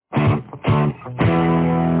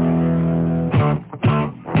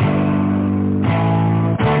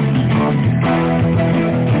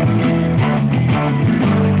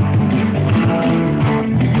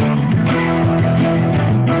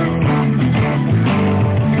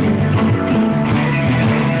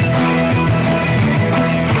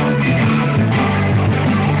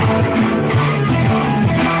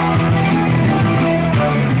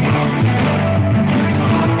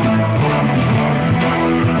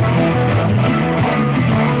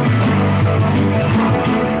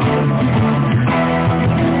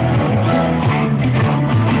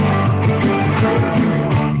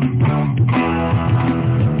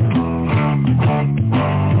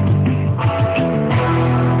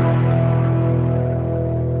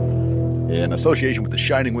in association with the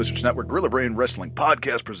Shining Wizards Network, Gorilla Brain Wrestling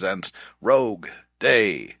Podcast presents Rogue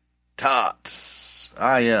Day TOTS.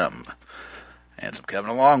 I am Handsome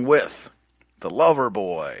Kevin, along with the Lover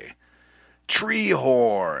Boy,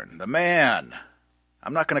 Treehorn, the man.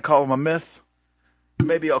 I'm not going to call him a myth.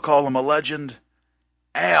 Maybe I'll call him a legend.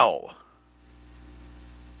 Al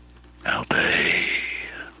Day.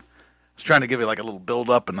 I was trying to give you like a little build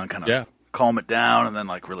up and then kind of calm it down and then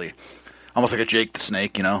like really almost like a Jake the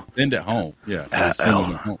Snake, you know? Send it home. Yeah.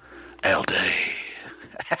 Al Day.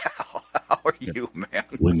 Al, how are you, man?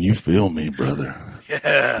 When you feel me, brother.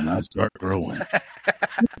 Yeah. And I start growing.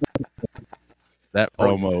 That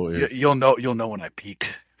promo is... You'll know when I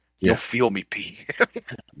peaked. You'll feel me peak.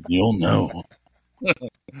 You'll know.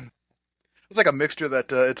 It's like a mixture that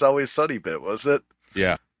It's Always Sunny bit, was it?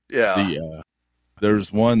 Yeah. Yeah.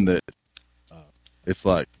 There's one that it's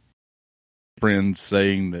like friends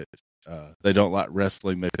saying that they don't like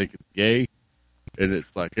wrestling, they think it's gay. And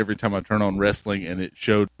it's like every time I turn on wrestling and it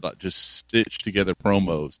showed like just stitched together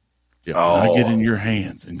promos. Yeah, I get in your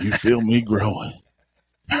hands and you feel me growing.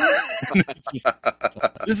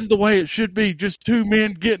 This is the way it should be, just two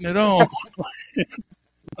men getting it on.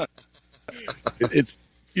 It's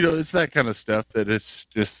it's that kind of stuff that it's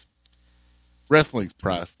just wrestling's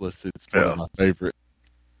priceless. It's one of my favorite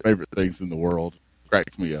things in the world.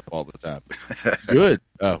 Cracks me up all the time. Good.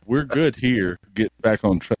 We're good here. Get back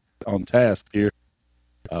on task here.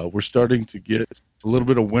 We're starting to get a little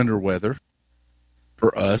bit of winter weather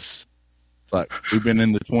for us. It's like we've been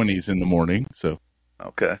in the 20s in the morning. So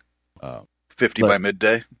okay. 50 by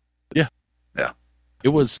midday. Yeah. Yeah. It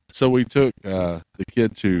was, so we took the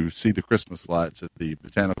kid to see the Christmas lights at the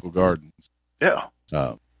Botanical Gardens. Yeah.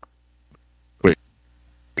 Quick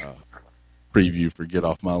preview for Get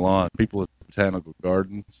Off My Lawn. People at the Botanical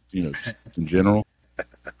Gardens, just in general,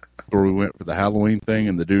 where we went for the Halloween thing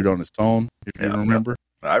and the dude on his phone, if you remember.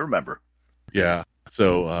 I remember. Yeah.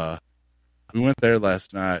 So we went there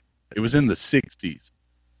last night. It was in the 60s.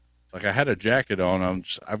 Like I had a jacket on.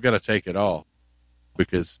 I've got to take it off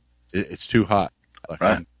because it's too hot. Like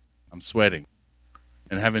right. I'm sweating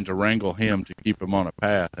and having to wrangle him to keep him on a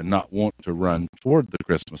path and not want to run toward the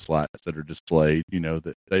Christmas lights that are displayed.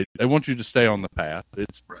 That they want you to stay on the path.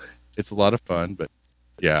 It's a lot of fun, but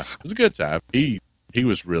yeah, it was a good time. He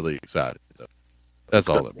was really excited. So that's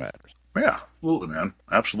all that matters. Yeah, absolutely, man.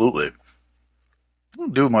 Absolutely. I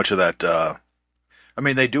don't do much of that. I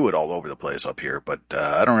mean, they do it all over the place up here, but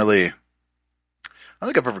I don't think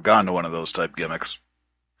I've ever gone to one of those type gimmicks.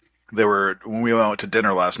 When we went to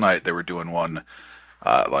dinner last night, they were doing one,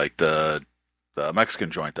 like the Mexican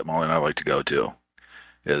joint that Molly and I like to go to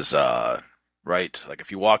is, right, like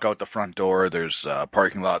if you walk out the front door, there's a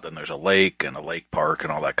parking lot, then there's a lake and a lake park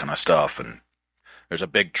and all that kind of stuff. And there's a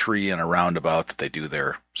big tree and a roundabout that they do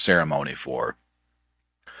their ceremony for.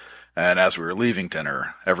 And as we were leaving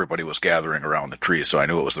dinner, everybody was gathering around the tree, so I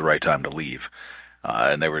knew it was the right time to leave.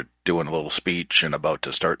 And they were doing a little speech and about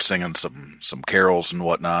to start singing some carols and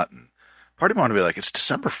whatnot. And part of me wanted to be like, it's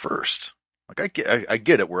December 1st. Like, I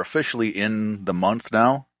get it. We're officially in the month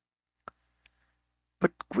now.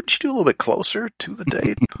 But wouldn't you do a little bit closer to the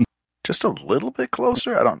date? Just a little bit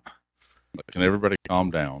closer? Can everybody calm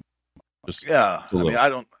down? I mean, I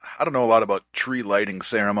don't know a lot about tree lighting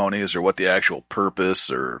ceremonies or what the actual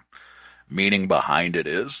purpose or meaning behind it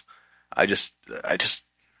is. I just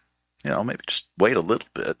maybe just wait a little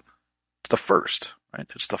bit. It's the first, right?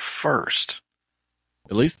 It's the first.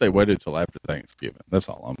 At least they waited till after Thanksgiving. That's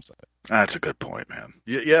all I'm saying. That's a good point, man.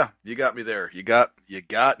 Yeah, you got me there. You got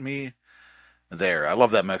me there. I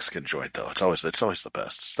love that Mexican joint though. It's always the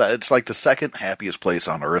best. It's like the second happiest place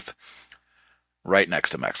on earth, right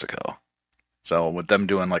next to Mexico. So with them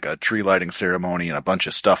doing like a tree lighting ceremony and a bunch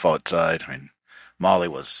of stuff outside, I mean, Molly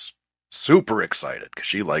was super excited because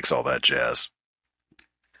she likes all that jazz.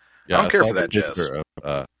 Yeah, I don't care for that jazz.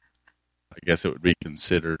 I guess it would be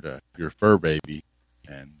considered your fur baby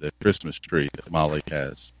and the Christmas tree that Molly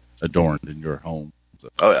has adorned in your home. So,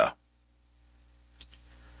 oh yeah.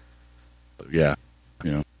 Yeah,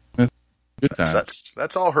 good time.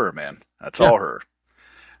 That's all her, man. That's all her.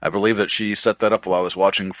 I believe that she set that up while I was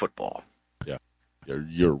watching football. Yeah,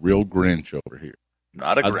 you're a real Grinch over here.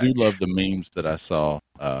 Not a Grinch. I do love the memes that I saw.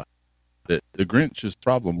 That the Grinch's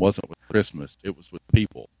problem wasn't with Christmas; it was with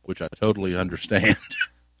people, which I totally understand.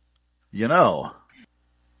 There's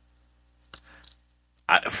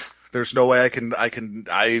no way I can.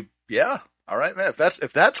 Yeah. All right, man. If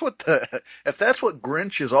that's what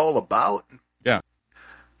Grinch is all about. Yeah.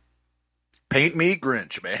 Paint me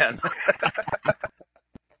Grinch, man.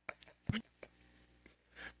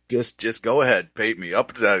 Just go ahead, paint me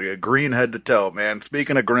up to green head to toe, man.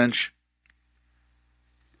 Speaking of Grinch,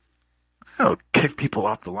 Oh, kick people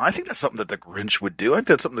off the line. I think that's something that the Grinch would do. I think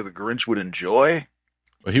that's something that the Grinch would enjoy.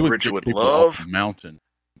 Well, he would Grinch kick would people love. off the mountain.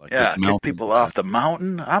 Like Yeah, his kick mountain people off the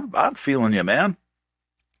mountain. I'm feeling you, man.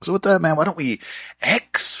 So with that, man, why don't we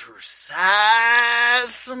exercise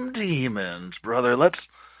some demons, brother? Let's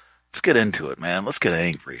get into it, man. Let's get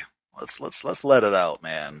angry. Let's let it out,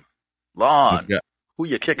 man. Lon, who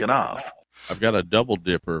you kicking off? I've got a double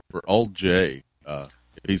dipper for old Jay. If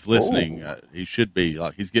he's listening, he should be.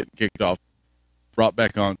 Like, he's getting kicked off, brought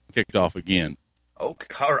back on, kicked off again.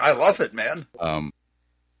 Okay, I love it, man.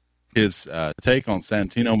 His take on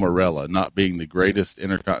Santino Marella not being the greatest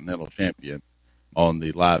Intercontinental Champion on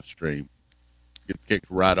the live stream gets kicked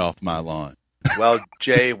right off my lawn. Well,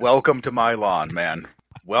 Jay, welcome to my lawn, man.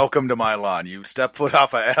 Welcome to my lawn. You step foot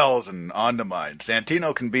off of L's and onto mine.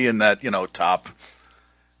 Santino can be in that, top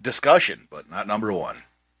discussion, but not number one.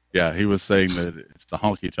 Yeah, he was saying that it's the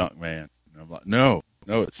honky tonk man. And I'm like, no,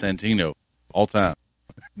 it's Santino all time.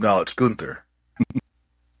 No, it's Gunther.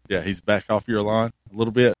 Yeah, he's back off your lawn a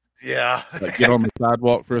little bit. Yeah. Like, get on the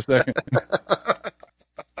sidewalk for a second.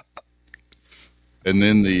 And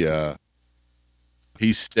then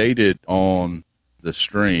he stated on the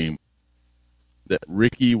stream that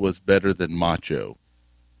Ricky was better than Macho.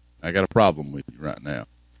 I got a problem with you right now.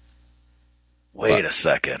 Wait a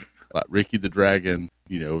second. Like Ricky the Dragon,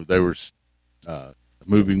 they were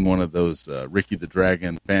moving one of those Ricky the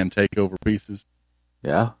Dragon fan takeover pieces.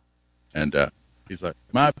 Yeah. And he's like,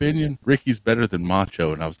 my opinion, Ricky's better than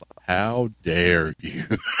Macho. And I was like, how dare you?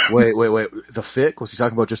 Wait. The Fick? Was he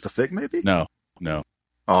talking about just the Fick, maybe? No.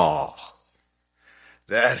 Oh,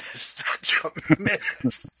 that is such a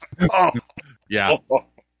miss. Oh. Yeah.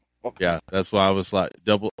 Yeah, that's why I was like,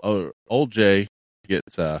 old Jay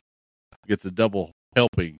gets a double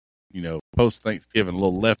helping, post Thanksgiving,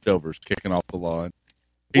 little leftovers kicking off the lawn.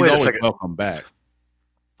 He's always welcome back.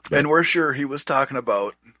 But, and we're sure he was talking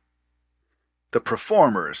about the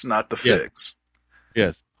performers, not the figs.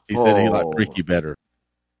 Yes. He said he liked Ricky better.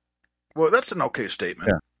 Well, that's an okay statement.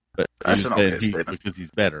 Yeah. But that's an okay statement. Because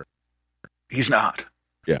he's better. He's not.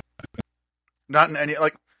 Yeah. Not in any,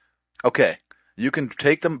 okay, you can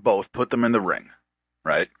take them both, put them in the ring,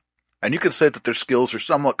 right? And you can say that their skills are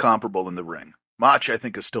somewhat comparable in the ring. Mach, I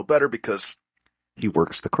think, is still better because he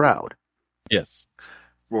works the crowd. Yes.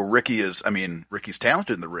 Well, Ricky's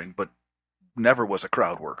talented in the ring, but never was a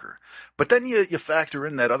crowd worker. But then you factor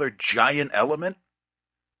in that other giant element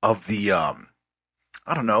of the,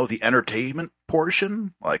 the entertainment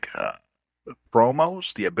portion, like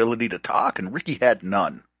promos, the ability to talk, and Ricky had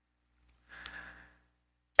none.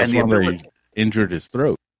 That's and the ability injured his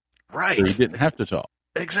throat. Right. So he didn't have to talk.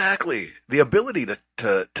 Exactly. The ability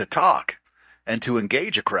to talk and to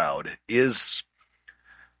engage a crowd is,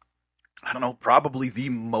 probably the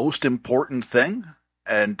most important thing.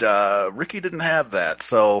 And Ricky didn't have that.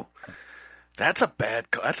 So that's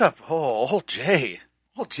Jay.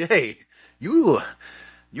 Oh, Jay, you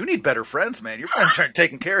need better friends, man. Your friends aren't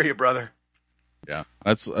taking care of you, brother. Yeah.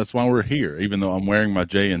 That's why we're here, even though I'm wearing my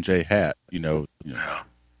J&J hat,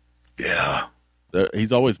 Yeah.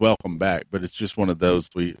 He's always welcome back, but it's just one of those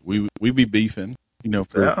we be beefing, on a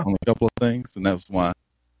couple of things, and that's why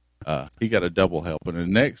he got a double helping.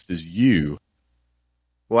 And next is you.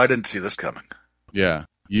 Well, I didn't see this coming. Yeah,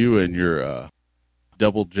 you and your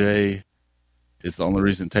double J is the only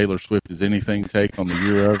reason Taylor Swift is anything take on the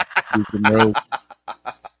year of Duke and Rowe.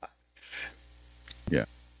 Yeah,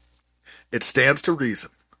 it stands to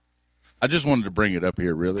reason. I just wanted to bring it up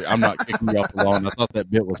here, really. I'm not kicking you off the lawn. I thought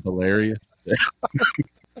that bit was hilarious.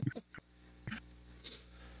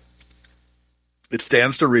 It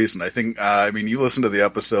stands to reason. I think, you listen to the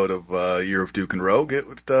episode of Year of Duke and Rogue.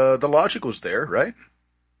 The logic was there, right?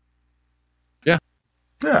 Yeah.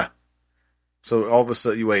 Yeah. So all of a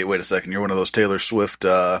sudden, you wait a second. You're one of those Taylor Swift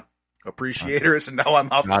appreciators, and now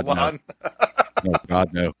I'm off the lawn. No,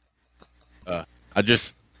 God, no.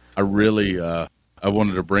 I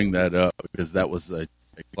wanted to bring that up because that was a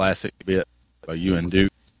classic bit by you and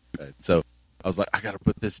Duke. So I was like, I got to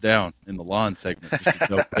put this down in the lawn segment. Just to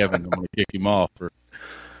tell Kevin I'm going to kick him off for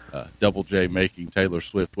Double J making Taylor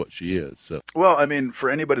Swift what she is. So, well,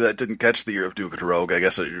 for anybody that didn't catch the Year of Duke and Rogue, I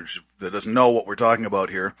guess that doesn't know what we're talking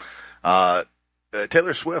about here.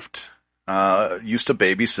 Taylor Swift used to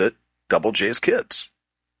babysit Double J's kids.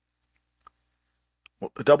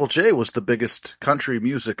 Well, Double J was the biggest country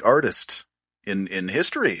music artist in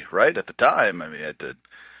history, right? At the time,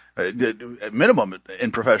 at minimum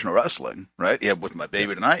in professional wrestling, right? Yeah, with My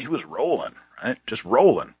Baby Tonight, he was rolling, right? Just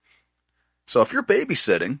rolling. So if you're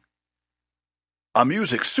babysitting a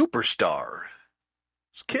music superstar,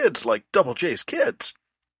 kids like Double J's kids,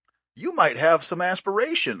 you might have some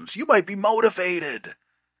aspirations. You might be motivated.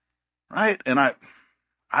 Right? And I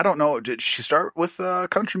don't know. Did she start with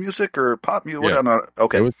country music or pop music? Yeah.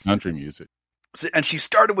 Okay. It was country music. And she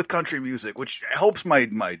started with country music, which helps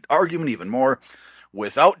my argument even more.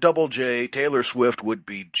 Without Double J, Taylor Swift would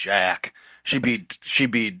be Jack. She'd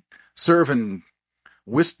be serving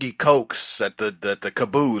whiskey cokes at the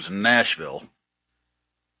Caboose in Nashville.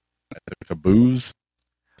 The Caboose?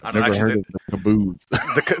 I've never heard of the Caboose.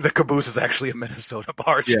 The Caboose is actually a Minnesota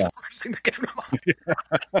bar. Yeah. It's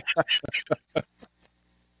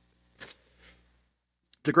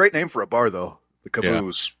a great name for a bar, though. The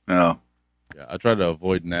Caboose. Yeah. Yeah, I try to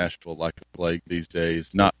avoid Nashville like the plague these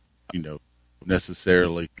days. Not,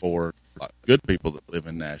 necessarily for good people that live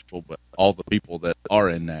in Nashville, but all the people that are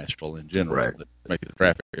in Nashville in general that make the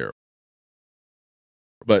traffic error.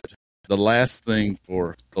 But the last thing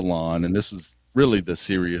for the lawn, and this is really the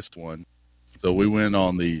serious one. So we went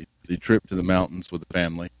on the trip to the mountains with the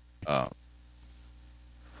family.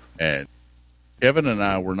 And Kevin and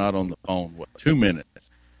I were not on the phone, 2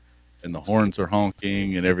 minutes? And the horns are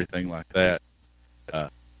honking and everything like that,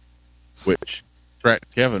 which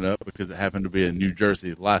cracked Kevin up because it happened to be a New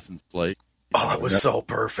Jersey license plate. Oh, it was so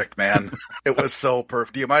perfect, man. It was so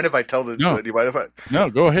perfect. Do you mind if I tell the? No. Do you mind if I? No,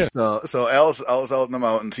 go ahead. So Al's out in the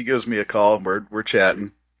mountains. He gives me a call. And we're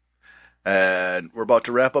chatting, and we're about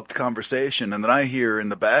to wrap up the conversation. And then I hear in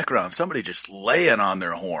the background somebody just laying on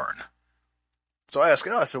their horn. So I ask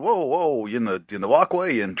Al. I said, "Whoa, you in the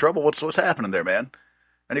walkway? You in trouble? What's happening there, man?"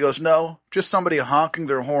 And he goes, "No, just somebody honking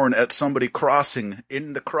their horn at somebody crossing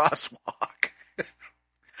in the crosswalk."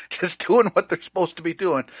 Just doing what they're supposed to be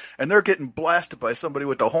doing, and they're getting blasted by somebody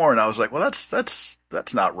with the horn. I was like, well, that's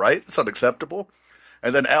not right. That's unacceptable.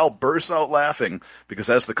 And then Al bursts out laughing because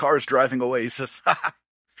as the car's driving away, he says, "Ha,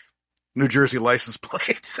 New Jersey license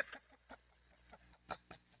plate."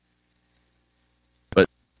 But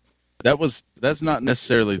that's not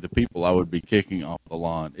necessarily the people I would be kicking off the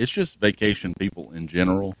lawn. It's just vacation people in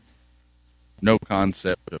general. No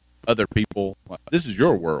concept of other people. This is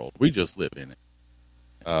your world. We just live in it.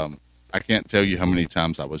 I can't tell you how many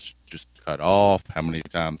times I was just cut off, how many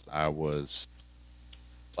times I was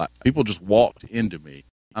people just walked into me.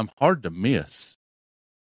 I'm hard to miss.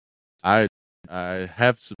 I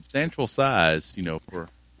have substantial size, for,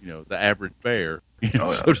 the average bear,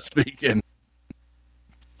 so to speak. And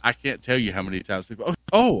I can't tell you how many times people,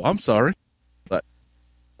 I'm sorry.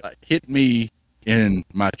 Like hit me in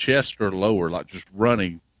my chest or lower, like just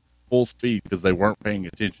running full speed because they weren't paying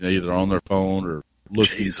attention either on their phone or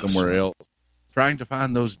looking somewhere else, trying to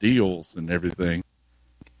find those deals and everything.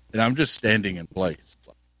 And I'm just standing in place.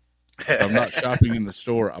 If I'm not shopping in the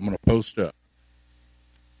store, I'm going to post up.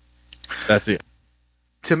 That's it.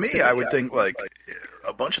 To me, I would think like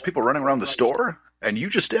a bunch of people running around the store and you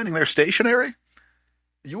just standing there stationary,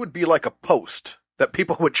 you would be like a post that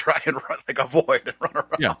people would try and avoid and run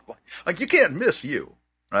around. Yeah. Like you can't miss you.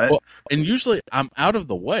 Right. Well, and usually I'm out of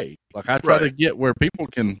the way. Like I try to get where people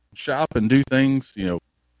can shop and do things.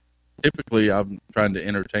 Typically I'm trying to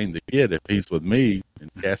entertain the kid if he's with me and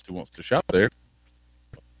Cassie wants to shop there.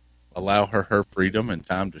 Allow her freedom and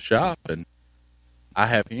time to shop, and I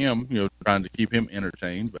have him, trying to keep him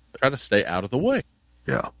entertained, but try to stay out of the way.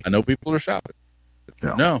 Yeah. I know people are shopping.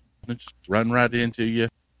 Yeah. No, just run right into you.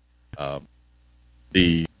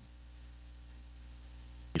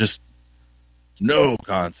 Just no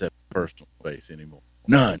concept of personal space anymore.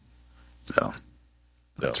 None. No.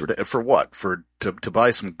 That's for what? To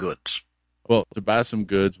buy some goods. Well, to buy some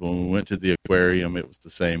goods. When we went to the aquarium, it was the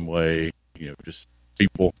same way. Just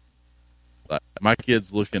people. Like my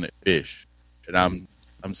kid's looking at fish, and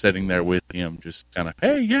I'm sitting there with him, just kind of,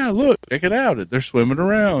 hey, yeah, look, check it out. They're swimming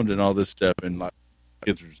around and all this stuff, and like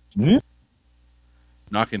kids are just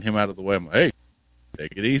knocking him out of the way. I'm like, hey,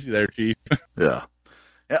 take it easy there, Chief. Yeah.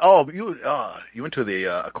 Oh, you went to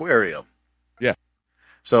the aquarium. Yeah.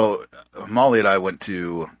 So Molly and I went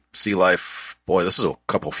to Sea Life. Boy, this is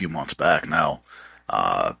a few months back now.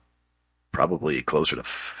 Probably closer to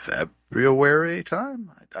February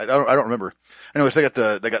time. I don't remember. Anyways, they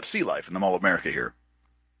got Sea Life in the Mall of America here.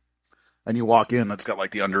 And you walk in, it's got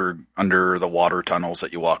like the under the water tunnels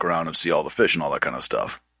that you walk around and see all the fish and all that kind of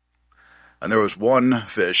stuff. And there was one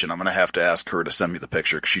fish, and I'm going to have to ask her to send me the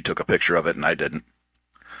picture because she took a picture of it and I didn't.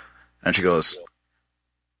 And she goes,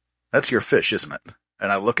 "That's your fish, isn't it?"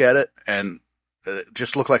 And I look at it, and it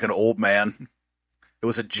just looked like an old man. It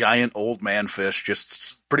was a giant old man fish,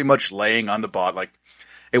 just pretty much laying on the bottom. Like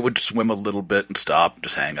it would swim a little bit and stop, and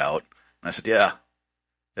just hang out. And I said, "Yeah,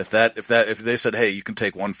 if they said, hey, you can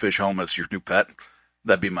take one fish home as your new pet,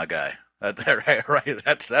 that'd be my guy." Right.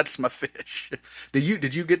 That's my fish.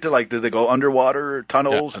 Did you get to like? Did they go underwater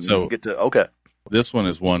tunnels and get to? Okay. This one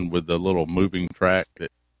is one with the little moving track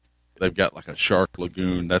that they've got like a shark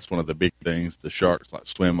lagoon. That's one of the big things. The sharks like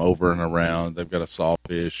swim over and around. They've got a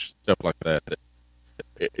sawfish, stuff like that.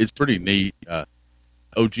 It's pretty neat.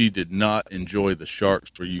 OG did not enjoy the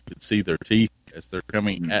sharks where you could see their teeth as they're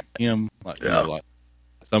coming at him. Like, like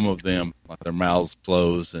some of them, like their mouths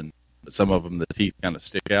close, and some of them the teeth kind of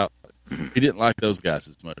stick out. He didn't like those guys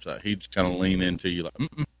as much. Like, he'd just kind of lean into you like,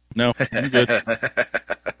 no, I'm good.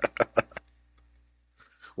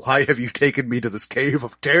 Why have you taken me to this cave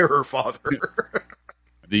of terror, Father?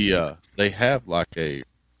 They have like a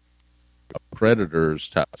predators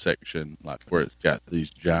type section, like where it's got these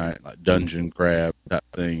giant like dungeon crab type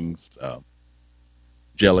things,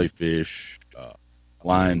 jellyfish,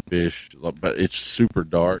 lionfish, but it's super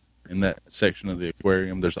dark in that section of the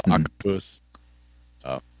aquarium. There's an octopus,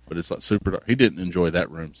 but it's like super dark. He didn't enjoy that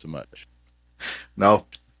room so much. No.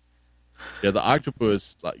 Yeah, the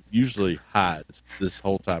octopus like usually hides this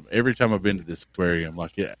whole time. Every time I've been to this aquarium,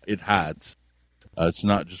 like it hides. It's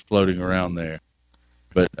not just floating around there,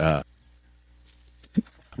 but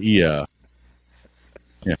yeah,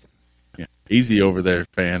 easy over there,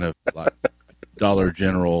 fan of like Dollar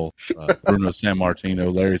General, Bruno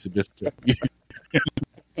Sammartino, Larry Zabisco.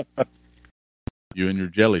 You and your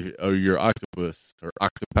jelly, or your octopus, or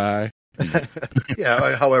octopi.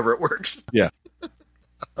 Yeah, however it works. Yeah.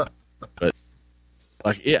 But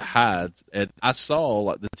like it hides, and I saw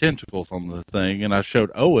like the tentacles on the thing, and I showed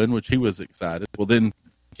Owen, which he was excited. Well, then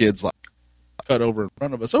kids like cut over in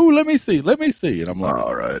front of us. Oh, let me see, and I'm like,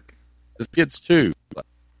 all right, this kid's too. Like,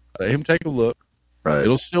 let him take a look. Right,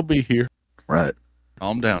 it'll still be here. Right,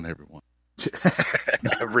 calm down, everyone.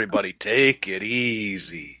 Everybody, take it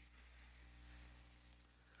easy.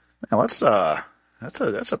 Now that's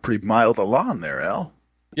a pretty mild lawn there, Al.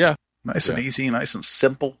 Yeah, nice and easy, nice and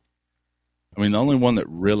simple. I mean, the only one that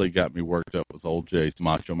really got me worked up was Old J's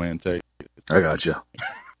Macho Man tape. I got you.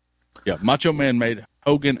 Yeah, Macho Man made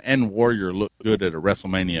Hogan and Warrior look good at a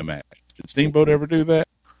WrestleMania match. Did Steamboat ever do that?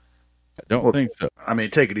 I don't think so. I mean,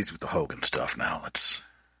 take it easy with the Hogan stuff now. Let's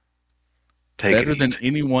take better it than easy.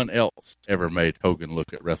 anyone else ever made Hogan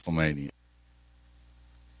look at WrestleMania.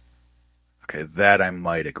 Okay, that I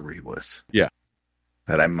might agree with. Yeah.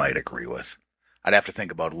 That I might agree with. I'd have to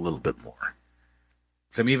think about it a little bit more.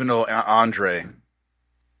 So even though Andre,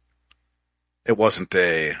 it wasn't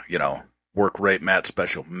a, work rate Matt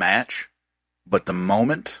special match, but the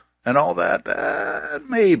moment and all that,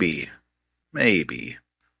 maybe.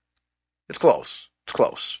 It's close.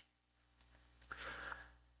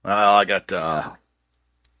 Well, I got,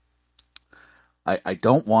 I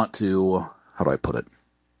don't want to, how do I put it?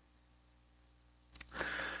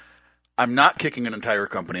 I'm not kicking an entire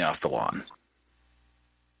company off the lawn,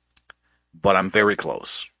 but I'm very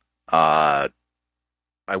close. I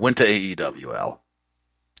went to AEWL.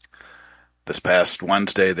 This past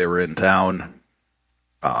Wednesday, they were in town.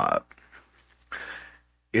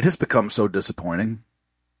 It has become so disappointing.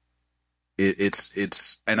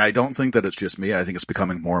 It's, and I don't think that it's just me. I think it's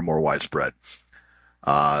becoming more and more widespread.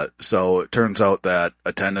 So it turns out that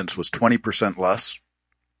attendance was 20% less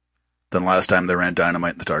than last time they ran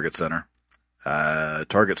Dynamite in the Target Center.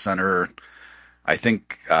 Target Center, I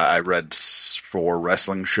think I read for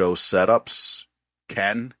wrestling show setups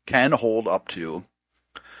can hold up to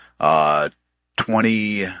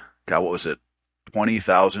 20. God, what was it?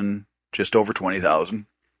 20,000, just over 20,000.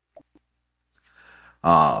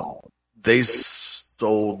 They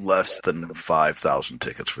sold less than 5,000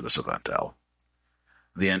 tickets for this event, Al.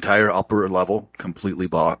 The entire upper level completely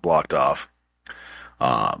blocked off.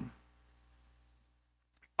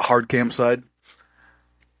 Hard cam side,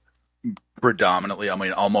 predominantly,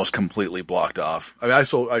 almost completely blocked off. I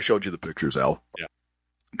showed you the pictures, Al. Yeah.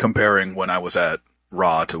 Comparing when I was at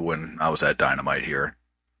Raw to when I was at Dynamite here.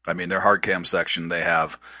 Their hard cam section, they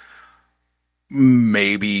have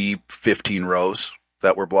maybe 15 rows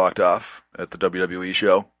that were blocked off at the WWE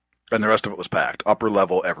show, and the rest of it was packed, upper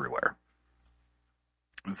level everywhere.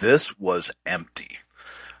 This was empty.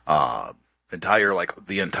 The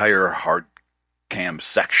entire hard cam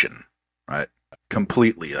section, right?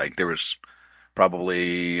 Completely. Like there was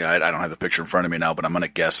probably, I don't have the picture in front of me now, but I'm going to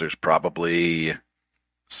guess there's probably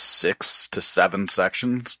 6 to 7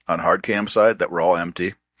 sections on hard cam side that were all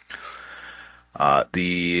empty.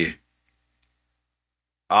 The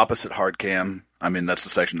opposite hard cam, that's the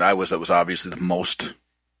section that was obviously the most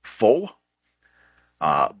full.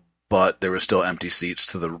 But there were still empty seats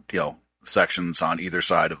to the, sections on either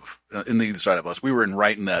side of us. We were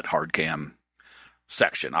right in that hard cam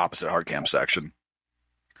section, opposite hard cam section.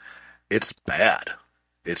 It's bad.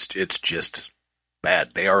 It's just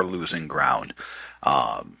bad. They are losing ground.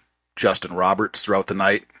 Justin Roberts throughout the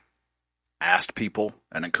night asked people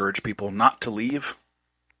and encouraged people not to leave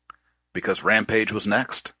because Rampage was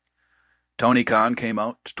next. Tony Khan came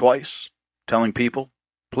out twice telling people,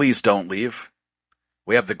 please don't leave.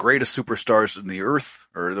 We have the greatest superstars in the earth,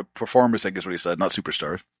 or the performers, I guess what he said, not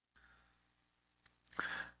superstars.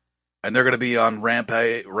 And they're going to be on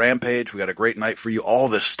Rampage. We got a great night for you. All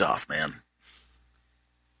this stuff, man.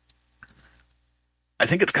 I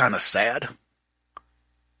think it's kind of sad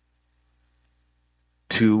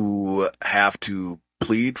to have to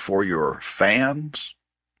plead for your fans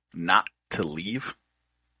not to leave,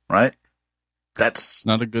 right? That's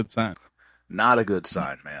not a good sign. Not a good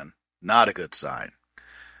sign, man. Not a good sign.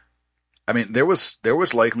 I mean, there was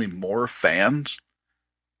likely more fans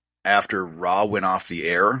after Raw went off the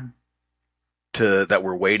air that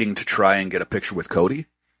were waiting to try and get a picture with Cody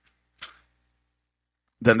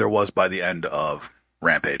than there was by the end of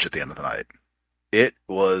Rampage at the end of the night. It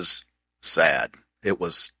was sad. It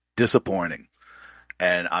was disappointing.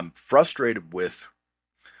 And I'm frustrated with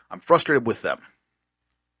them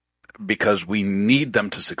because we need them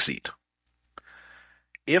to succeed.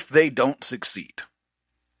 If they don't succeed,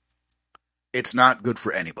 it's not good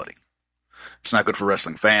for anybody. It's not good for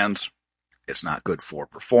wrestling fans. It's not good for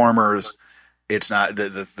performers. It's not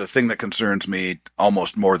the thing that concerns me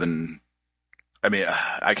almost more than, I mean,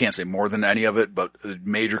 I can't say more than any of it, but the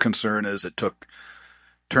major concern is it took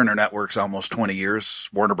Turner Networks almost 20 years,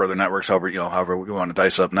 Warner Brother Networks, however we want to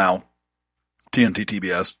dice up now, TNT,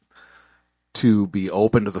 TBS, to be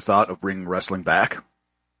open to the thought of bringing wrestling back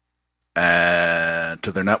and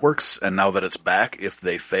to their networks. And now that it's back, if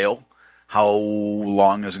they fail, how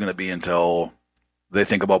long is it going to be until they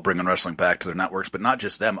think about bringing wrestling back to their networks? But not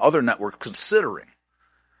just them, other networks considering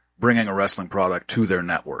bringing a wrestling product to their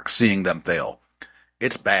network, seeing them fail.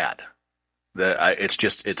 It's bad.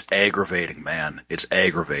 It's aggravating, man. It's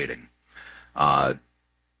aggravating. And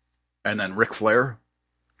then Ric Flair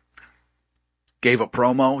gave a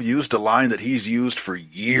promo, used a line that he's used for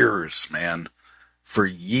years, man. For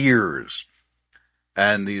years.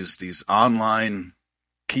 And these online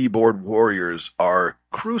keyboard warriors are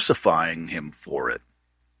crucifying him for it.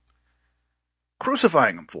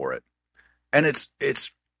 Crucifying him for it. And it's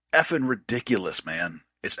effing ridiculous, man.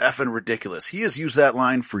 It's effing ridiculous. He has used that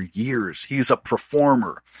line for years. He's a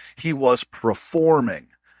performer. He was performing.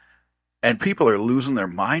 And people are losing their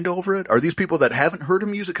mind over it. Are these people that haven't heard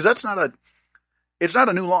him use it? Because it's not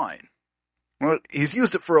a new line. Well, he's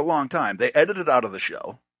used it for a long time. They edited it out of the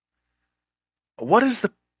show. What is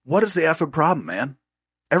the effing problem, man?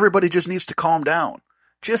 Everybody just needs to calm down.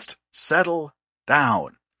 Just settle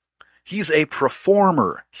down. He's a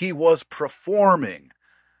performer. He was performing.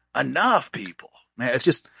 Enough, people. Man, it's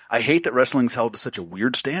just, I hate that wrestling's held to such a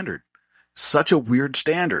weird standard. Such a weird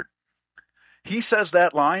standard. He says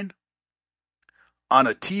that line on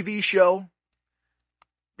a TV show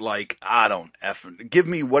like, I don't effing, give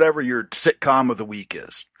me whatever your sitcom of the week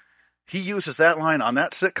is. He uses that line on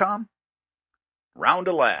that sitcom, round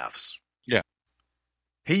of laughs. Yeah.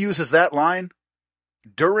 He uses that line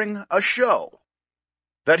during a show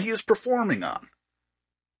that he is performing on.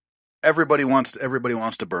 Everybody wants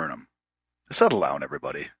to burn him. Settle down,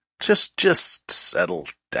 everybody. Just settle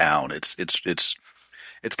down. It's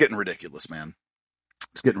getting ridiculous, man.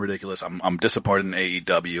 It's getting ridiculous. I'm disappointed in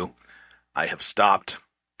AEW. I have stopped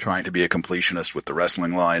trying to be a completionist with the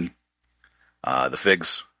wrestling line. The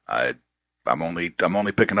figs, I'm only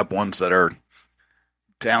picking up ones that are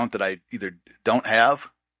talent that I either don't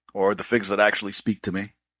have or the figs that actually speak to me,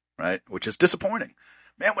 right? Which is disappointing.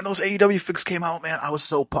 Man, when those AEW figs came out, man, I was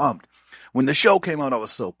so pumped. When the show came out, I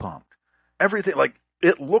was so pumped. Everything, like,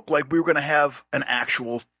 it looked like we were going to have an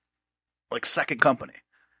actual, like, second company.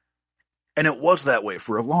 And it was that way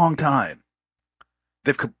for a long time.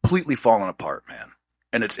 They've completely fallen apart, man.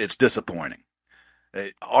 And it's disappointing.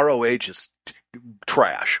 ROH is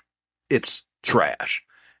trash. It's trash.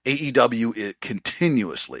 AEW, it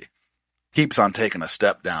continuously keeps on taking a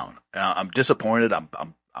step down. I'm disappointed. I'm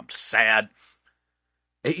sad.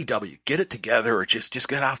 AEW, get it together or just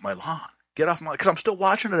get off my lawn. Get off my, because I'm still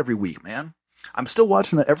watching it every week, man. I'm still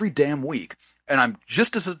watching it every damn week. And I'm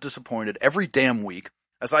just as disappointed every damn week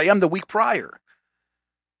as I am the week prior.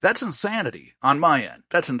 That's insanity on my end.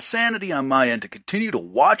 That's insanity on my end to continue to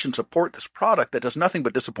watch and support this product that does nothing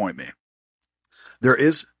but disappoint me. There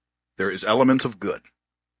is elements of good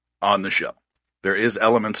on the show. There is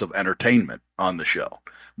elements of entertainment on the show.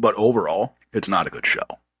 But overall, it's not a good show.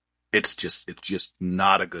 It's just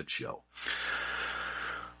not a good show.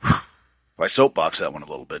 I soapbox that one a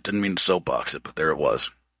little bit. Didn't mean to soapbox it, but there it was.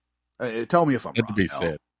 Tell me if I'm Had to wrong. be Al.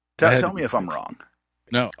 said. Tell me if I'm wrong.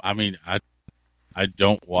 No, I mean, I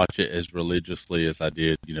don't watch it as religiously as I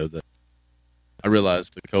did. You know, I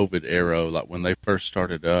realized the COVID era, like when they first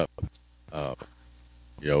started up,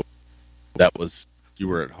 you know, that was, you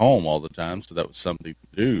were at home all the time, so that was something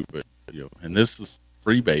to do. But, you know, and this was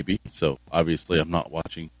pre-baby, so obviously I'm not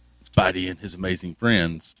watching Spidey and His Amazing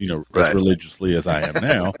Friends, you know, as religiously as I am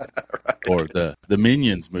now. Right. Or the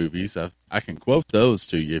Minions movies. I can quote those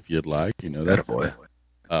to you if you'd like. You know, that's boy.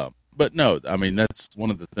 But no, I mean, that's one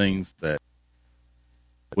of the things that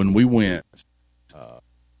when we went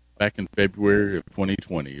back in February of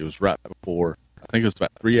 2020, it was right before, I think it was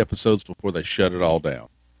about 3 episodes before they shut it all down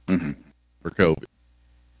for COVID.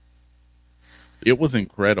 It was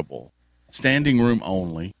incredible. Standing room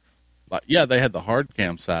only. Like, yeah, they had the hard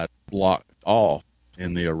cam side blocked off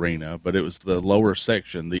in the arena, but it was the lower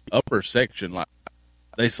section. The upper section, like,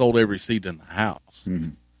 they sold every seat in the house.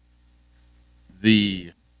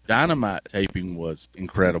 The Dynamite taping was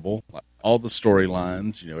incredible. Like, all the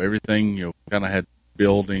storylines, you know, everything, you know, kind of had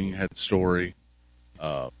building, had story.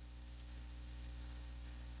 The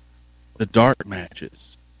dark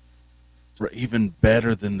matches were even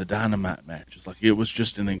better than the Dynamite matches. Like, it was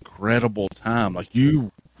just an incredible time. Like,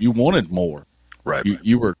 you wanted more. Right.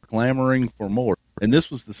 You were clamoring for more. And this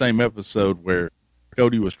was the same episode where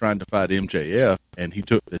Cody was trying to fight MJF and he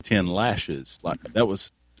took the 10 lashes. Like, that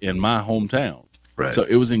was in my hometown. Right. So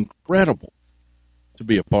it was incredible to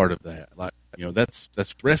be a part of that. Like, you know, that's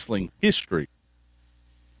wrestling history.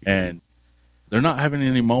 And they're not having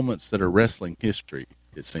any moments that are wrestling history,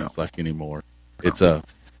 it seems like, anymore. It's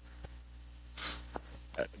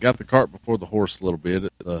got the cart before the horse a little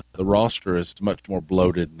bit. The roster is much more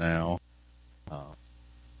bloated now.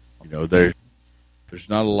 You know, there's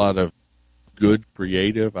not a lot of good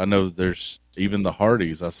creative. I know there's even the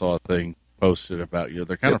Hardys. I saw a thing posted about, you know,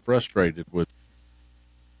 they're kind of frustrated with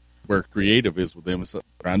where creative is with them. It's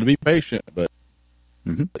trying to be patient, but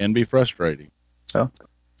can be frustrating. Oh,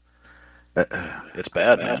 it's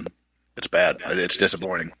bad, man. It's bad. It's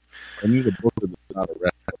disappointing. I need a book that's not a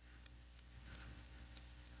wrestler.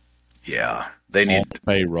 Yeah, they need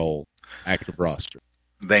payroll, active roster.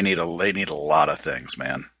 They need a lot of things,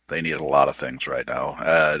 man. They need a lot of things right now.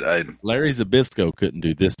 Larry Zbyszko couldn't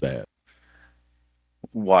do this bad.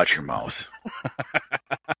 Watch your mouth.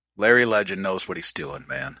 Larry Legend knows what he's doing,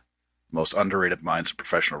 man. Most underrated minds in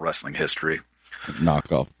professional wrestling history.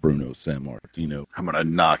 Knock off Bruno Sammartino. I'm going to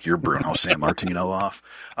knock your Bruno Sammartino off.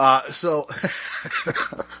 So,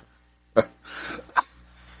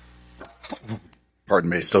 pardon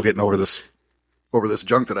me, still getting over this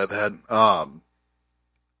junk that I've had.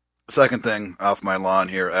 Second thing off my lawn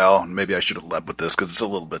here, Al, maybe I should have led with this because it's a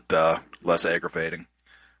little bit less aggravating.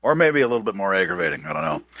 Or maybe a little bit more aggravating, I don't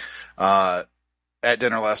know. At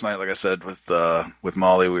dinner last night, like I said, with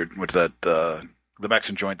Molly, we went to that the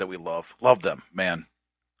Mexican joint that we love. Love them, man.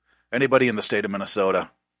 Anybody in the state of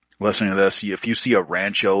Minnesota listening to this, if you see a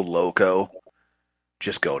Rancho Loco,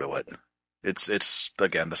 just go to it. It's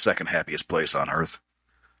again the second happiest place on earth.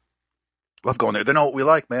 Love going there. They know what we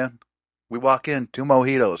like, man. We walk in, 2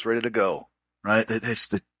 mojitos, ready to go. Right?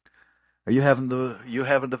 Are you having the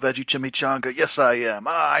veggie chimichanga? Yes, I am.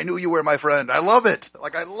 I knew you were my friend. I love it.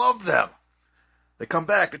 Like, I love them. They come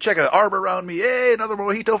back, they check an arm around me. Hey, another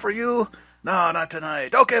mojito for you? No, not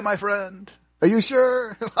tonight. Okay, my friend. Are you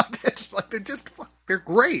sure? It's like they're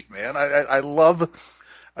great, man. I love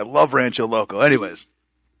Rancho Loco. Anyways,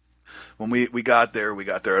 when we got there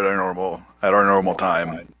at our normal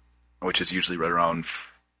time, which is usually right around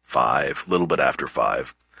 5, a little bit after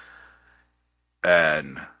 5,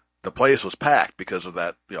 and the place was packed because of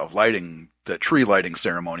that, you know, lighting, that tree lighting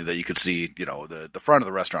ceremony that you could see. You know, the front of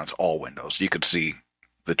the restaurant's all windows. You could see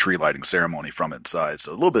the tree lighting ceremony from inside.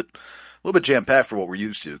 So a little bit jam packed for what we're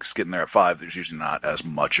used to. Because getting there at 5, there's usually not as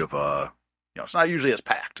much of a, you know, it's not usually as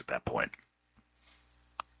packed at that point.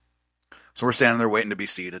 So we're standing there waiting to be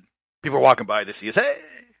seated. People are walking by. They see us.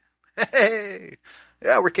 Hey,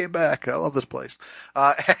 yeah, we came back. I love this place.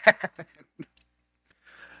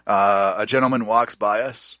 A gentleman walks by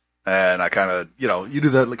us. And I kind of, you know, you do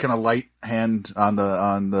that kind of light hand on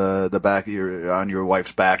the back of your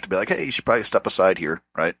wife's back to be like, hey, you should probably step aside here,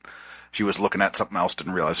 right? She was looking at something else,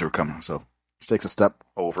 didn't realize they were coming, so she takes a step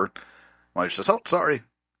over. My wife says, "Oh, sorry."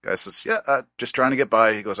 Guy says, "Yeah, just trying to get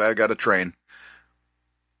by." He goes, "I got a train."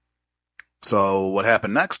 So what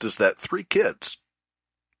happened next is that 3 kids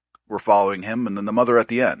were following him, and then the mother at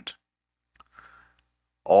the end.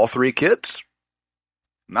 All 3 kids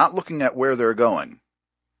not looking at where they're going.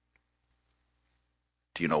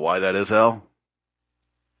 Do you know why that is, Al?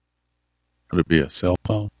 Would it be a cell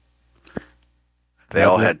phone? They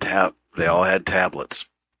all had tablets.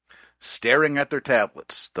 Staring at their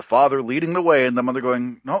tablets. The father leading the way and the mother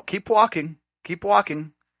going, no, keep walking. Keep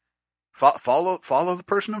walking. Follow the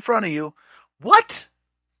person in front of you. What?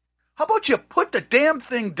 How about you put the damn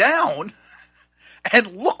thing down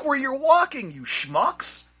and look where you're walking, you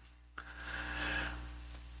schmucks?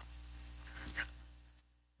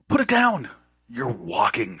 Put it down. You're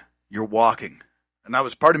walking. You're walking. And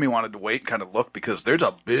part of me wanted to wait and kind of look because there's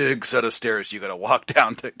a big set of stairs you got to walk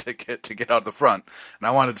down to get out of the front. And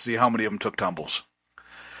I wanted to see how many of them took tumbles.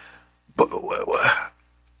 But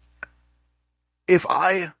if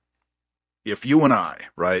you and I,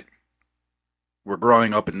 right, were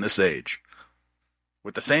growing up in this age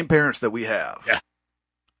with the same parents that we have, yeah,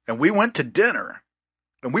 and we went to dinner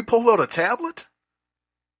and we pulled out a tablet,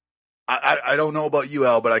 I don't know about you,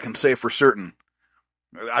 Al, but I can say for certain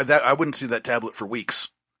I wouldn't see that tablet for weeks,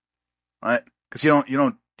 right? Because you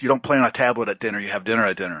don't play on a tablet at dinner. You have dinner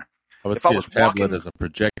at dinner. I would see a tablet as a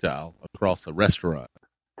projectile across a restaurant.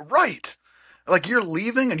 Right. Like you're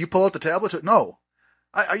leaving and you pull out the tablet. No.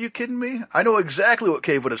 Are you kidding me? I know exactly what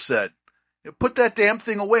Cave would have said. Put that damn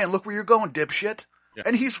thing away and look where you're going, dipshit. Yeah.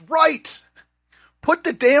 And he's right. Put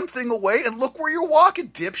the damn thing away and look where you're walking,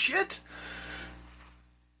 dipshit.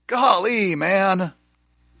 Golly, man.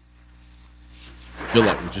 I feel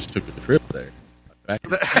like we just took a trip there.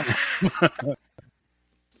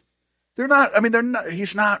 They're not,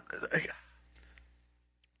 he's not.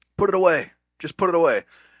 Put it away. Just put it away.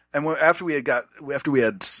 And after we had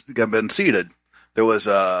been seated, there was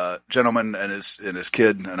a gentleman and his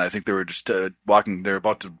kid, and I think they were just walking. They're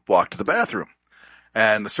about to walk to the bathroom,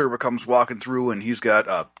 and the server comes walking through, and he's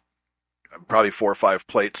got probably 4 or 5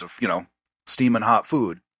 plates of steaming hot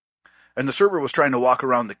food, and the server was trying to walk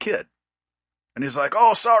around the kid, and he's like,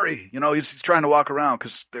 "Oh, sorry," he's trying to walk around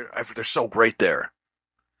because they're so great there,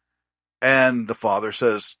 and the father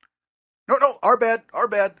says, "No, our bad.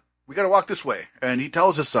 We got to walk this way," and he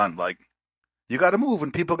tells his son, like, "You got to move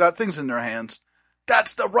when people got things in their hands.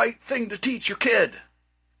 That's the right thing to teach your kid."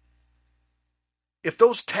 If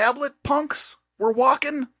those tablet punks were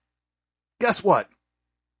walking, guess what?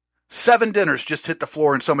 7 dinners just hit the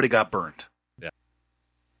floor and somebody got burned. Yeah.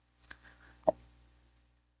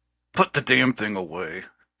 Put the damn thing away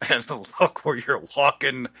and look where you're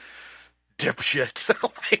walking, dipshit.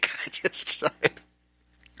 Like, I just tried.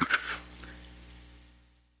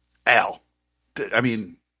 Al,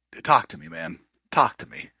 talk to me, man. Talk to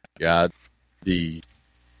me. God, the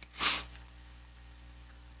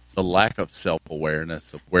lack of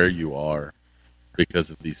self-awareness of where you are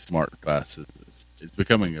because of these smart devices is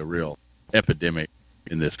becoming a real epidemic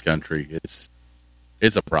in this country. It's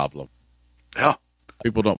a problem. Yeah.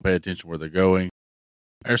 People don't pay attention where they're going.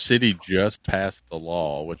 Our city just passed the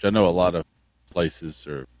law, which I know a lot of places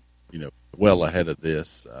are, well ahead of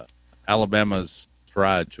this. Alabama's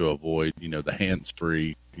tried to avoid, the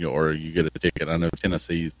hands-free, or you get a ticket. I know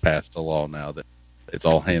Tennessee's passed a law now that it's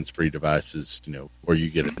all hands-free devices, or you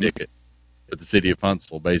get a ticket. But the city of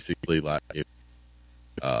Huntsville, basically, like, if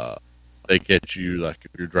they catch you, like,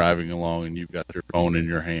 if you're driving along and you've got your phone in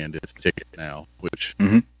your hand, it's a ticket now, which,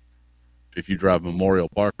 if you drive Memorial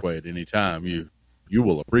Parkway at any time, you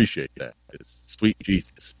will appreciate that. It's sweet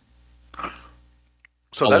Jesus.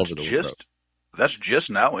 So that's just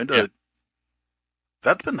now into... Yeah.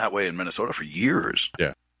 That's been that way in Minnesota for years.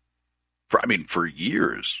 Yeah. For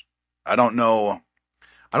years. I don't know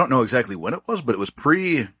exactly when it was, but it was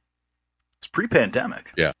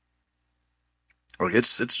pre-pandemic. Yeah. Like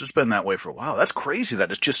it's just been that way for a while. That's crazy that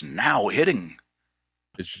it's just now hitting.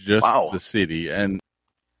 It's just the city, and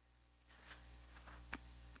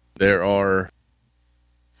there are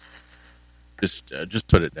just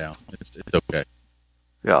put it down. It's okay.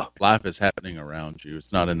 Yeah. Life is happening around you.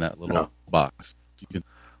 It's not in that little box.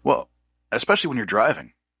 Well, especially when you're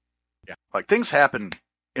driving. Yeah. Like things happen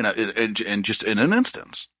in just in an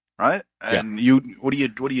instance, right? And what are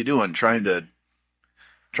you doing? Trying to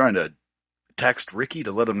text Ricky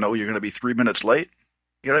to let him know you're going to be 3 minutes late?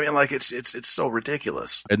 You know what I mean? Like it's so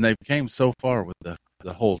ridiculous. And they came so far with the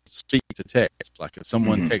whole speak to text. Like if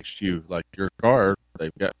someone texts you, like your car,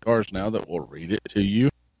 they've got cars now that will read it to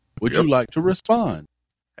you. Would you like to respond?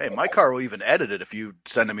 Hey, my car will even edit it if you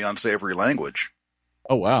send it me unsavory language.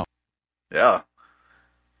 Oh, wow. Yeah.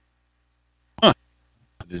 Huh.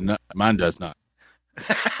 Mine does not.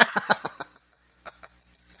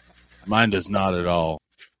 Mine does not at all.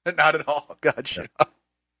 Not at all. Gotcha. Yeah.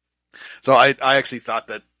 So I actually thought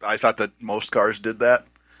that most cars did that.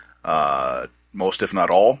 Most, if not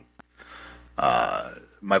all.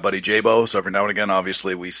 My buddy J-Bo, so every now and again,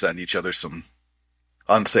 obviously, we send each other some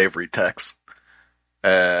unsavory texts.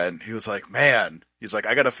 And he was like, "Man, He's like,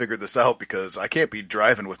 I got to figure this out because I can't be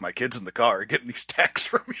driving with my kids in the car getting these texts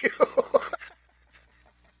from you.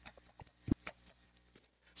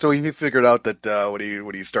 So he figured out that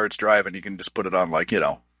when he starts driving, he can just put it on like,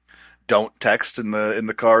 don't text in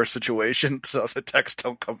the car situation, so the texts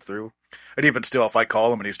don't come through. And even still, if I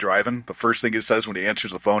call him and he's driving, the first thing he says when he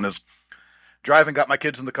answers the phone is, "Driving, got my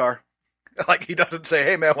kids in the car." Like, he doesn't say,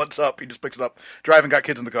 "Hey man, what's up?" He just picks it up. "Driving, got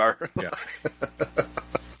kids in the car." Yeah.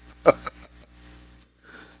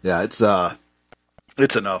 Yeah, it's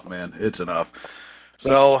enough, man. It's enough.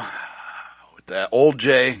 So with that, old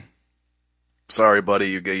Jay, sorry, buddy,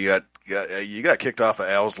 you got kicked off of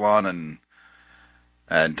Al's lawn,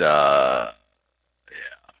 and yeah,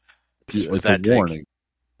 it's a warning.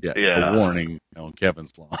 Yeah, a warning on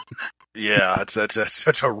Kevin's lawn. Yeah,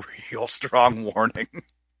 that's a real strong warning.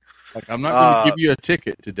 Like, I'm not going to give you a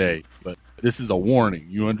ticket today, but this is a warning.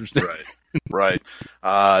 You understand? Right.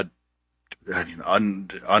 I mean,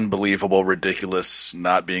 unbelievable, ridiculous,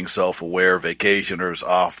 not being self-aware, vacationers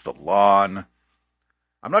off the lawn.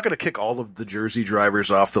 I'm not going to kick all of the Jersey drivers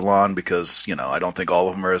off the lawn because, I don't think all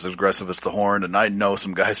of them are as aggressive as the Horn, and I know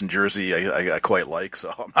some guys in Jersey I quite like,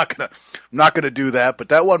 so I'm not gonna do that. But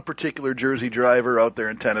that one particular Jersey driver out there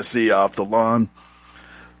in Tennessee off the lawn,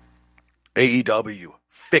 AEW,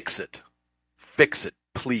 fix it,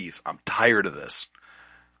 please. I'm tired of this.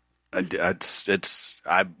 And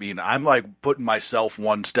I'm like putting myself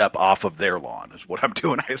one step off of their lawn is what I'm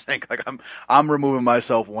doing. I think like I'm removing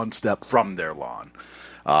myself one step from their lawn.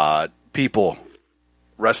 People,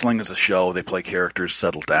 wrestling is a show. They play characters.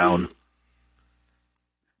 Settle down.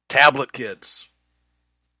 Tablet kids,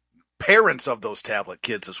 parents of those tablet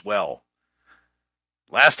kids as well.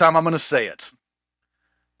 Last time I'm going to say it.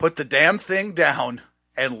 Put the damn thing down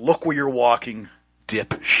and look where you're walking,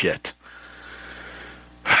 dipshit.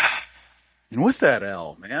 And with that,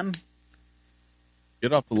 Al, man.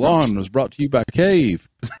 Get Off the Lawn was brought to you by Cave.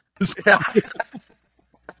 Let's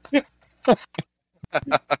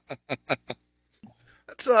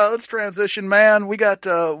transition, man. We got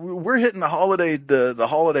we're hitting the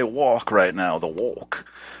holiday walk right now. The walk.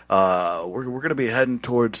 We're going to be heading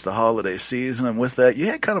towards the holiday season, and with that, you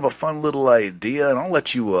had kind of a fun little idea, and I'll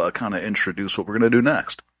let you kind of introduce what we're going to do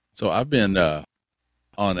next. So I've been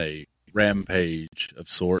on a rampage of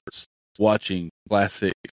sorts, watching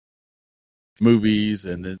classic movies,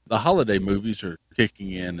 and then the holiday movies are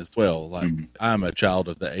kicking in as well. Like, I'm a child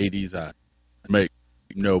of the 80s. I make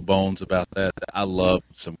no bones about that. I love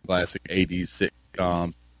some classic 80s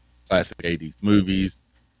sitcoms, classic 80s movies.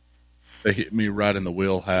 They hit me right in the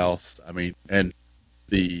wheelhouse. I mean, and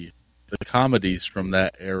the comedies from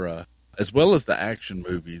that era, as well as the action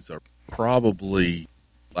movies, are probably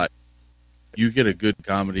like, you get a good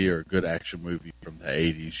comedy or a good action movie from the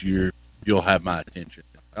 80s, you'll have my attention.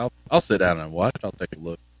 I'll sit down and watch. I'll take a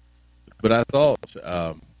look. But I thought,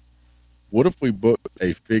 what if we booked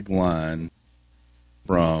a fig line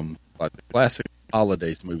from like the classic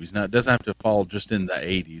holidays movies? Now, it doesn't have to fall just in the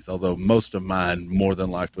 80s, although most of mine more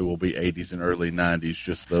than likely will be 80s and early 90s,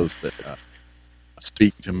 just those that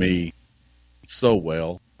speak to me so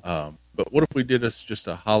well. But what if we did just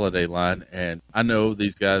a holiday line? And I know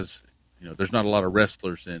these guys, there's not a lot of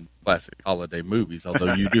wrestlers in classic holiday movies,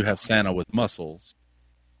 although you do have Santa with muscles.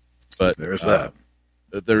 But there's that.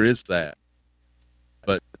 There is that.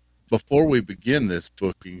 But before we begin this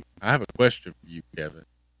booking, I have a question for you, Kevin.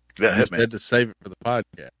 Yeah, hit me. I had to save it for the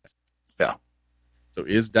podcast. Yeah. So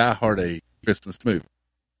is Die Hard a Christmas movie?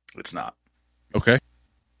 It's not. Okay.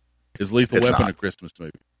 Is Lethal Weapon a Christmas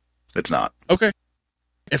movie? It's not. Okay.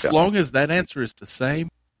 As long as that answer is the same,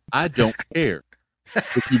 I don't care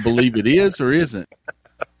if you believe it is or isn't.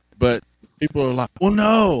 But people are like, well,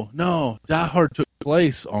 no. Die Hard took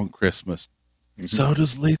place on Christmas. Mm-hmm. So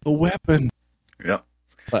does Lethal Weapon. Yep.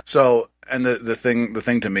 So, and the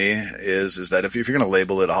thing to me is that if you're going to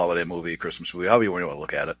label it a holiday movie, Christmas movie, however you want to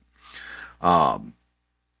look at it,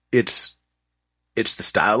 it's the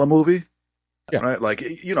style of movie, right? Like,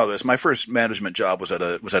 this. My first management job was at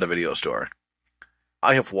a video store.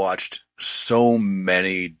 I have watched so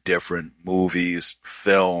many different movies,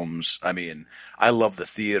 films. I mean, I love the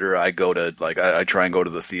theater. I try and go to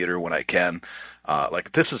the theater when I can.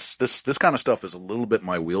 This kind of stuff is a little bit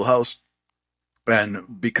my wheelhouse.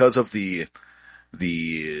 And because of the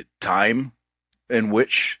time in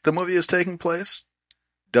which the movie is taking place,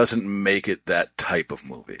 doesn't make it that type of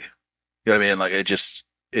movie. You know what I mean? Like, it just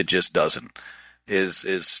doesn't.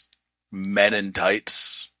 Is Men in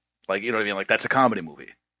Tights, like, you know what I mean? Like, that's a comedy movie,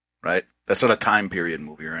 right? That's not a time period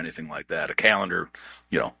movie or anything like that. A calendar,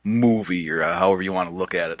 movie, or however you want to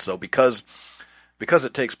look at it. So because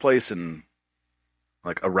it takes place in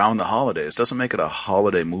like around the holidays doesn't make it a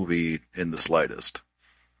holiday movie in the slightest.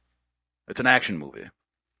 It's an action movie.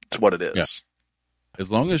 It's what it is. Yeah.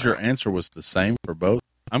 As long as your answer was the same for both,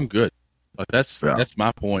 I'm good. Like that's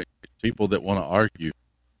my point. People that want to argue,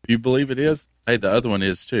 if you believe it is, hey, the other one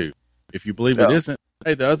is too. If you believe it isn't,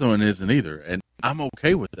 hey, the other one isn't either, and I'm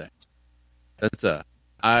okay with that. That's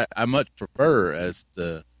I much prefer our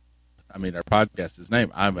podcast is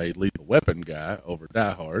named I'm a Lethal Weapon guy over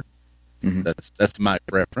Die Hard. Mm-hmm. That's my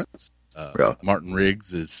preference. Martin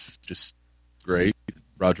Riggs is just great.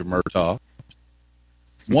 Roger Murtaugh,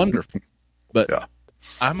 wonderful. But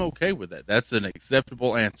I'm okay with that. That's an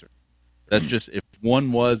acceptable answer. That's just if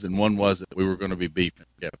one was and one wasn't, we were going to be beefing.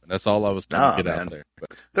 Kevin. That's all I was trying to get out there.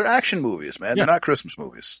 But, they're action movies, man. They're not Christmas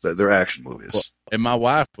movies. They're action movies. Well, and my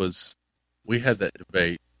wife we had that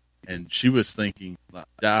debate, and she was thinking, like,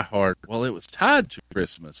 Die Hard, well, it was tied to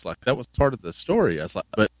Christmas. Like, that was part of the story. I was like,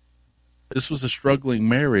 but this was a struggling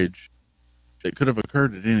marriage that could have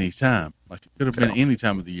occurred at any time. Like, it could have been any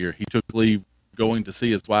time of the year. He took leave going to see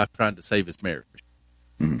his wife trying to save his marriage.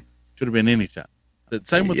 Mm-hmm. Should have been any time. The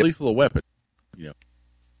same with Lethal Weapon. It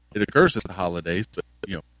occurs at the holidays, but,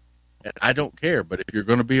 and I don't care. But if you're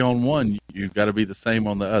going to be on one, you've got to be the same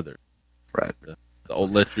on the other. Right. The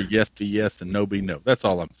old let your yes be yes and no be no. That's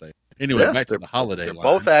all I'm saying. Anyway, back to the holiday line.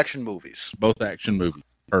 Both action movies. Both action movies.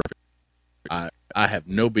 Perfect. I have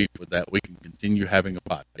no beef with that. We can continue having a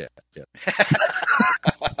podcast.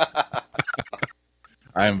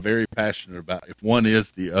 I am very passionate about if one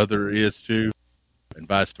is, the other is too, and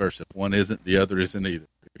vice versa. If one isn't, the other isn't either.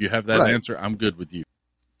 If you have that answer, I'm good with you.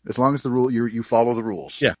 As long as the rule you follow the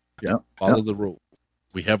rules. Yeah. Follow the rules.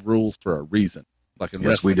 We have rules for a reason. Like in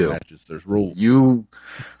wrestling matches, there's rules. You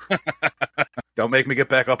don't make me get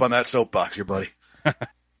back up on that soapbox, your buddy.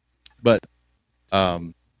 But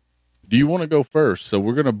do you want to go first? So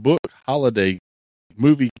we're going to book holiday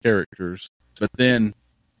movie characters, but then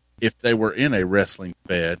if they were in a wrestling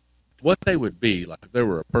fed, what they would be, like if they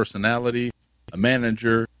were a personality, a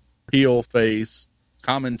manager, heel, face,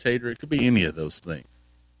 commentator, it could be any of those things.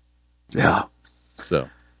 Yeah. So.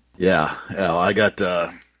 Yeah. I got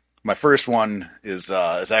my first one is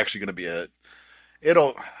actually going to be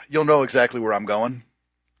you'll know exactly where I'm going,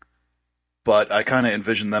 but I kind of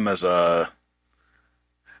envision them as a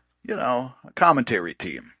commentary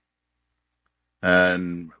team,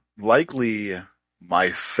 and likely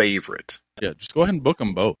my favorite. Yeah, just go ahead and book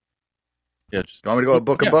them both. Yeah, just you want me to go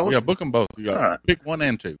book them both? Yeah, book them both. You got pick 1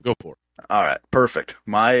 and 2. Go for it. All right, perfect.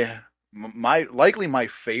 My likely my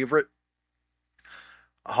favorite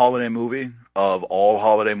holiday movie of all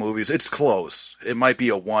holiday movies. It's close. It might be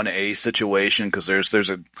a 1A situation because there's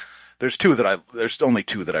only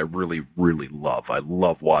two that I really, really love. I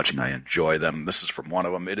love watching. I enjoy them. This is from one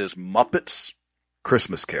of them. It is Muppets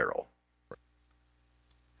Christmas Carol.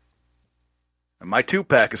 And my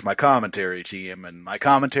 2-pack is my commentary team, and my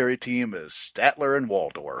commentary team is Statler and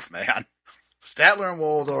Waldorf, man. Statler and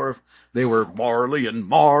Waldorf, they were Marley and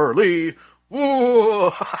Marley.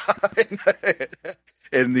 Woo!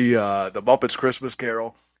 in the Muppets Christmas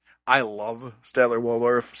Carol. I love Statler and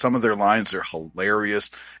Waldorf. Some of their lines are hilarious.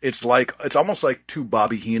 It's almost like two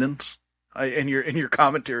Bobby Heenans in your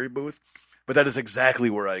commentary booth. But that is exactly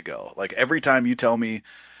where I go. Like every time you tell me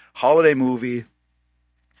holiday movie,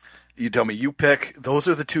 you tell me you pick, those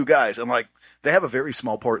are the two guys. And like they have a very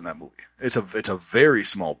small part in that movie. It's a very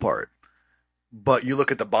small part. But you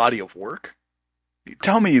look at the body of work. You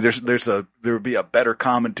tell me there would be a better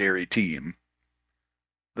commentary team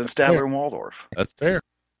than Statler and Waldorf. That's fair.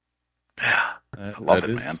 Yeah, I love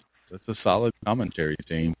it, man. That's a solid commentary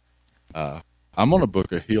team. I'm going to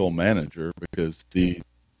book a heel manager because do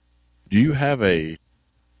you have a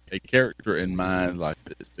character in mind like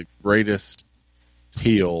it's the greatest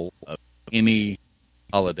heel of any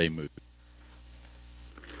holiday movie?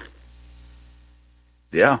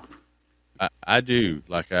 Yeah. I do.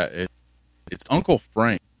 It's Uncle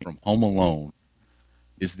Frank from Home Alone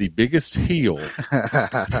is the biggest heel you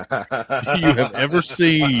have ever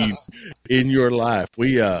seen in your life.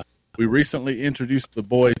 We recently introduced the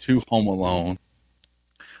boy to Home Alone.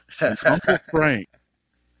 And Uncle Frank.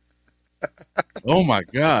 Oh my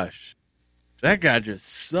gosh. That guy just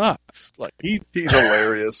sucks. Like he's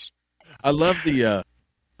hilarious. I love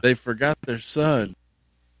they forgot their son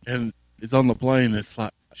and it's on the plane. It's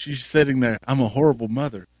like she's sitting there. I'm a horrible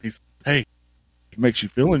mother. He's, hey, if it makes you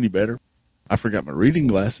feel any better, I forgot my reading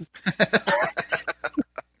glasses.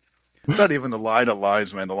 It's not even the line of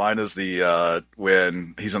lines, man. The line is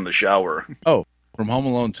when he's in the shower. Oh, from Home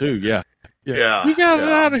Alone 2, yeah. Yeah. You got it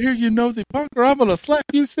out of here, you nosy punk, or I'm going to slap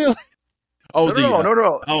you silly. Oh,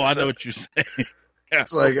 no. Oh, I know what you're saying.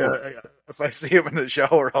 It's like if I see him in the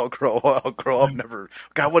shower, I'll grow up. Never,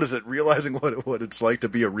 God, what is it? Realizing what it's like to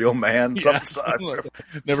be a real man. Yeah, Sometimes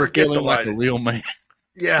never forget feeling the like line. a real man.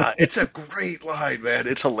 Yeah, it's a great line, man.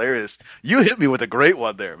 It's hilarious. You hit me with a great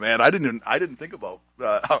one there, man. I didn't think about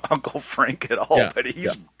Uncle Frank at all, Yeah, but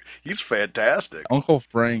he's fantastic. Uncle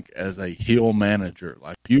Frank as a heel manager,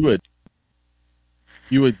 like you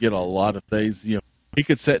would get a lot of things. You know, he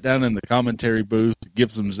could sit down in the commentary booth,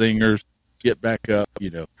 give some zingers, get back up. You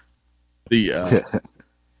know, you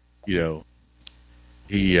know,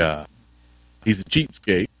 he's a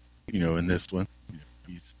cheapskate. You know, in this one, you know,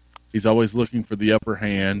 he's always looking for the upper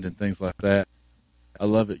hand and things like that. I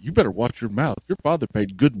love it. You better watch your mouth. Your father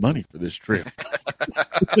paid good money for this trip.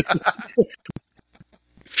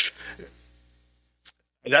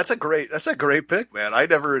 That's a great pick, man. I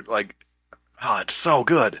never it's so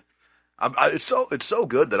good. It's so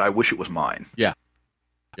good that I wish it was mine. Yeah.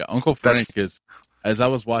 Uncle Frank is, as I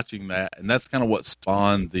was watching that, and that's kind of what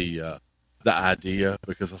spawned the idea,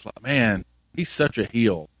 because I was like, man, he's such a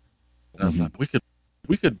heel, and I was like,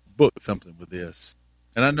 we could book something with this.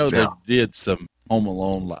 And I know they did some Home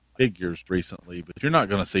Alone like figures recently, but you're not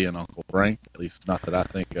going to see an Uncle Frank, at least not that I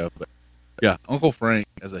think of. But yeah, Uncle Frank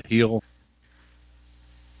as a heel.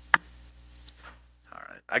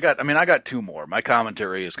 I got two more. My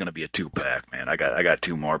commentary is going to be a 2-pack, man. I got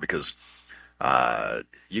two more because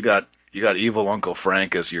you got evil Uncle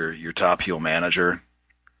Frank as your top heel manager.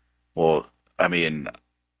 Well, I mean,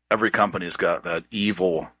 every company's got that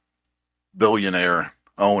evil billionaire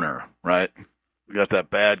owner, right? We got that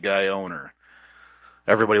bad guy owner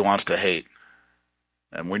everybody wants to hate.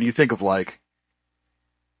 And when you think of like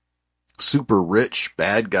super rich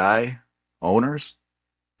bad guy owners,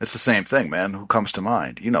 it's the same thing, man. Who comes to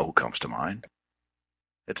mind? You know who comes to mind.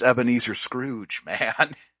 It's Ebenezer Scrooge, man.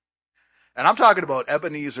 And I'm talking about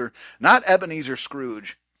Ebenezer, not Ebenezer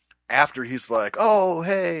Scrooge after he's like, oh,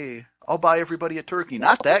 hey, I'll buy everybody a turkey.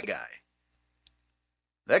 Not that guy.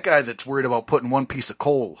 That guy that's worried about putting one piece of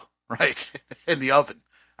coal, right, in the oven.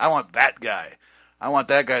 I want that guy. I want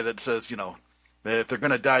that guy that says, you know, that if they're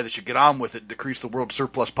going to die, they should get on with it and decrease the world's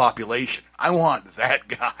surplus population. I want that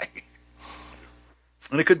guy.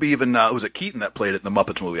 And it could be even, was it Keaton that played it in the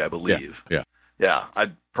Muppets movie, I believe? Yeah.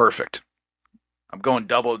 Perfect. I'm going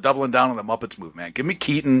doubling down on the Muppets movie, man. Give me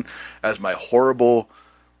Keaton as my horrible,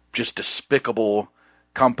 just despicable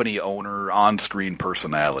company owner, on-screen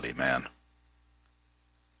personality, man.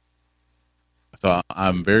 So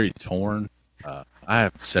I'm very torn. I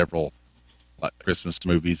have several like Christmas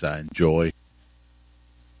movies I enjoy.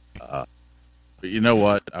 But you know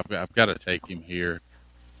what? I've got to take him here.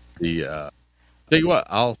 Tell you what,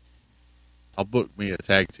 I'll book me a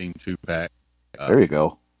tag team 2-pack. There you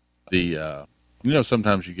go.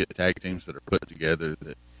 Sometimes you get tag teams that are put together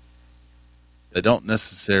that they don't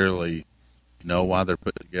necessarily know why they're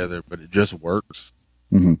put together, but it just works.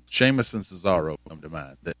 Mm-hmm. Sheamus and Cesaro come to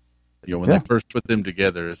mind. That when they first put them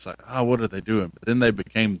together, it's like, oh, what are they doing? But then they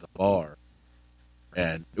became the Bar,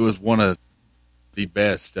 and it was one of the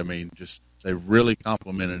best. I mean, just they really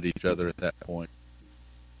complemented each other at that point.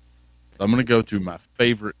 So I'm going to go to my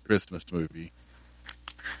favorite Christmas movie,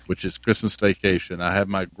 which is Christmas Vacation. I have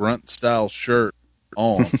my grunt style shirt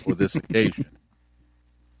on for this occasion.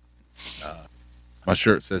 My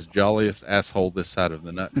shirt says "Jolliest Asshole This Side of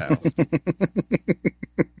the Nut House,"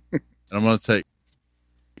 and I'm going to take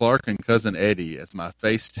Clark and Cousin Eddie as my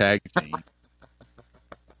face tag team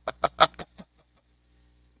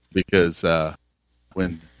because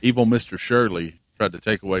when evil Mr. Shirley tried to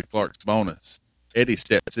take away Clark's bonus, Eddie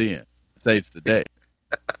steps in, saves the day.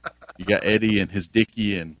 You got Eddie and his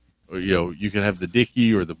Dickie, and you could have the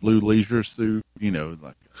Dickie or the blue leisure suit,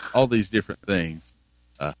 like all these different things.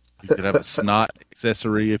 You could have a snot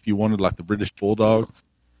accessory if you wanted, like the British Bulldogs.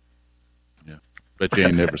 Yeah, bet you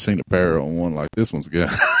ain't never seen a pair on one like this one's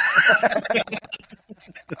got.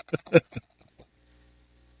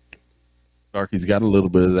 Darky's got a little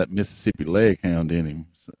bit of that Mississippi leg hound in him.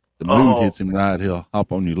 So the moon hits him right, he'll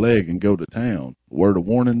hop on your leg and go to town. Word of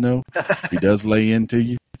warning, though, if he does lay into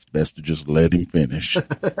you, it's best to just let him finish.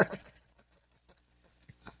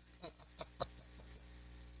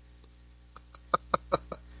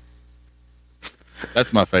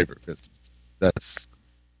 That's my favorite Christmas.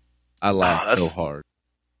 I laugh so hard.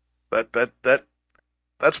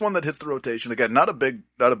 That's one that hits the rotation. Again, not a big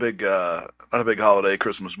holiday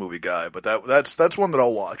Christmas movie guy, but that's one that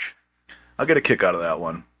I'll watch. I'll get a kick out of that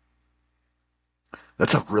one.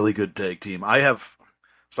 That's a really good tag team. I have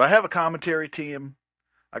a commentary team.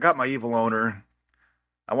 I got my evil owner.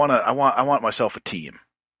 I want myself a team,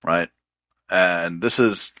 right? And this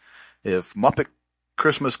is if Muppet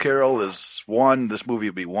Christmas Carol is 1, this movie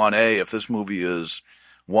would be 1A. If this movie is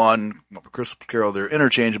 1, Christmas Carol, they're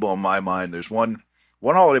interchangeable in my mind. There's one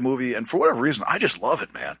holiday movie, and for whatever reason, I just love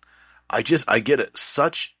it, man. I get it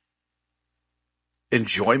such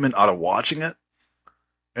enjoyment out of watching it,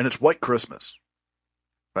 and it's White Christmas.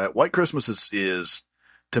 Right? White Christmas is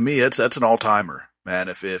to me, that's an all-timer, man.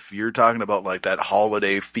 If you're talking about like that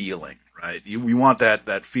holiday feeling, right? You want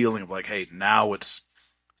that feeling of like, hey, now it's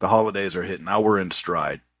the holidays are hitting. Now we're in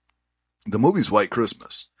stride. The movie's White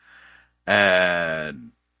Christmas,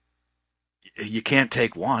 and you can't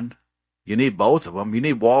take one. You need both of them. You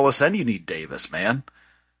need Wallace and you need Davis, man.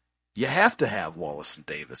 You have to have Wallace and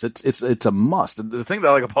Davis. It's a must. And the thing that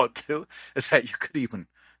I like about it too is that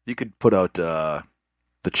you could put out the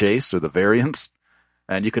chase or the variants,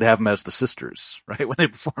 and you could have them as the sisters, right? When they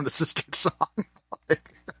perform the sister song.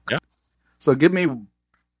 Yeah. So give me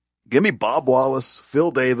Bob Wallace,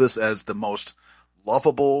 Phil Davis as the most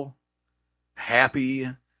lovable, happy.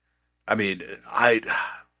 I mean,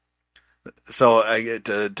 so I get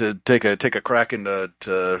to take a crack into.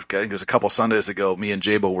 I think it was a couple Sundays ago. Me and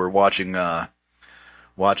Jabo were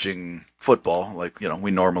watching football, like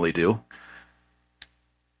we normally do.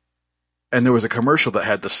 And there was a commercial that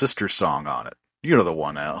had the sister song on it. You know the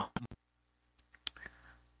one, Al.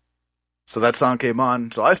 So that song came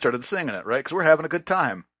on, so I started singing it, right? Because we're having a good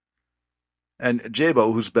time. And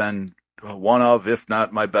Jabo, who's been one of, if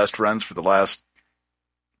not my best friends for the last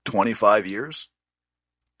 25 years,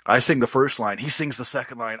 I sing the first line. He sings the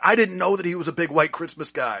second line. I didn't know that he was a big White Christmas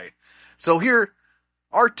guy. So here,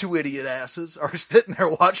 our two idiot asses are sitting there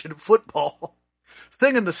watching football,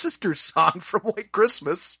 singing the sisters song from White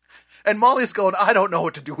Christmas. And Molly's going, I don't know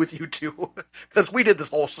what to do with you two, because we did this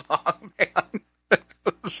whole song, man.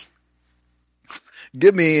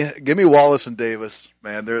 Give me Wallace and Davis,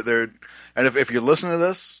 man. They're and if you're listening to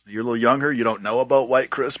this, you're a little younger, you don't know about White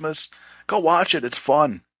Christmas, go watch it. It's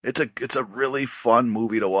fun. It's a really fun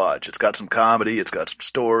movie to watch. It's got some comedy, it's got some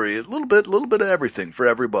story, a little bit of everything for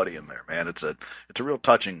everybody in there, man. It's a real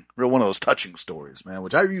one of those touching stories, man,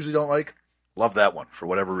 which I usually don't like. Love that one for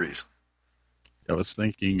whatever reason. I was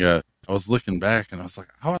thinking, I was looking back and I was like,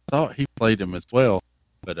 oh, I thought he played him as well.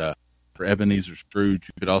 But for Ebenezer Scrooge,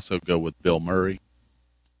 you could also go with Bill Murray.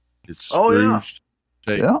 It's Scrooge.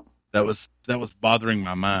 Oh, yeah. That was bothering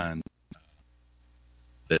my mind.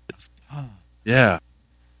 Yeah.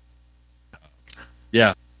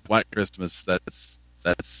 Yeah. White Christmas. That's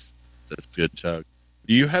good, Chuck.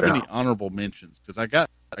 Do you have any honorable mentions? Because I got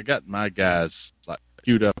my guys like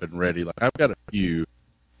queued up and ready. Like I've got a few.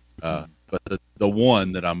 But the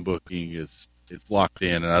one that I'm booking is locked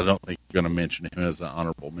in, and I don't think you're going to mention him as an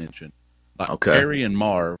honorable mention. Like okay. Harry and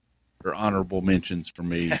Marv are honorable mentions for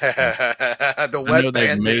me. The wet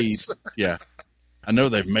bandits. I know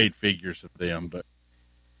they've made figures of them, but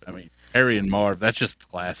I mean Harry and Marv, that's just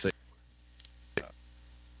classic.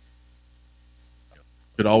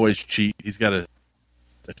 Could always cheat. He's got a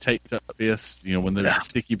taped up fist. When they're the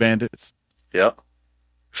sticky bandits. Yep.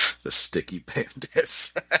 The sticky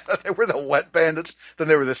bandits. They were the wet bandits, then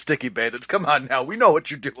they were the sticky bandits. Come on now, we know what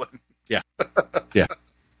you're doing. Yeah. Yeah.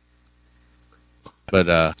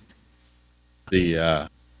 But the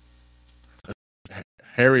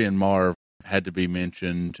Harry and Marv had to be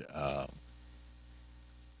mentioned. I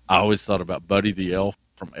always thought about Buddy the Elf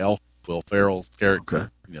from Elf, Will Ferrell's character.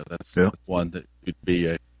 Okay. That's one that could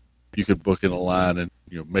be you could book in a line and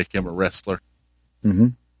make him a wrestler. Mm-hmm.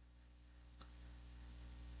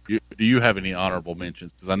 Do you have any honorable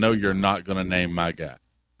mentions? Because I know you're not going to name my guy.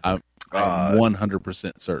 I'm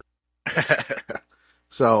 100% certain.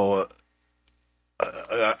 So,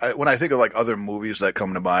 when I think of like other movies that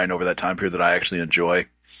come to mind over that time period that I actually enjoy,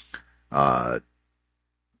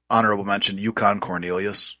 honorable mention: Yukon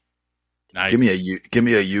Cornelius. Nice. Give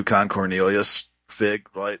me a Yukon Cornelius fig.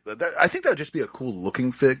 Right? I think that'd just be a cool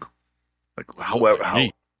looking fig. Like how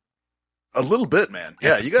a little bit, man.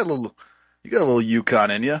 Yeah, you got a little Yukon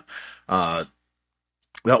in you. That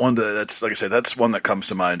one, that's like I said, that's one that comes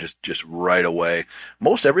to mind just right away.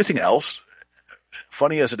 Most everything else,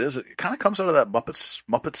 funny as it is, it kind of comes out of that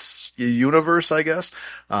Muppets universe, I guess.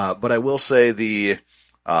 But I will say you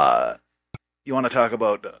want to talk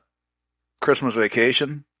about Christmas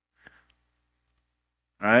Vacation,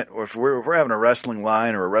 right? Or if we're having a wrestling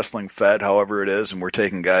line or a wrestling fed, however it is, and we're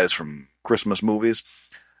taking guys from Christmas movies,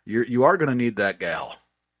 you are going to need that gal.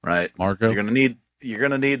 Right, Marco. You're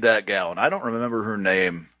gonna need that gal, and I don't remember her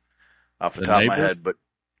name off the top of my head, but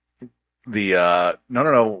the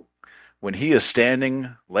no, when he is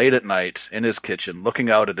standing late at night in his kitchen, looking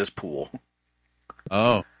out at his pool.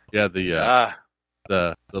 Oh yeah, the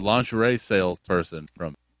lingerie salesperson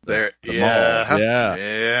from There, the mall.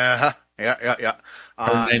 Yeah. Yeah.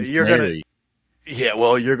 Her name's You're Mary.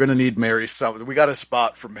 you're gonna need Mary. We got a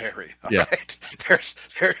spot for Mary. All Yeah.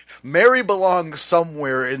 right, Mary belongs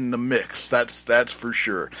somewhere in the mix. That's for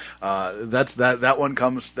sure. That one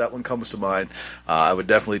comes to mind. I would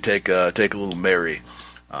definitely take a little Mary.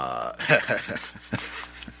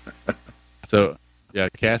 So yeah,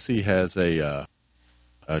 Cassie has a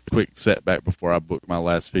quick setback before I book my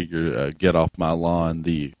last figure. Get Off My Lawn,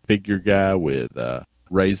 the figure guy with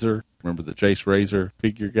Razor. Remember the Chase Razor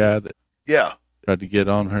figure guy that tried to get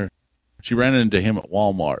on her? She ran into him at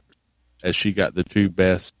Walmart as she got the 2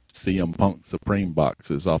 best CM Punk Supreme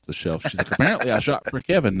boxes off the shelf. She's like, apparently I shot for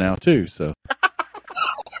Kevin now too. So.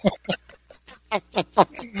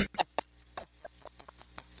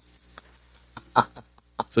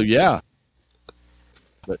 So yeah.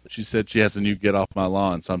 But she said she has a new Get Off My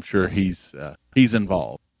Lawn, so I'm sure he's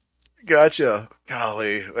involved. Gotcha.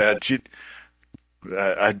 Golly, man,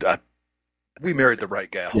 we married the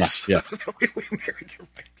right gals. Yeah. we married the right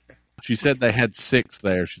gals. She said they had 6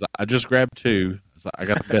 there. She's like, I just grabbed 2. I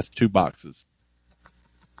got the best 2 boxes.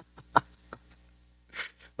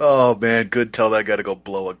 Oh man, good. Tell that guy to go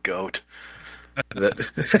blow a goat.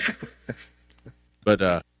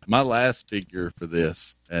 But my last figure for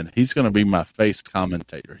this, and he's going to be my face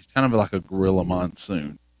commentator. He's kind of like a Gorilla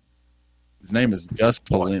Monsoon. His name is Gus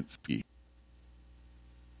Polinsky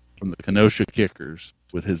from the Kenosha Kickers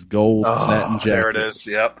with his gold satin jacket. There it is.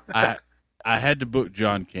 Yep. I had to book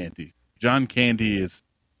John Candy. John Candy is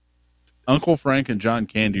Uncle Frank and John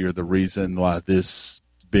Candy are the reason why this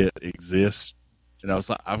bit exists. And I was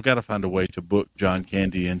like, I've got to find a way to book John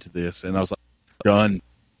Candy into this. And I was like, done.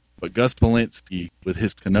 But Gus Polinsky with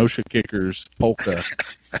his Kenosha Kickers polka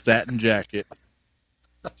satin jacket,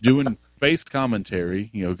 doing face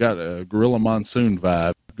commentary, got a Gorilla Monsoon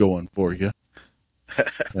vibe going for you.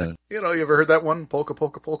 You ever heard that one? Polka,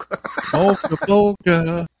 polka, polka. Polka,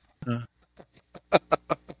 polka.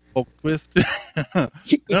 Polka twist.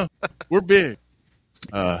 No, we're big.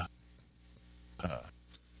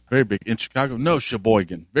 Very big. In Chicago, no,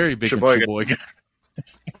 Sheboygan. Very big in Sheboygan.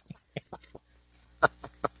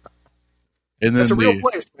 And then it's a real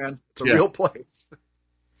place, man. It's a real place.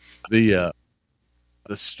 The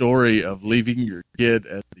story of leaving your kid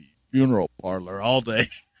at the funeral parlor all day.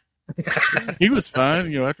 He was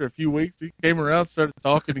fine, after a few weeks he came around, started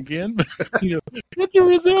talking again. But it's a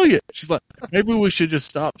resilient. She's like, maybe we should just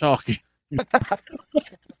stop talking.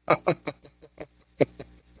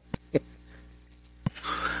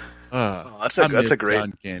 That's a great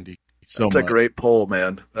John Candy. That's a great poll,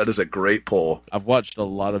 man. That is a great poll. I've watched a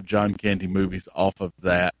lot of John Candy movies off of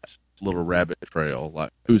that little rabbit trail.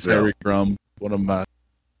 Like Who's Harry Crumb, one of my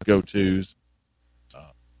go-tos.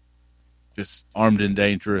 Just Armed and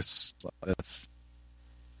Dangerous. That's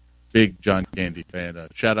big John Candy fan.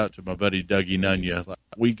 Shout out to my buddy Dougie Nunya. Like,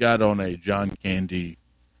 we got on a John Candy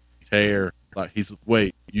tear. Like he's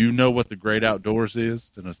wait, you know what The Great Outdoors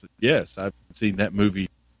is? And I said, yes, I've seen that movie.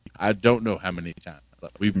 I don't know how many times.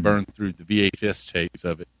 Like, we've burned through the VHS tapes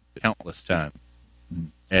of it countless times.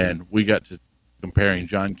 And we got to comparing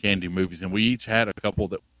John Candy movies, and we each had a couple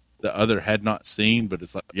that the other had not seen, but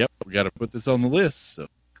it's like, yep, we got to put this on the list. So.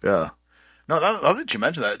 Yeah. No, now that you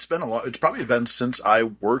mentioned that, it's been a lot. It's probably been since I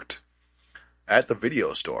worked at the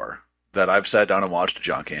video store that I've sat down and watched a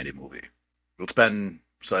John Candy movie. It's been,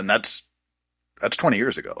 and that's 20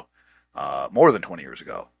 years ago, more than 20 years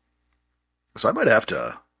ago. So I might have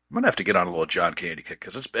to get on a little John Candy kick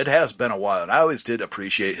because it has been a while, and I always did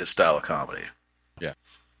appreciate his style of comedy. Yeah,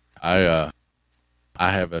 I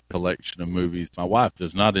have a collection of movies. My wife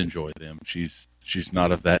does not enjoy them. She's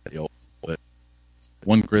not of that ilk. But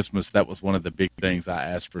one Christmas, that was one of the big things. I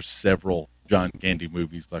asked for several John Candy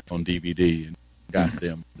movies, like on DVD, and got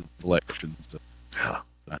them the collection. So, yeah,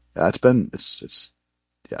 it's been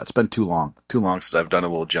too long since I've done a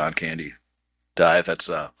little John Candy dive. That's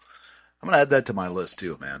I'm gonna add that to my list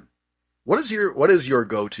too, man. What is your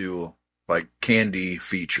go-to like candy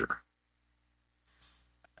feature?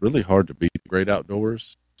 Really hard to beat The Great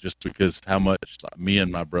Outdoors, just because how much me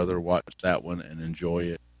and my brother watch that one and enjoy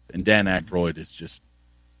it. And Dan Aykroyd is just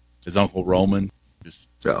his Uncle Roman, just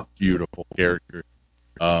beautiful character.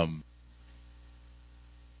 I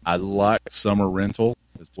like Summer Rental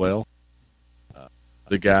as well.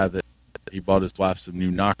 The guy that he bought his wife some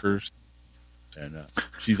new knockers, and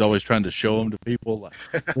she's always trying to show them to people. Like,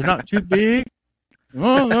 they're not too big.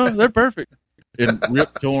 Oh, no, they're perfect. And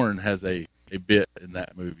Rip Torn has a bit in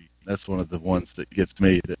that movie. That's one of the ones that gets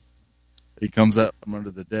me. That he comes up from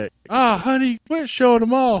under the deck. Honey, quit showing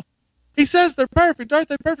them all. He says they're perfect. Aren't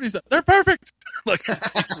they perfect? He said, they're perfect. Like,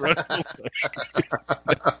 he's running away.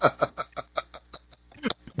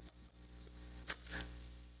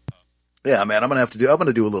 Yeah, man, I'm gonna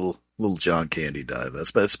do a little John Candy dive.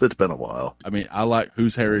 It's been a while. I mean, I like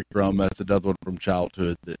Who's Harry Crumb. That's another one from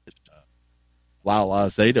childhood that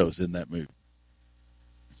Lala Zato's in that movie.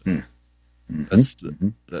 So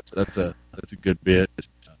that's a good bit.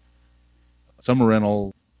 Summer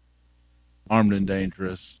Rental, Armed and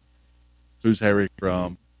Dangerous, Who's Harry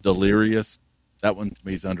Crumb, Delirious. That one to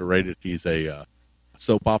me is underrated. He's a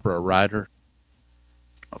soap opera writer.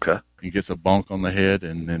 Okay. He gets a bonk on the head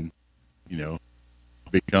and then,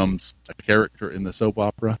 becomes a character in the soap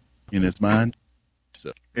opera in his mind.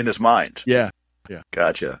 So in his mind. Yeah.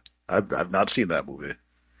 Gotcha. I've not seen that movie.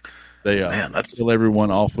 They kill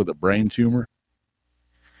everyone off with a brain tumor.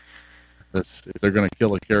 If they're going to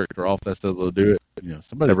kill a character off, that's how they'll do it.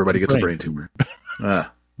 Everybody gets a brain tumor.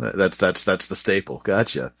 That's the staple.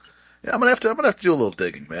 Gotcha. Yeah, I'm gonna have to do a little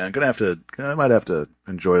digging, man. I might have to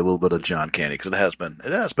enjoy a little bit of John Candy because it has been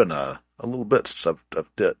a little bit since I've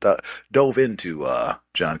dove into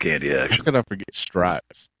John Candy action. How could I forget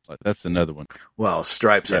Stripes? Like, that's another one. Well,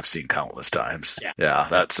 Stripes I've seen countless times. Yeah,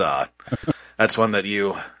 that's one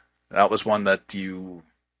that was one that you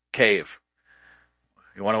cave.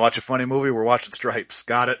 You want to watch a funny movie? We're watching Stripes.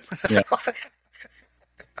 Got it. Yeah.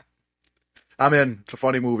 I'm in. It's a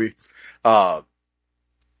funny movie.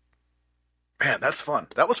 Man, that's fun.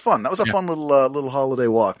 That was fun. That was a fun little holiday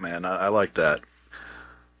walk, man. I like that.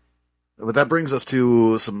 But that brings us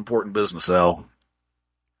to some important business, Al.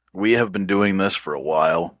 We have been doing this for a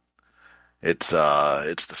while. It's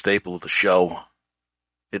the staple of the show.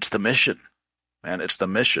 It's the mission, man. It's the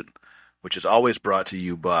mission, which is always brought to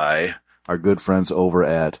you by our good friends over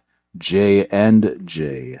at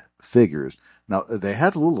J&J Figures. Now, they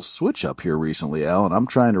had a little switch up here recently, Al, and I'm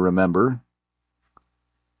trying to remember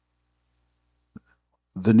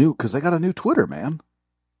because they got a new Twitter, man.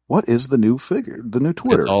 What is the new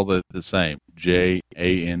Twitter? It's all the same.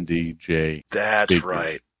 JANDJ. That's figure.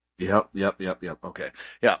 Right. Yep. Okay.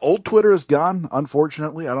 Yeah, old Twitter is gone,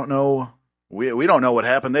 unfortunately. I don't know. We don't know what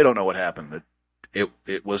happened. They don't know what happened.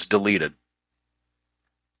 It was deleted.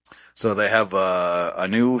 So they have a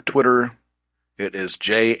new Twitter. It is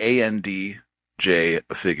JANDJ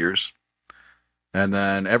Figures. And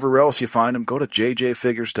then everywhere else you find them, go to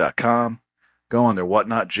jjfigures.com. Go on their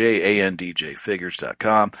Whatnot,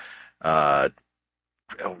 JANDJfigures.com.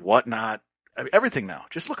 Whatnot. I mean, everything now.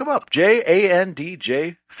 Just look them up.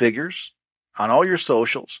 JANDJ Figures on all your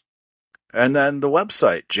socials. And then the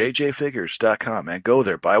website, jjfigures.com. Man, go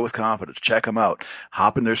there. Buy with confidence. Check them out.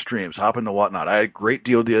 Hop in their streams. Hop in the Whatnot. I had a great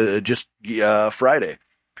deal just Friday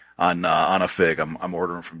on a fig. I'm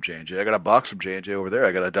ordering from J&J. I got a box from J&J over there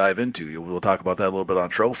I got to dive into. We'll talk about that a little bit on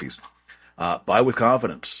trophies. Buy with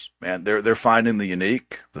confidence, man. They're finding the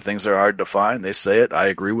unique, the things that are hard to find. They say it. I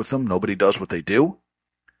agree with them. Nobody does what they do.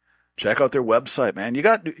 Check out their website, man. You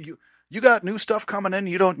got new stuff coming in.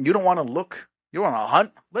 You don't want to look. You want to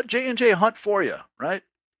hunt. Let J&J hunt for you, right?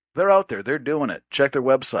 They're out there. They're doing it. Check their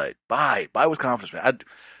website. Buy with confidence, man.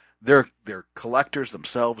 They're collectors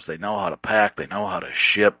themselves. They know how to pack. They know how to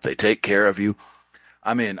ship. They take care of you.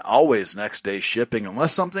 I mean, always next day shipping,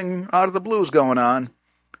 unless something out of the blue is going on.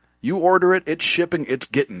 You order it, it's shipping, it's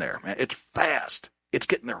getting there, man. It's fast. It's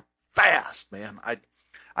getting there fast, man.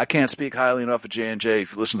 I can't speak highly enough of J&J.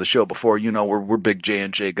 If you listen to the show before, you know we're big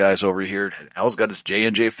J&J guys over here. Al's got his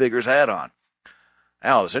J&J Figures hat on.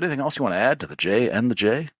 Al, is there anything else you want to add to the J and the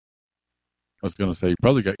J? I was going to say, he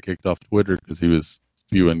probably got kicked off Twitter because he was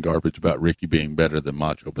spewing garbage about Ricky being better than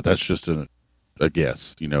Macho, but that's just a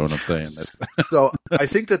guess. You know what I'm saying? So I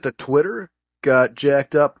think that the Twitter got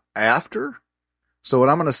jacked up after. So what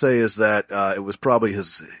I'm going to say is that it was probably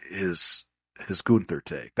his Gunther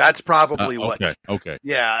take. That's probably what. Okay.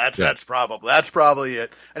 Yeah, that's probably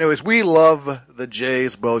it. Anyways, we love the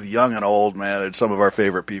Jays, both young and old, man. They're some of our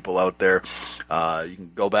favorite people out there. You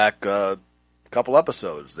can go back a couple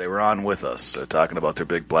episodes. They were on with us talking about their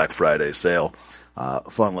big Black Friday sale.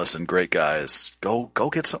 Fun listen, great guys. Go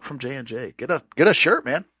get something from J&J. Get a shirt,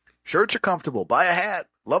 man. Shirts are comfortable. Buy a hat.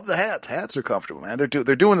 Love the hats. Hats are comfortable, man. They're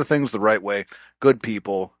doing the things the right way. Good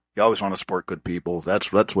people. You always want to support good people.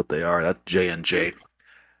 That's what they are. That's J&J.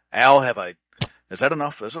 Al, is that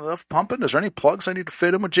enough? Is it enough pumping? Is there any plugs I need to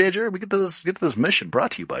fit in with J&J? We get to this mission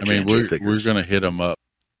brought to you by J&J Figures. We're going to hit them up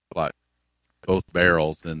like both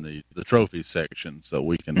barrels in the trophy section, so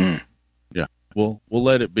we can. Yeah, we'll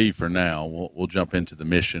let it be for now. We'll jump into the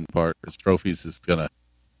mission part because trophies is going to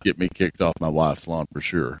get me kicked off my wife's lawn for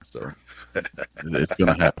sure. So it's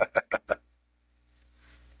going to happen.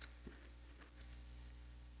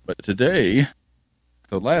 But today,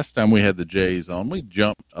 the last time we had the Jays on, we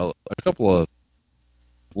jumped a couple of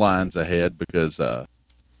lines ahead because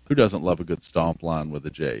who doesn't love a good stomp line with the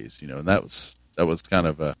Jays? And that was kind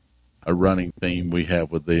of a running theme we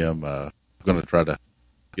have with them. I'm going to try to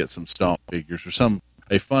get some stomp figures or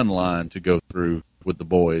a fun line to go through with the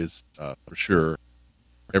boys for sure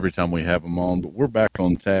every time we have them on. But we're back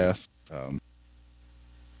on task,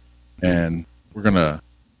 and we're going to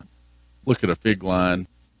look at a fig line.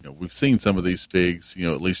 We've seen some of these figs,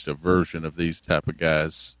 at least a version of these type of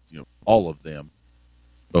guys, all of them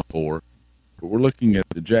before. But we're looking at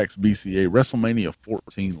the Jakks BCA Wrestlemania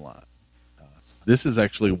XIV line. This is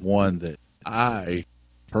actually one that I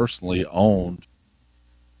personally owned,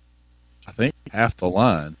 I think, half the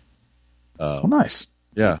line. Oh, nice.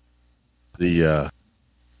 Yeah. I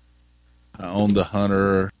owned the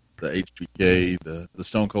Hunter, the HBK, the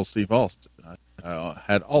Stone Cold Steve Austin. I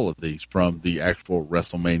had all of these from the actual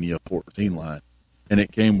WrestleMania 14 line. And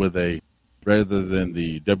it came with rather than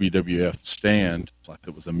the WWF stand, like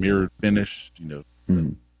it was a mirrored finish, the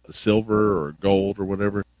silver or gold or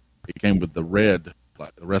whatever, it came with the red,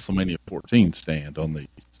 like the WrestleMania 14 stand on these.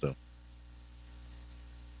 So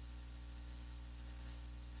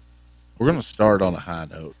we're going to start on a high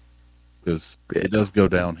note because it does go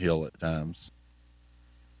downhill at times.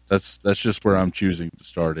 That's just where I'm choosing to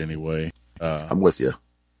start anyway. I'm with you.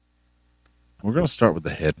 We're going to start with the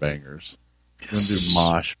headbangers. We're going to do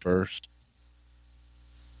Mosh first.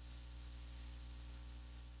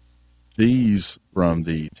 These from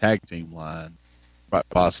the tag team line quite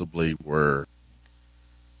possibly were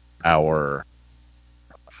our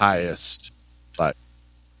highest. Like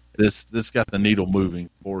this got the needle moving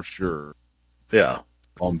for sure. Yeah.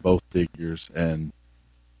 On both figures. And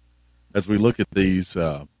as we look at these,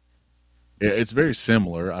 it's very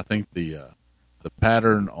similar. I think the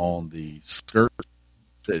pattern on the skirt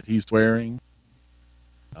that he's wearing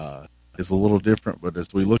is a little different. But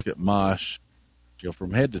as we look at Mosh,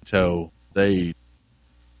 from head to toe, they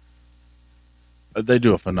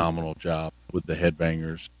do a phenomenal job with the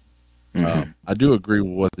headbangers. Mm-hmm. I do agree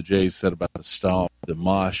with what the Jays said about the stomp. The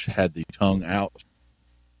Mosh had the tongue out.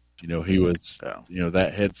 He was,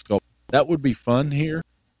 that head sculpt. That would be fun here,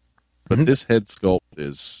 but this head sculpt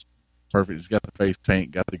is perfect. He's got the face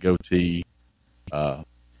paint, got the goatee. It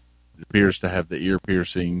appears to have the ear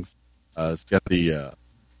piercings. It's got that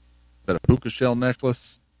a puka shell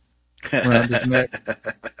necklace around his neck.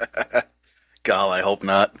 God, I hope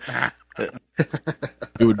not.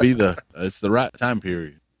 It would be it's the right time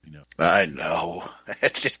period, I know.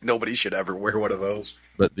 It's just nobody should ever wear one of those.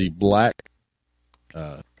 But the black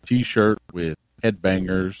T-shirt with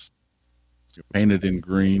headbangers painted in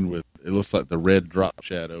green with, it looks like the red drop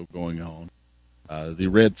shadow going on. The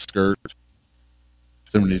red skirt.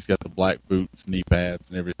 Somebody's got the black boots, knee pads,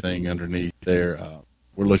 and everything underneath there.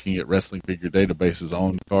 We're looking at Wrestling Figure Database's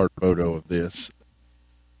on card photo of this.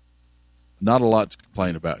 Not a lot to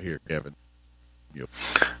complain about here, Kevin.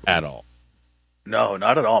 At all. No,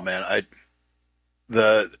 not at all, man.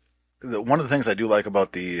 The one of the things I do like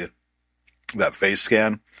about that face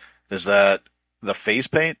scan is that the face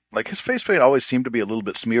paint, like his face paint always seemed to be a little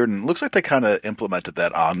bit smeared, and it looks like they kind of implemented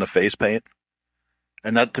that on the face paint.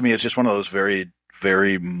 And that to me is just one of those very,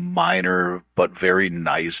 very minor but very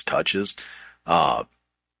nice touches.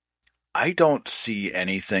 I don't see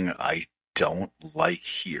anything I don't like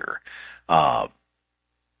here. The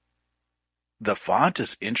font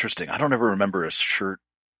is interesting. I don't ever remember a shirt.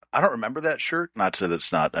 I don't remember that shirt. Not to say that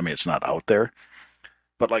it's not, it's not out there.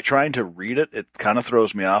 But like trying to read it, it kind of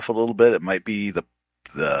throws me off a little bit. It might be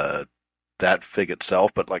that fig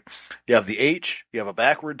itself, but like you have the H, you have a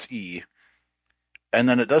backwards E, and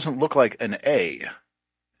then it doesn't look like an A.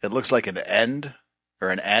 It looks like an end or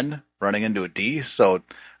an N running into a D. So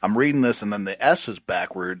I'm reading this, and then the S is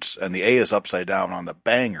backwards and the A is upside down on the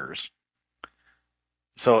bangers.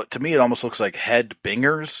 So to me, it almost looks like head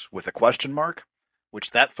bingers with a question mark,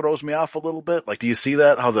 which that throws me off a little bit. Like, do you see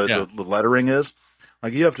that? How the lettering is?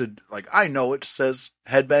 Like, you have to, like, I know it says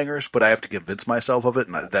headbangers, but I have to convince myself of it.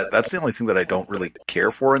 And that's the only thing that I don't really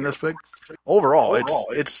care for in this fig. Overall,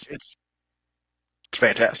 it's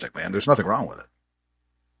fantastic, man. There's nothing wrong with it.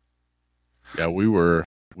 Yeah, we were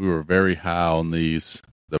very high on these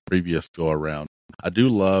the previous go around. I do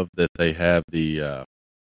love that they have the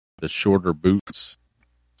shorter boots,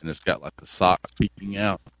 and it's got like the socks peeking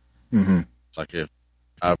out. Mm-hmm. Like if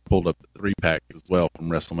I pulled up the 3-pack as well from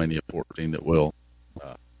WrestleMania 14 that we'll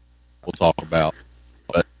talk about,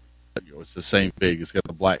 but it's the same fig. It's got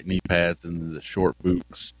the black knee pads and the short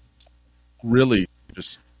boots. Really,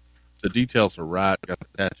 just the details are right. Got the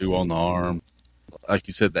tattoo on the arm, like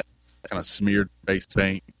you said, that kind of smeared face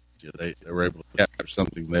paint. you. They were able to capture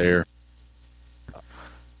something there.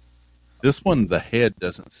 This one, the head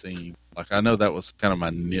doesn't seem like, I know that was kind of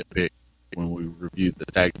my nitpick when we reviewed the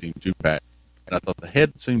tag team 2-pack, and I thought the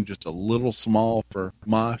head seemed just a little small for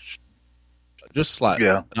Mosh, just slightly,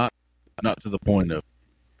 Yeah. not to the point of,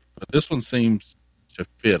 but this one seems to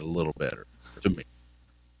fit a little better to me.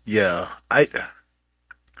 Yeah, I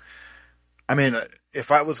mean,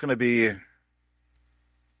 if I was going to be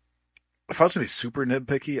super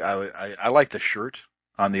nitpicky, I like the shirt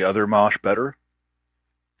on the other Mosh better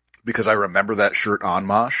because I remember that shirt on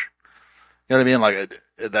Mosh. You know what I mean? Like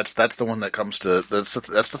that's the one that comes to that's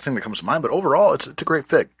the thing that comes to mind. But overall, it's a great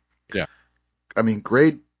fig. Yeah, I mean,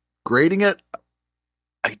 grading it,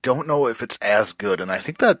 I don't know if it's as good. And I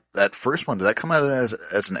think that first one, did that come out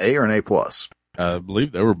as an A or an A plus? I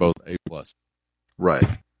believe they were both A plus. Right.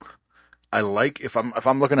 I like if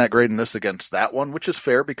I'm looking at grading this against that one, which is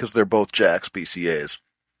fair because they're both Jakks BCAs.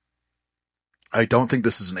 I don't think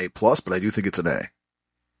this is an A plus, but I do think it's an A.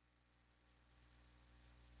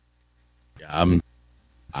 Yeah,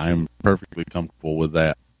 I'm perfectly comfortable with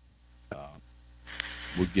that.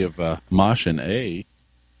 We'll give Mosh an A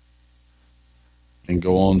and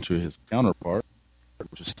go on to his counterpart,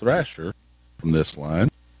 which is Thrasher from this line.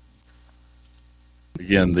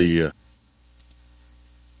 Again, they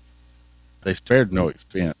spared no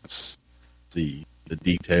expense. The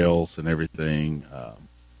details and everything.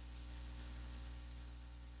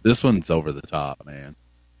 This one's over the top, man.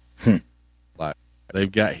 Like,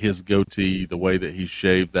 they've got his goatee, the way that he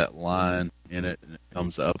shaved that line in it, and it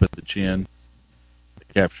comes up at the chin.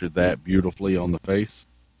 They captured that beautifully on the face.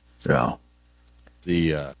 Yeah.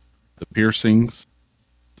 The piercings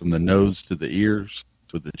from the nose to the ears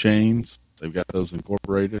with the chains, they've got those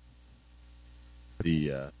incorporated.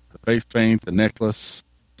 The face paint, the necklace,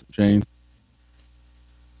 the chain.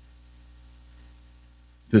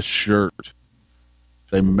 This shirt,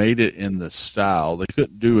 they made it in the style. They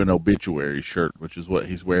couldn't do an obituary shirt, which is what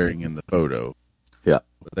he's wearing in the photo. Yeah.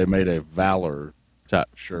 But they made a Valor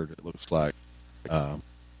type shirt, it looks like,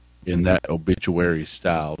 in that obituary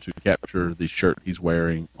style to capture the shirt he's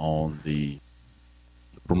wearing on the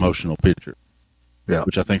promotional picture. Yeah.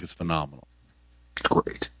 Which I think is phenomenal. It's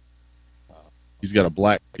great. He's got a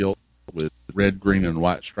black kilt with red, green, and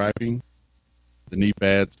white striping. The knee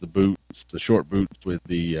pads, the boots, the short boots with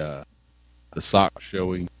the socks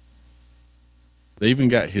showing. They even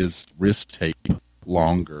got his wrist tape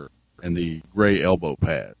longer and the gray elbow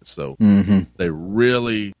pads. So they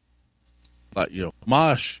really, like,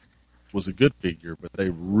 Mosh was a good figure, but they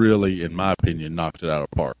really, in my opinion, knocked it out of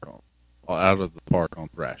the park on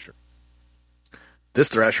Thrasher. This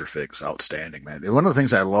Thrasher fig's outstanding, man. One of the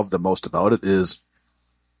things I love the most about it is,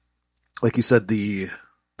 like you said, the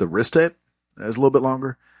wrist tape is a little bit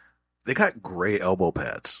longer. They got gray elbow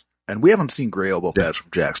pads, and we haven't seen gray elbow pads from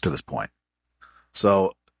Jakks to this point.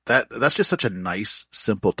 So that's just such a nice,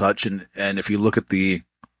 simple touch. And if you look at the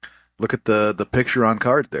picture on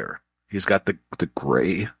card there, he's got the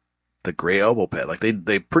gray elbow pad. Like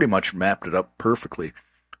they pretty much mapped it up perfectly.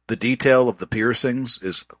 The detail of the piercings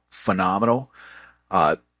is phenomenal.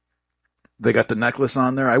 They got the necklace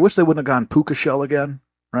on there. I wish they wouldn't have gone puka shell again,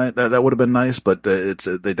 right? That would have been nice, but they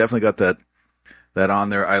definitely got that on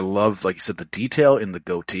there. I love, like you said, the detail in the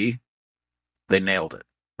goatee. They nailed it,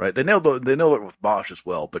 right? They nailed it with Mosh as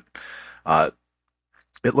well, but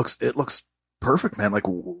it looks perfect, man. Like,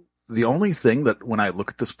 the only thing that when I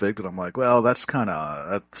look at this fig that I'm like, well, that's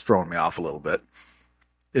throwing me off a little bit,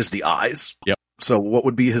 is the eyes. Yep. So what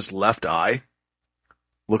would be his left eye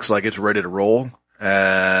looks like it's ready to roll,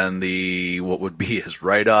 and what would be his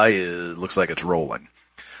right eye looks like it's rolling.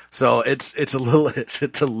 So it's a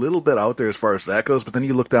little bit out there as far as that goes. But then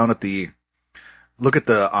you look down at the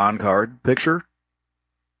on card picture.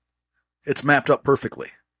 It's mapped up perfectly.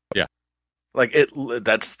 Yeah. Like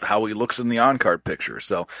that's how he looks in the on card picture.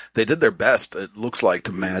 So they did their best, it looks like,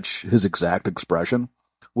 to match his exact expression,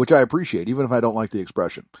 which I appreciate, even if I don't like the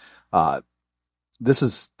expression. This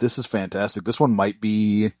is fantastic. This one might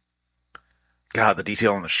be, God, the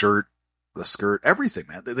detail on the shirt, the skirt, everything,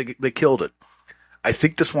 man. They killed it. I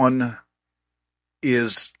think this one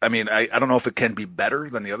is, I mean, I don't know if it can be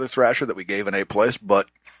better than the other Thrasher that we gave an A+,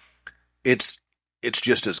 but it's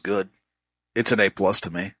just as good. It's an A+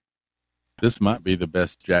 to me. This might be the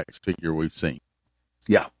best Jakks figure we've seen.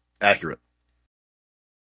 Yeah, accurate.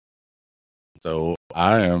 So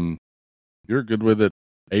you're good with it.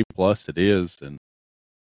 A+ it is, and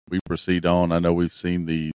we proceed on. I know we've seen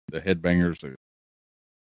the headbangers,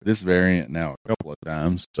 this variant now a couple of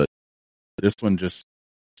times, but this one just,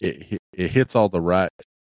 it hits all the right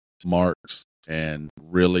marks and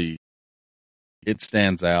really it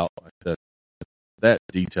stands out. Like that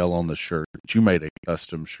detail on the shirt, that you made a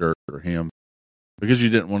custom shirt for him because you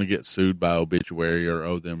didn't want to get sued by Obituary or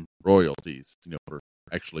owe them royalties, for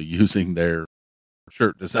actually using their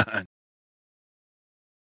shirt design.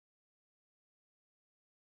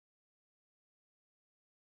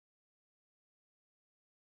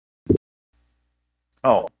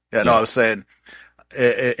 Oh, yeah, no, I was saying,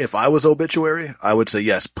 if I was Obituary, I would say,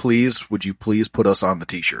 yes, please, would you please put us on the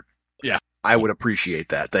t-shirt? Yeah. I would appreciate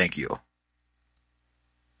that. Thank you.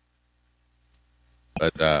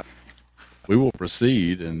 But we will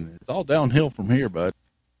proceed, and it's all downhill from here, bud.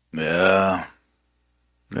 Yeah.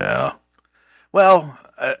 Yeah. Well,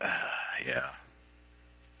 yeah.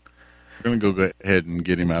 We're going to go ahead and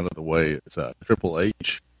get him out of the way. It's Triple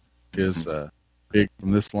H is big from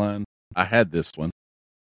this line. I had this one.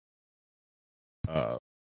 I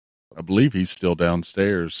believe he's still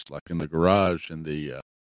downstairs, like in the garage, in the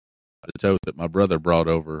tote that my brother brought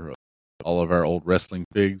over all of our old wrestling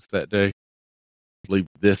pigs that day. I believe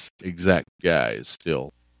this exact guy is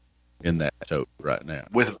still in that tote right now.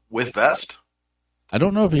 With vest? I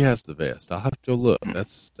don't know if he has the vest. I'll have to look.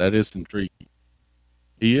 That is intriguing.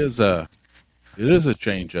 It is a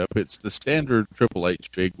change up. It's the standard Triple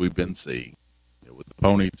H pig we've been seeing, with the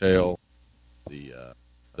ponytail, the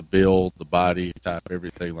build, the body type,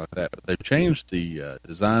 everything like that. But they've changed the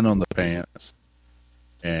design on the pants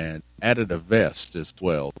and added a vest as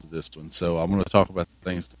well to this one. So I'm going to talk about the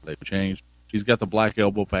things that they've changed. He's got the black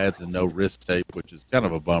elbow pads and no wrist tape, which is kind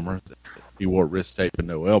of a bummer. He wore wrist tape and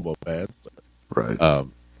no elbow pads. Right.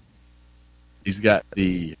 He's got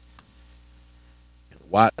the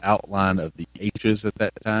white outline of the H's at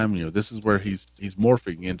that time. This is where he's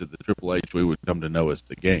morphing into the Triple H we would come to know as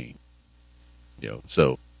the Game.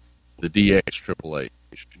 So the DX Triple H.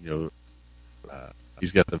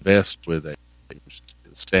 He's got the vest with a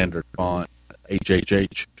standard font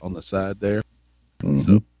HHH on the side there. Mm-hmm.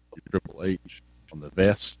 So Triple H on the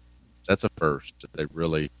vest. That's a first that they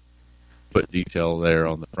really put detail there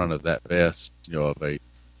on the front of that vest. I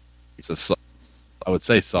would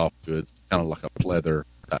say soft goods, kind of like a pleather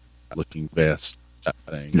type looking vest type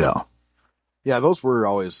thing. Yeah. Yeah, those were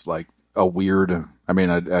always like a weird, I mean,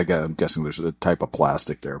 I'm guessing there's a type of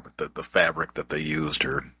plastic there, but the fabric that they used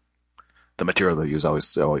or the material they used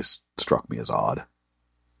always struck me as odd.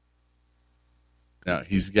 Now,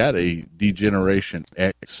 he's got a Degeneration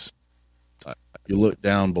X. If you look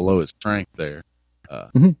down below his crank there,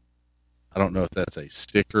 Mm-hmm. I don't know if that's a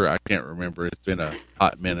sticker. I can't remember. It's been a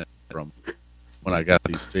hot minute from when I got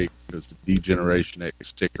these figures. It was the Degeneration X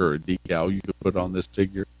sticker or decal you could put on this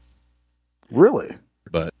figure. Really?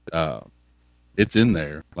 But it's in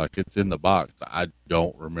there. Like, it's in the box. I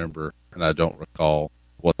don't remember, and I don't recall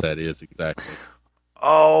what that is exactly.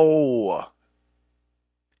 Oh.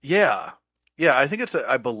 Yeah. Yeah, I think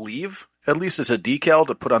I believe, at least it's a decal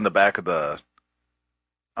to put on the back of the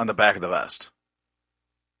vest.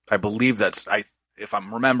 I believe that's, if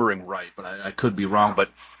I'm remembering right, but I could be wrong, but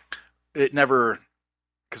it never,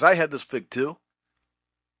 because I had this fig too,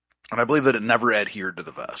 and I believe that it never adhered to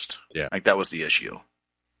the vest. Yeah. Like, that was the issue.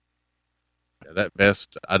 Yeah, that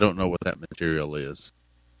vest, I don't know what that material is.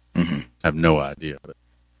 Mm-hmm. I have no idea. But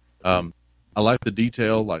I like the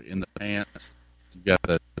detail, like in the pants. You've got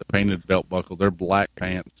the painted belt buckle. They're black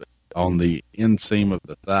pants. On the inseam of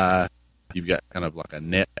the thigh, you've got kind of like a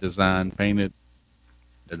net design painted.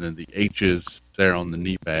 And then the H's there on the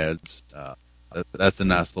knee pads. That's a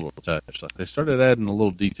nice little touch. Like, they started adding a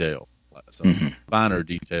little detail, like some finer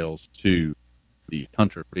details to the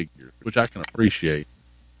Hunter figure, which I can appreciate.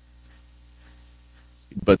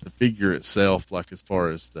 But the figure itself, like as far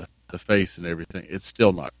as the face and everything, it's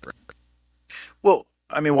still not great. Well,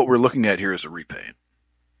 I mean, what we're looking at here is a repaint.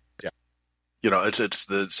 Yeah. It's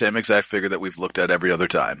the same exact figure that we've looked at every other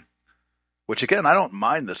time. Which, again, I don't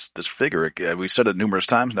mind this figure. We've said it numerous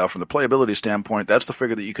times now. From the playability standpoint, that's the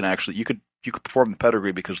figure that you can actually you could perform the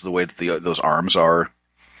pedigree because of the way that those arms are,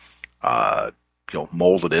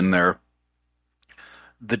 molded in there.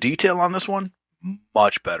 The detail on this one,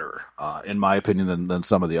 much better, in my opinion, than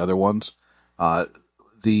some of the other ones.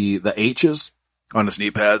 The H's on his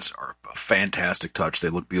knee pads are a fantastic touch. They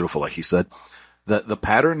look beautiful, like he said. The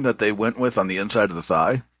pattern that they went with on the inside of the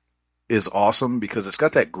thigh is awesome because it's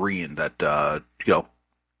got that green that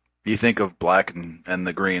you think of black and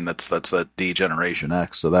the green. That's that Degeneration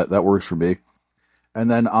X. So that works for me.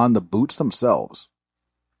 And then on the boots themselves,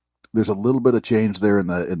 there's a little bit of change there in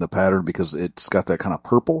the pattern because it's got that kind of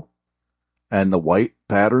purple and the white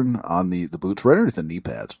pattern on the boots right underneath the knee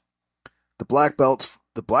pads. The black belts,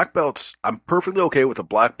 I'm perfectly okay with a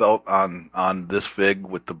black belt on this fig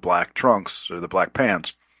with the black trunks or the black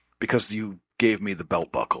pants because you gave me the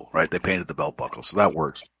belt buckle, right? They painted the belt buckle, so that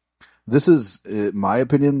works. This is, in my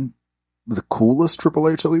opinion, the coolest Triple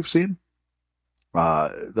H that we've seen.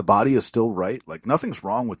 The body is still right. Like, nothing's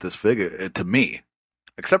wrong with this figure, to me,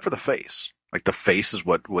 except for the face. Like, the face is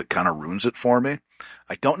what kind of ruins it for me.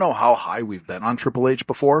 I don't know how high we've been on Triple H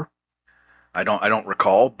before. I don't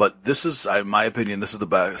recall, but this is, in my opinion, this is the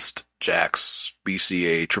best Jakks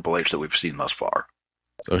BCA Triple H that we've seen thus far.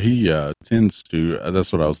 So he tends to,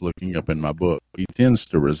 that's what I was looking up in my book, he tends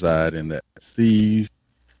to reside in that C,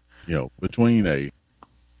 between a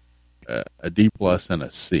D plus and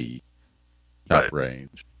a C type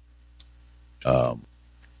range.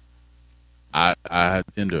 I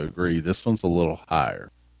tend to agree. This one's a little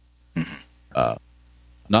higher.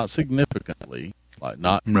 Not significantly, like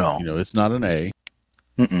not, it's not an A.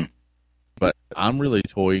 But I'm really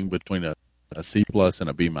toying between a C plus and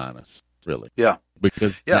a B minus, really. Yeah.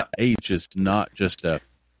 Because the H is not just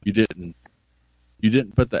you didn't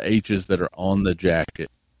put the H's that are on the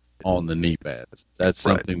jacket on the knee pads. That's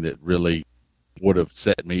something that really would have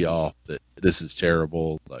set me off, that this is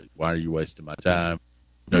terrible. Like, why are you wasting my time?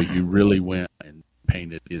 No, you really went and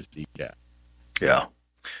painted his decal. Yeah.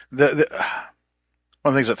 One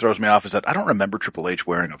of the things that throws me off is that I don't remember Triple H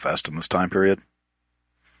wearing a vest in this time period.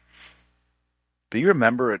 Do you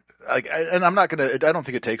remember it? And I'm not gonna. I don't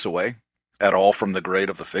think it takes away at all from the grade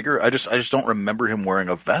of the figure. I just don't remember him wearing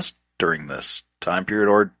a vest during this time period,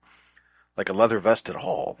 or like a leather vest at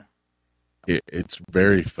all. It's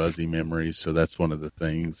very fuzzy memories, so that's one of the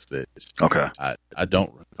things that I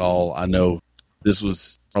don't recall. I know this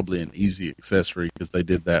was probably an easy accessory because they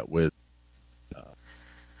did that with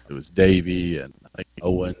it was Davey and I think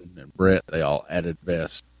Owen and Brett. They all added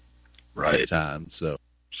vests at the time, so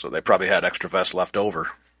they probably had extra vests left over.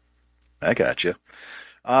 I got you.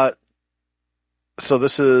 So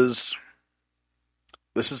this is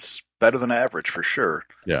better than average for sure.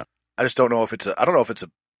 Yeah. I just don't know if I don't know if it's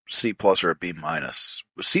a C plus or a B minus.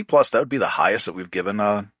 C plus, that would be the highest that we've given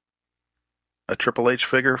a Triple H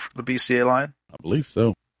figure for the BCA line. I believe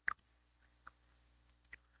so.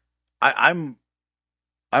 I'm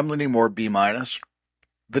leaning more B minus.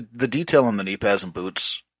 The detail on the knee pads and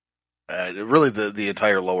boots, really the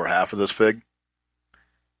entire lower half of this fig,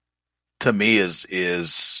 to me is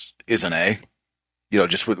an A.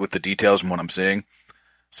 Just with the details and what I'm seeing.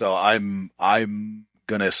 So I'm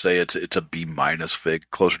gonna say it's a B minus fig,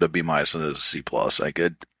 closer to B minus than it is a C plus.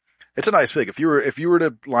 It's a nice fig. If you were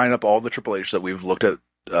to line up all the Triple H that we've looked at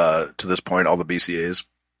to this point, all the BCAs,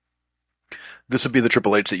 this would be the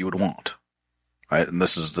Triple H that you would want, right? And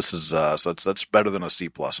this is so that's better than a C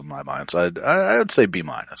plus in my mind. So I'd say B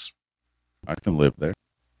minus. I can live there.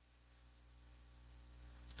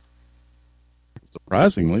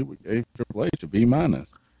 Surprisingly, we gave Triple H a B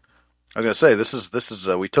minus. I was gonna say this is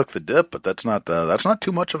we took the dip, but that's not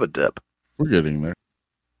too much of a dip. We're getting there.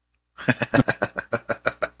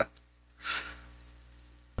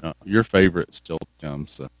 Your favorite still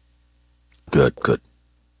comes. So. Good.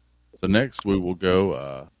 So next we will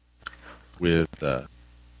go with. You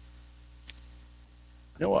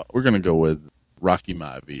know what? We're going to go with Rocky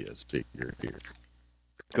Maivia's figure here.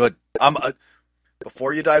 Good.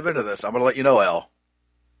 Before you dive into this, I'm going to let you know, Al.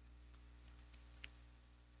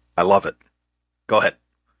 I love it. Go ahead.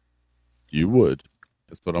 You would.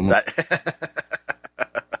 That's what I'm.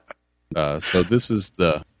 So this is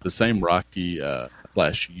the same Rocky /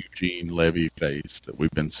 Eugene Levy face that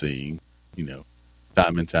we've been seeing,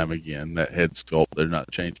 time and time again. That head sculpt, they're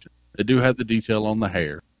not changing. They do have the detail on the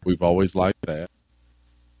hair. We've always liked that.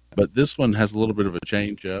 But this one has a little bit of a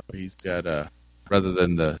change up. He's got rather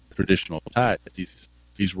than the traditional tights,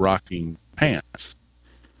 he's rocking pants.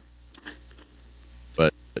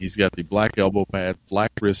 But he's got the black elbow pad,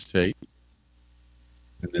 black wrist tape,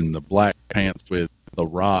 and then the black pants with the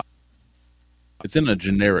Rock. It's in a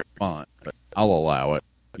generic font, but I'll allow it.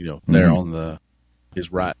 There on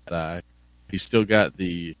his right thigh. He's still got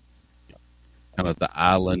the kind of the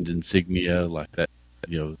island insignia, like that.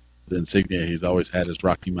 The insignia he's always had is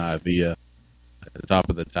Rocky Maivia at the top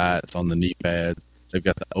of the tights on the knee pads. They've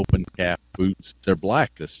got the open calf boots. They're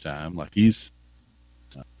black this time. Like it's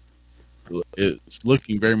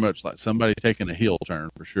looking very much like somebody taking a heel turn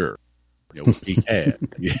for sure. He had.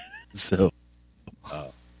 Yeah. So,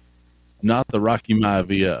 not the Rocky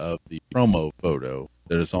Maivia of the promo photo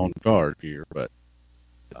that is on card here, but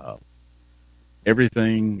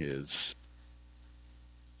everything's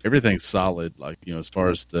solid. Like, as far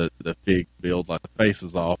as the fig build, like the face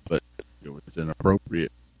is off, but it's an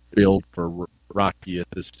appropriate build for Rocky at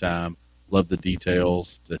this time. Love the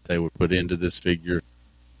details that they would put into this figure.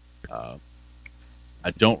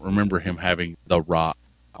 I don't remember him having the Rock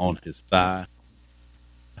on his thigh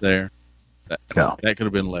there. That could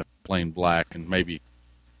have been left plain black and maybe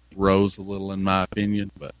rose a little, in my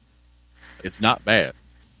opinion, but it's not bad.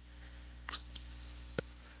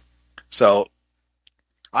 So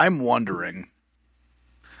I'm wondering,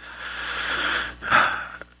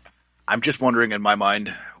 I'm just wondering in my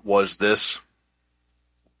mind, was the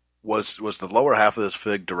lower half of this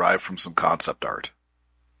fig derived from some concept art?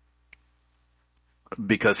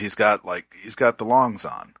 Because he's got the longs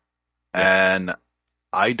on, and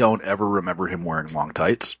I don't ever remember him wearing long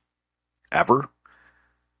tights, ever.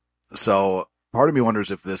 So part of me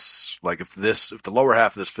wonders if the lower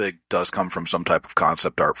half of this fig does come from some type of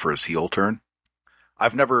concept art for his heel turn.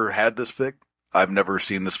 I've never had this fig. I've never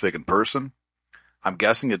seen this fig in person. I'm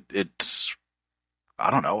guessing it's,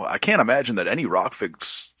 I don't know. I can't imagine that any rock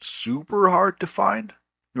fig's super hard to find,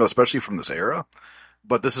 especially from this era.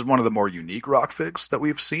 But this is one of the more unique rock figs that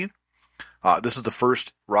we've seen. This is the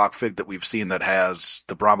first rock fig that we've seen that has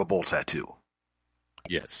the Brahma Bull tattoo.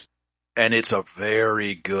 Yes. And it's a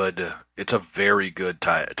very good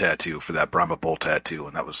tattoo for that Brahma Bull tattoo.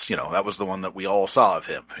 And that was the one that we all saw of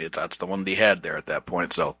him. That's the one that he had there at that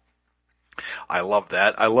point. So I love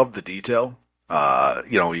that. I love the detail.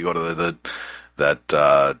 You go to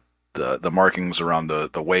the markings around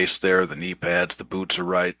the waist there, the knee pads, the boots are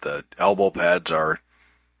right, the elbow pads are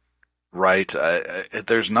right.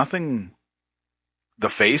 There's nothing. The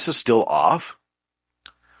face is still off.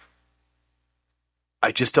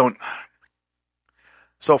 I just don't.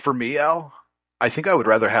 So for me, Al, I think I would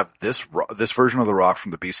rather have this version of the Rock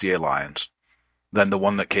from the BCA lines than the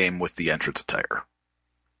one that came with the entrance attire.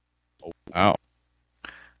 Oh, wow.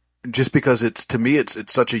 Just because it's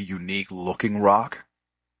such a unique looking Rock,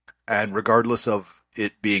 and regardless of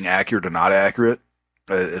it being accurate or not accurate,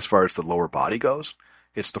 as far as the lower body goes,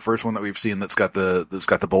 it's the first one that we've seen that's got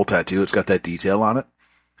the bull tattoo. It's got that detail on it,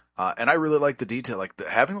 and I really like the detail. Like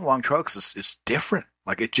having the long trunks is different.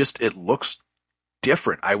 Like it looks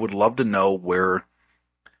different. I would love to know where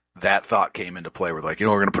that thought came into play. We're we're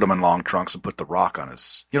going to put him in long trunks and put the Rock on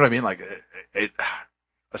his. You know what I mean? Like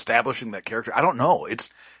establishing that character. I don't know. It's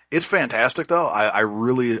fantastic though. I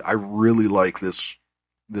really like this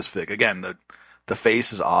fig. Again, the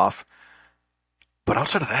face is off, but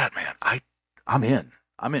outside of that, man, I'm in.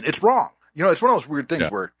 It's wrong. It's one of those weird things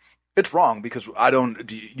where it's wrong because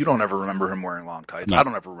you don't ever remember him wearing long tights. No. I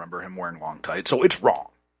don't ever remember him wearing long tights. So it's wrong,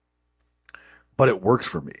 but it works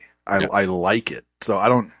for me. I like it. So I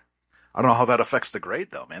don't know how that affects the grade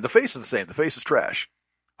though, man. The face is the same. The face is trash.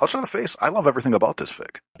 Outside of the face, I love everything about this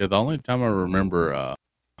fig. Yeah, the only time I remember,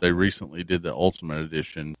 they recently did the Ultimate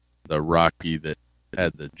Edition, the Rocky that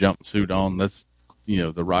had the jumpsuit on. That's,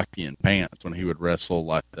 the Rocky in pants when he would wrestle,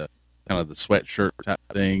 like the kind of the sweatshirt type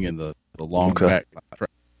thing and the long back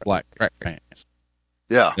black track pants.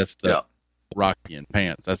 Yeah. That's the Rocky in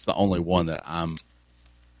pants. That's the only one that I'm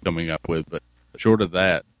coming up with. But short of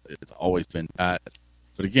that, it's always been tight.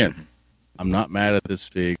 But again, I'm not mad at this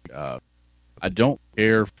fig. I don't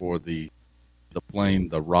care for the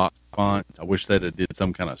Rock font. I wish that it did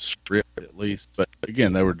some kind of script at least. But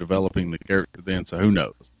again, they were developing the character then, so who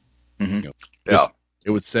knows? Mm-hmm. It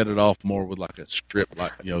would set it off more with like a strip,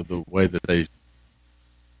 like the way that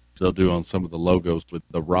they'll do on some of the logos with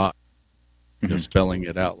the Rock, spelling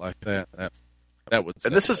it out like that. That would.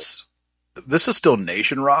 And this is still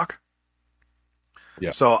Nation Rock. Yeah.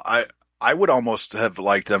 So I would almost have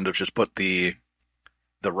liked them to just put the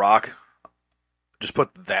Rock, just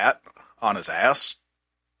put that on his ass,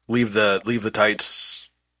 leave the tights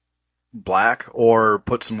black, or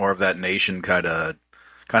put some more of that Nation kind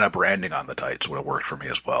of branding on the tights would have worked for me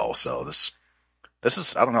as well. So this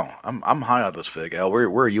is, I don't know. I'm high on this fig, Al. Where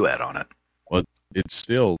are you at on it? Well, it's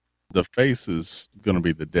still, the face is going to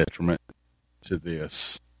be the detriment to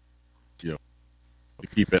this, to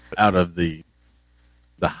keep it out of the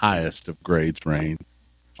highest of grades range.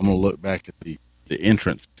 I'm going to look back at the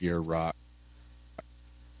entrance gear Rock,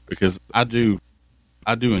 because I do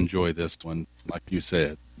enjoy this one. Like you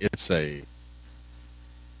said,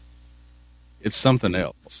 it's something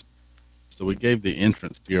else. So we gave the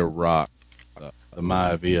entrance gear Rock, the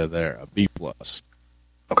Maivia there, a B+.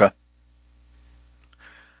 Okay.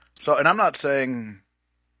 So, and I'm not saying,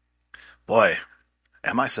 boy,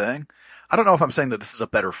 am I saying? I don't know if I'm saying that this is a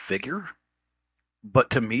better figure, but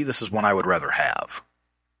to me, this is one I would rather have,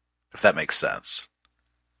 if that makes sense.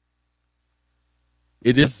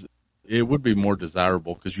 It is. It would be more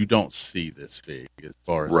desirable because you don't see this fig as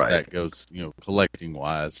far as that goes, collecting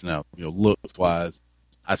wise. Now, looks wise,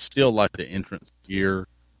 I still like the entrance gear,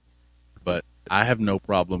 but I have no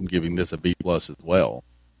problem giving this a B+ as well.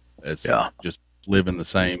 It's just live in the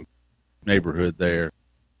same neighborhood there.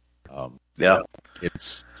 Yeah.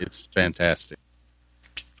 It's fantastic.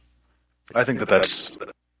 I think that's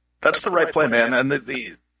the right play, man. And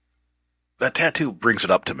that tattoo brings it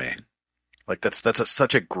up to me. Like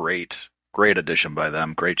such a great addition by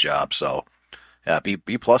them. Great job. So yeah, B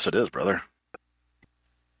plus it is, brother.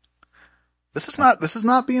 This is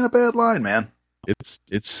not being a bad line, man. It's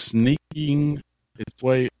sneaking its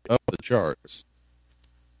way up the charts.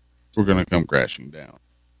 We're gonna come crashing down.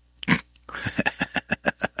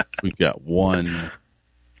 We've got one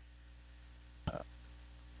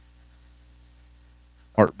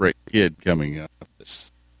Heartbreak Kid coming up.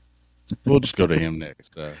 We'll just go to him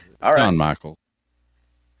next. All right. Shawn Michaels.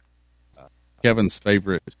 Kevin's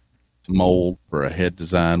favorite mold for a head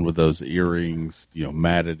design with those earrings,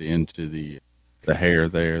 matted into the hair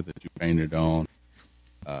there that you painted on.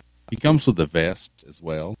 He comes with a vest as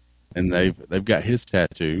well, and they've got his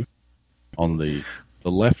tattoo on the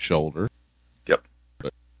left shoulder. Yep.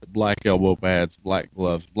 But black elbow pads, black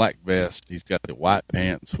gloves, black vest. He's got the white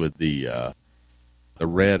pants with the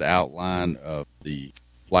red outline of the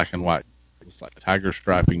black and white. It's like tiger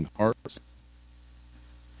striping hearts.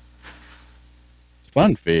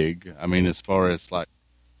 Fun fig. I mean, as far as like,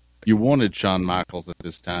 you wanted Shawn Michaels at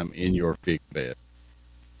this time in your fig bed,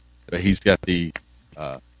 but he's got the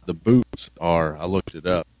boots are, I looked it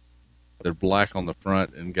up, they're black on the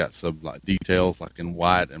front and got some like details like in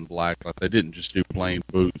white and black. Like they didn't just do plain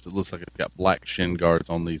boots. It looks like it's got black shin guards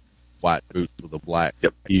on these white boots with a black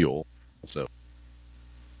heel. So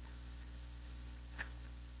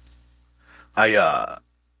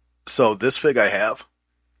so this fig I have,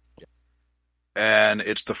 and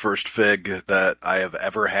it's the first fig that I have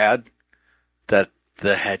ever had that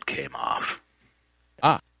the head came off.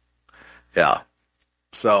 Yeah.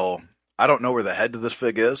 So I don't know where the head of this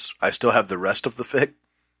fig is. I still have the rest of the fig.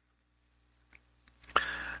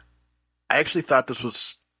 I actually thought this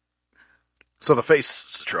was... So the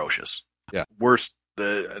face is atrocious. Yeah. Worst,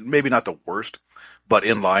 maybe not the worst, but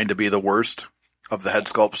in line to be the worst of the head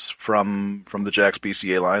sculpts from the Jakks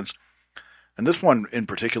BCA lines. And this one in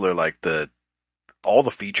particular, like all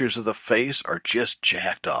the features of the face are just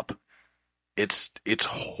jacked up. It's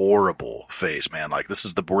horrible face, man. Like this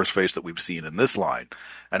is the worst face that we've seen in this line.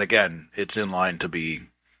 And again, it's in line to be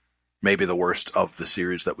maybe the worst of the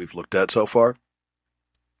series that we've looked at so far.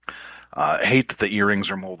 I hate that the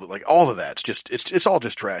earrings are molded. Like all of that, it's all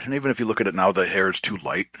just trash. And even if you look at it now, the hair is too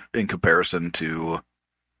light in comparison to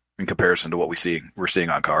what we're seeing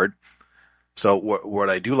on card. So what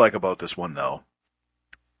I do like about this one though,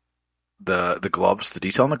 the gloves, the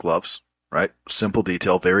detail on the gloves, right? Simple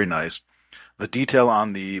detail, very nice. The detail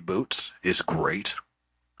on the boots is great.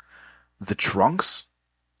 The trunks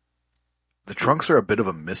are a bit of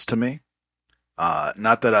a miss to me.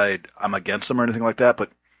 Not that I'm against them or anything like that,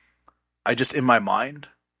 but I just, in my mind,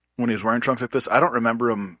 when he was wearing trunks like this, I don't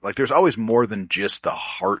remember him, like there's always more than just the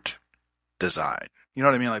heart design. You know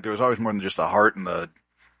what I mean? Like there was always more than just the heart and the,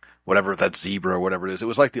 whatever, that zebra or whatever it is. It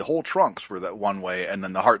was like the whole trunks were that one way and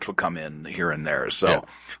then the hearts would come in here and there. So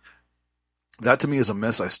that to me is a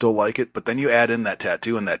miss. I still like it. But then you add in that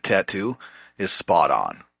tattoo and that tattoo is spot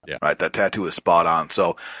on. Yeah. Right? That tattoo is spot on.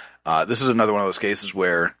 So this is another one of those cases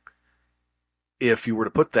where if you were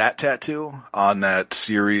to put that tattoo on that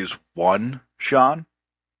Series 1 Shawn,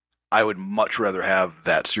 I would much rather have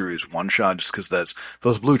that Series 1 Shawn just because that's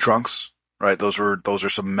those blue trunks, right? Those are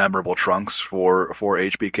some memorable trunks for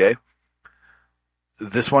HBK.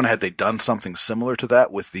 This one, had they done something similar to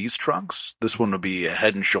that with these trunks, this one would be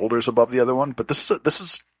head and shoulders above the other one. But this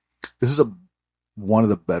is one of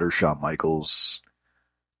the better Shawn Michaels,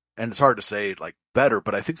 and it's hard to say like better,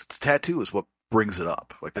 but I think the tattoo is what brings it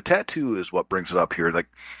up. Like the tattoo is what brings it up here. Like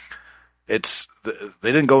they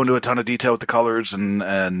didn't go into a ton of detail with the colors and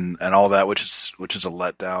all that, which is a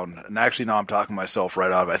letdown. And actually, now I'm talking myself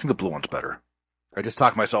right out of it. I think the blue one's better. I just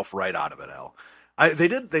talked myself right out of it, Al. They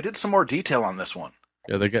did some more detail on this one.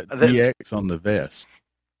 Yeah, they got DX on the vest.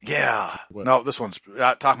 Yeah. No, this one's...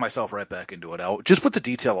 I talked myself right back into it, Al. Just with the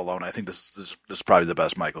detail alone, I think this is probably the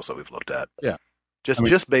best Michaels that we've looked at. Yeah.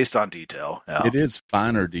 Just based on detail. Yeah. It is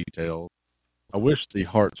finer detail. I wish the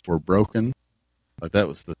hearts were broken, but that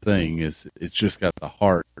was the thing, is it's just got the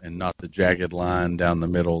heart and not the jagged line down the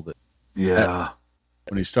middle.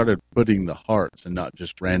 When he started putting the hearts and not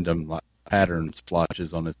just random like pattern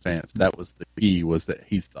splotches on his pants, that was the key, was that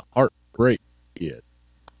he's the heartbreak kid.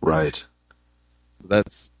 Right.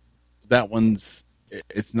 That one's,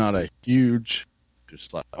 it's not a huge,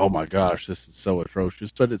 just like, oh my gosh, this is so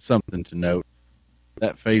atrocious, but it's something to note.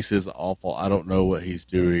 That face is awful. I don't know what he's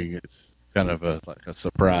doing. It's kind of like a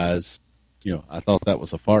surprise. I thought that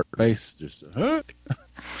was a fart face. Just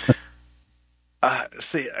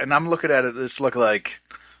See, and I'm looking at it. It's look like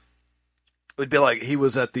it'd be like he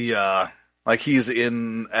was at the like he's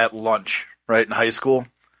in at lunch, right, in high school,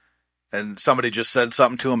 and somebody just said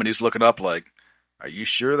something to him, and he's looking up like, "Are you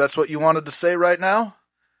sure that's what you wanted to say right now?"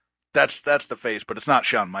 That's the face, but it's not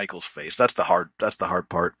Shawn Michaels' face. That's the hard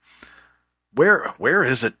part. Where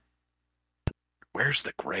is it? Where's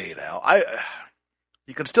the grade, Al?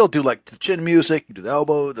 You can still do like the chin music, you do the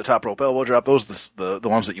elbow, the top rope elbow drop. Those are the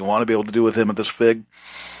ones that you want to be able to do with him at this fig.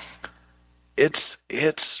 It's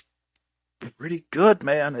pretty good,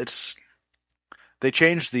 man. They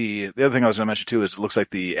changed the other thing I was going to mention too is it looks like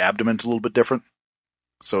the abdomen's a little bit different,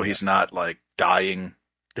 so he's not like dying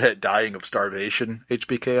of starvation.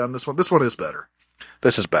 HBK on this one. This one is better.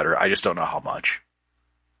 This is better. I just don't know how much.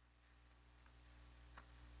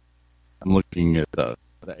 I'm looking at the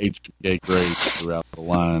HBK grades throughout the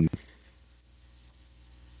line.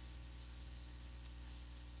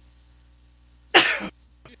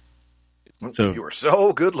 So you are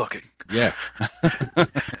so good looking. Yeah.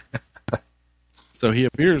 So he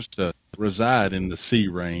appears to reside in the C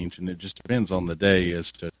range, and it just depends on the day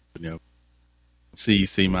as to,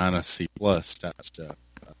 C minus, C plus type stuff.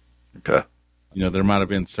 Okay. There might have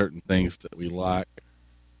been certain things that we like,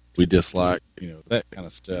 we dislike, that kind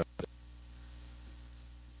of stuff.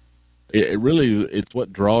 It really, it's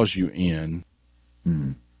what draws you in.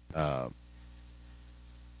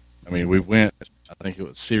 We went, I think it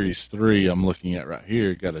was Series 3 I'm looking at right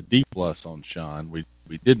here, got a D plus on Sean. We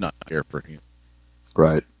did not care for him.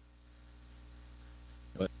 Right.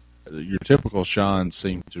 But your typical Sean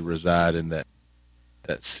seemed to reside in that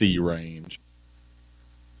C range.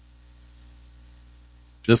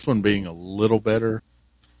 This one being a little better.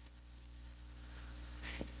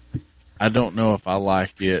 I don't know if I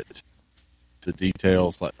like it, the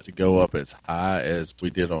details like to go up as high as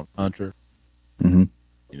we did on Hunter. Mm-hmm.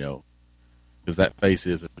 Because that face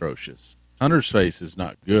is atrocious. Hunter's face is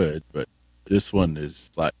not good, but this one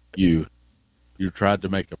is like you tried to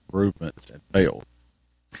make improvements and failed.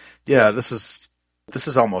 Yeah, this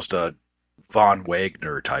is almost a Von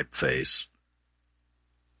Wagner type face.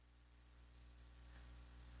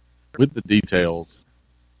 With the details,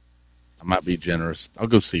 I might be generous. I'll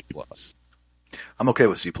go C plus. I'm okay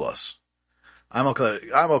with C plus. I'm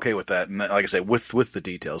okay with that. And like I say, with the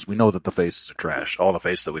details, we know that the faces are trash. All the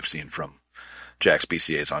faces that we've seen from Jakks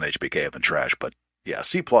BCA's on HBK have been trash. But yeah,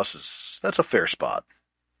 C plus that's a fair spot.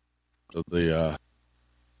 So the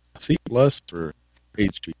C plus for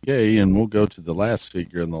HBK, and we'll go to the last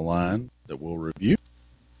figure in the line that we'll review,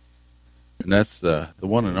 and that's the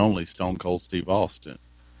one and only Stone Cold Steve Austin,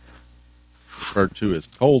 referred to as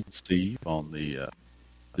Cold Steve on the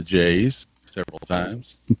Jays several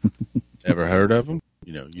times. Ever heard of him?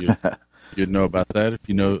 You'd know about that if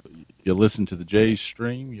you listen to the Jays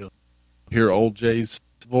stream. You'll hear old Jay's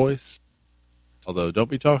voice. Although, don't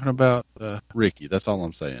be talking about Ricky. That's all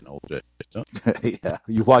I'm saying, old Jay. Yeah,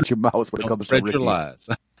 you watch your mouth when it comes to Ricky. Spread your lies.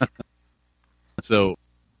 So,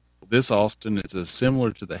 this Austin is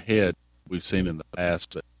similar to the head we've seen in the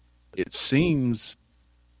past, but it seems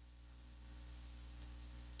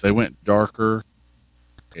they went darker,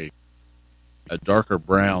 a darker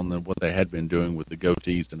brown than what they had been doing with the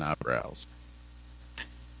goatees and eyebrows.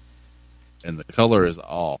 And the color is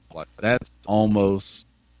off. Like, that's almost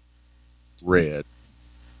red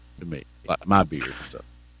to me, like my beard and stuff.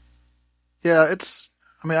 Yeah,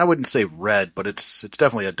 I wouldn't say red, but it's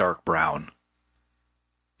definitely a dark brown.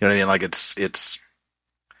 You know what I mean? Like it's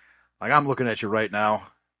like I'm looking at you right now.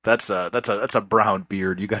 That's a brown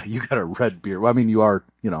beard. You got a red beard. Well, I mean, you are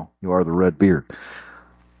the red beard.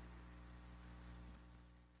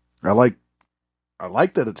 I like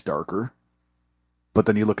that it's darker, but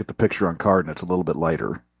then you look at the picture on card and it's a little bit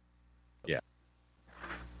lighter. Yeah.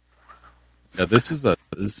 Yeah, this is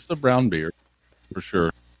a brown beard for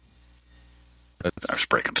sure. I'm just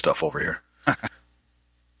breaking stuff over here.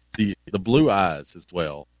 The blue eyes as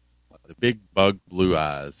well, the big bug blue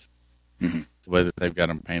eyes. Mm-hmm. The way that they've got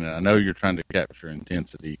them painted. I know you're trying to capture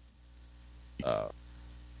intensity.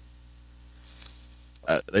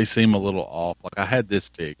 They seem a little off. Like I had this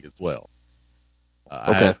big as well.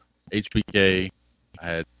 Okay. I had HBK, I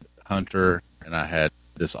had Hunter, and I had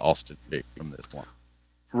this Austin fig from this one.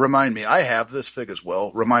 Remind me, I have this fig as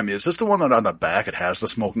well. Remind me, is this the one that on the back it has the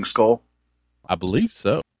smoking skull? I believe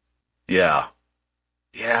so. Yeah.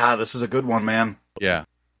 Yeah, this is a good one, man. Yeah.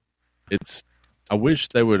 I wish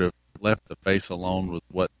they would have left the face alone with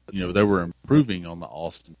what, they were improving on the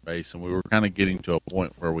Austin face, and we were kind of getting to a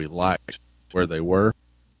point where we liked where they were.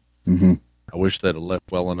 Mm-hmm. I wish they'd have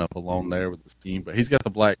left well enough alone there with the team, but he's got the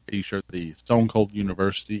black t-shirt, the Stone Cold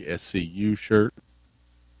University SCU shirt.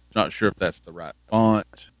 Not sure if that's the right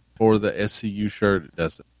font for the SCU shirt. It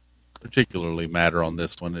doesn't particularly matter on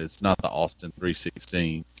this one. It's not the Austin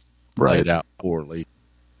 316 laid out poorly.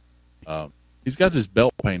 He's got his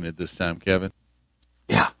belt painted this time, Kevin.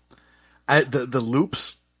 Yeah. The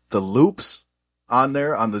loops on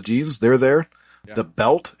there, on the jeans, they're there. Yeah. The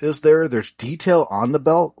belt is there. There's detail on the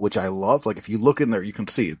belt, which I love. Like, if you look in there, you can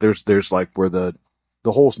see there's like where the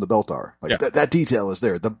holes in the belt are. Like, that detail is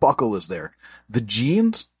there. The buckle is there. The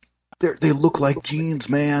jeans, they look like jeans,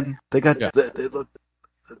 man. They got, they look.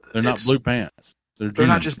 They're not blue pants. They're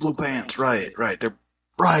not just blue pants. Right. They're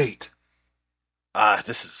right.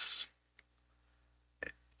 This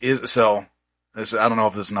is so. I don't know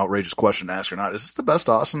if this is an outrageous question to ask or not. Is this the best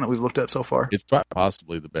Austin that we've looked at so far? It's quite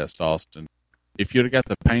possibly the best Austin. If you'd have got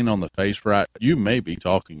the paint on the face right, you may be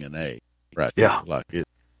talking an A. Right? Yeah. Like it.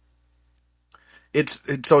 It's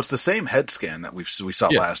the same head scan that we saw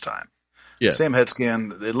last time. Yeah. Same head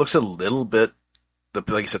scan. It looks a little bit,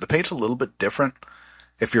 like you said, the paint's a little bit different.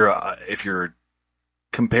 If you're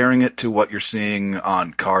comparing it to what you're seeing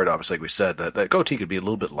on card, obviously, like we said, that goatee could be a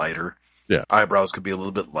little bit lighter. Yeah. Eyebrows could be a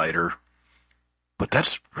little bit lighter. But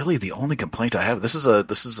that's really the only complaint I have. This is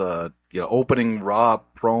a opening Raw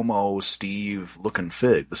promo Steve looking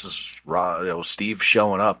fig. This is Raw, Steve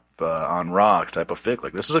showing up on Raw type of fig.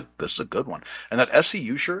 Like, this is a good one. And that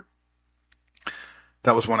SCU shirt,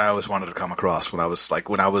 that was one I always wanted to come across. When I was of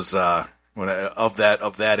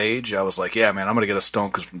that age, I was like, yeah, man, I'm gonna get a stone,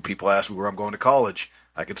 because when people ask me where I'm going to college,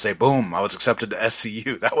 I could say, boom, I was accepted to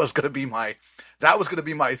SCU. That was gonna be my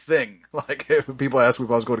thing. Like, if people ask me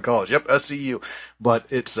if I was going to college, yep, SCU. But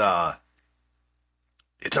it's a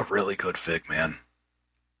really good fig, man.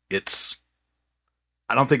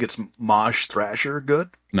 I don't think it's Mosh Thrasher good.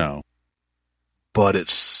 No. But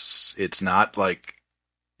it's not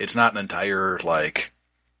an entire,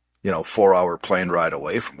 4-hour plane ride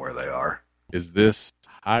away from where they are. Is this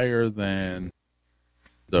higher than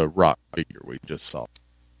the Rock figure we just saw?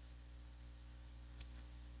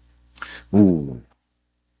 Ooh,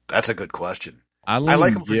 that's a good question. I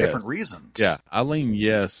like them for different reasons. Yeah, I lean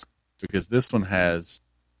yes, because this one has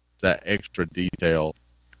that extra detail,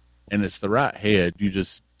 and it's the right head.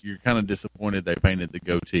 You're kind of disappointed they painted the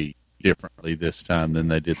goatee differently this time than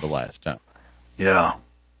they did the last time. Yeah.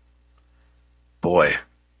 Boy.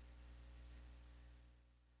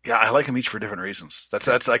 Yeah, I like them each for different reasons. That's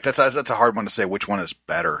a hard one to say which one is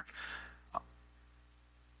better.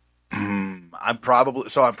 I'm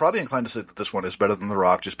probably inclined to say that this one is better than The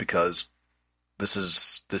Rock, just because this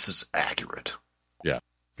is accurate. Yeah.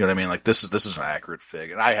 You know what I mean? Like, this is an accurate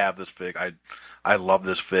fig, and I have this fig. I love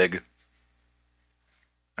this fig.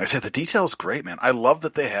 Like I said, the detail is great, man. I love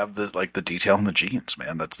that they have the detail in the jeans,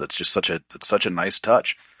 man. That's just such a nice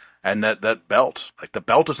touch. And that belt, like, the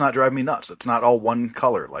belt does not drive me nuts. It's not all one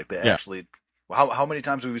color. Like, they actually, how many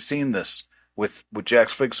times have we seen this with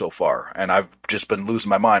Jakks fig so far? And I've just been losing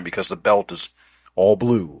my mind because the belt is all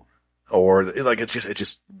blue, or like, it's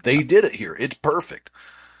just they did it here. It's perfect.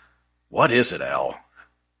 What is it, Al?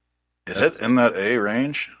 Is it in that A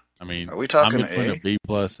range? I mean, are we talking I'm between A? a B+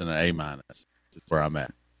 and an A-. That's where I'm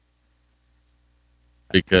at,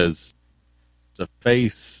 because the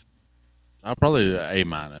face, I'm probably an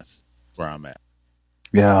A- where I'm at.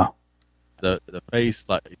 Yeah. The face,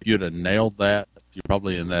 like, if you'd have nailed that, you're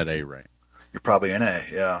probably in that A range. You're probably an A.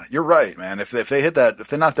 Yeah, you're right, man. If they hit that, if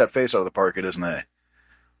they knock that face out of the park, it is an A.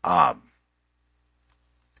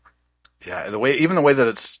 Yeah, the way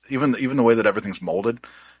that everything's molded,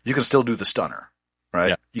 you can still do the stunner, right?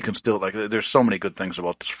 Yeah. You can still, like, there's so many good things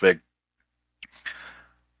about this fig.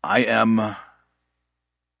 Because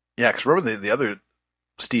remember the other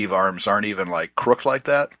Steve arms aren't even, like, crooked like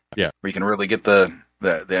that. Yeah, where you can really get I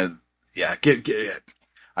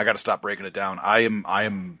got to stop breaking it down. I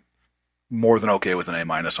am more than okay with an A-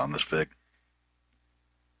 on this fig.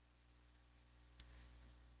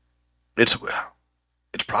 It's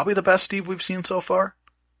probably the best Steve we've seen so far.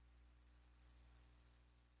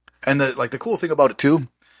 And the cool thing about it too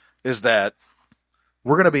is that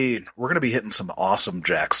we're gonna be hitting some awesome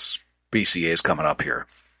Jakks BCAs coming up here.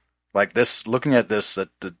 Like this, looking at this, that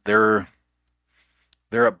they're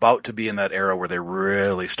about to be in that era where they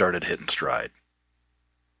really started hitting stride.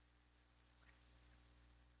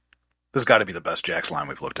 This has got to be the best Jakks line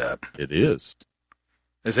we've looked at. It is.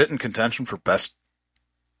 Is it in contention for best?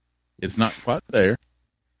 It's not quite there.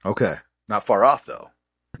 Okay. Not far off, though.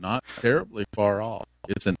 Not terribly far off.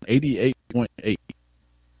 It's an 88.8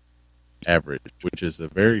 average, which is a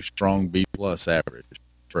very strong B+ average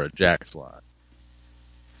for a Jakks line.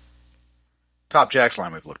 Top Jakks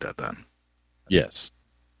line we've looked at, then. Yes.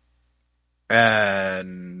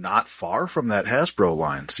 And not far from that Hasbro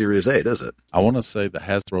line, Series 8, is it? I want to say the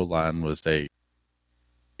Hasbro line was in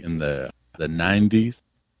the 90s.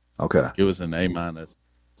 Okay. It was an A-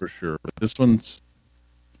 for sure. But this one's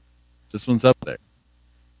up there.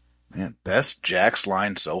 Man, best Jakks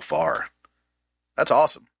line so far. That's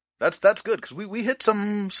awesome. That's good because we hit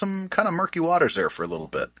some kind of murky waters there for a little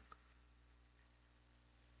bit.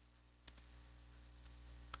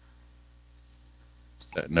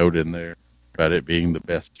 That note in there about it being the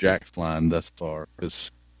best Jakks line thus far,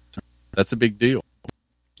 because that's a big deal.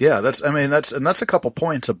 Yeah, that's a couple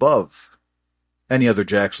points above any other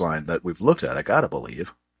Jakks line that we've looked at. I gotta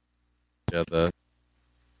believe. Yeah, the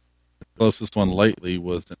closest one lately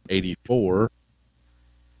was an 84.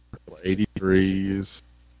 83s.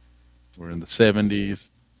 We're in the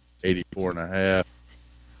 70s. 84 and a half.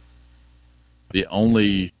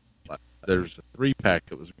 There's a 3-pack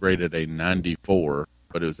that was graded a 94,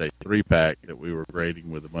 but it was a 3-pack that we were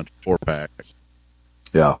grading with a bunch of 4-packs.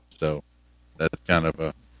 Yeah. So that's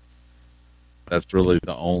that's really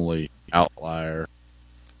the only outlier.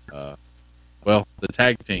 Well, the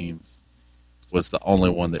tag teams was the only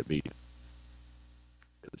one that beat it.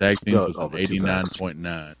 The tag teams was an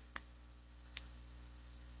 89.9.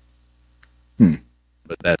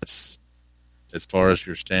 But that's, as far as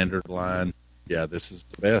your standard line, yeah, this is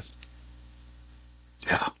the best.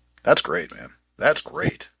 Yeah, that's great, man. That's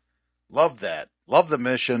great. Love that. Love the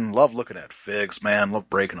mission. Love looking at figs, man. Love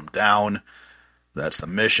breaking them down. That's the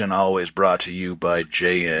mission, always brought to you by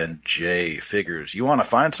J&J Figures. You want to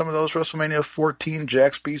find some of those WrestleMania 14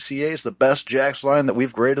 Jakks BCAs, the best Jakks line that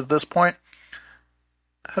we've graded at this point?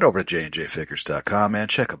 Head over to jnjfigures.com, man.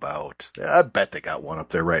 Check them out. I bet they got one up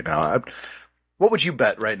there right now. What would you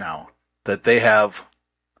bet right now that they have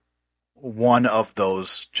one of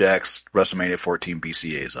those Jakks WrestleMania 14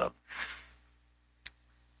 BCAs up?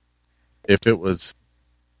 If it was,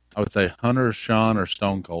 I would say Hunter, Shawn, or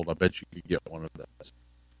Stone Cold, I bet you could get one of those.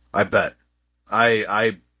 I bet.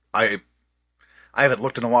 I haven't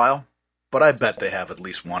looked in a while, but I bet they have at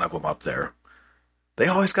least one of them up there. They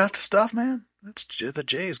always got the stuff, man. That's the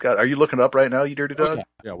J's got. Are you looking up right now, you dirty dog?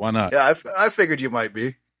 Yeah, why not? Yeah, I figured you might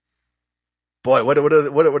be. Boy, what are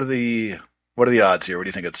the odds here? What do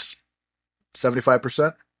you think? It's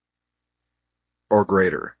 75% or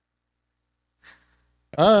greater?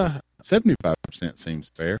 75% seems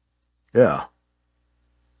fair. Yeah.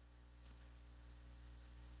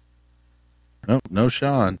 No,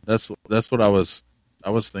 Shawn. That's what I was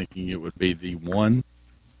thinking. It would be the one.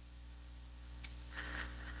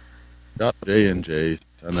 Got J&J.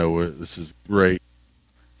 I know this is great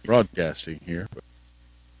broadcasting here, but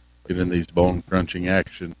getting these bone crunching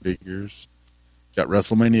action figures. Got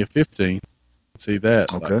WrestleMania 15. See that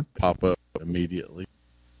pop up immediately.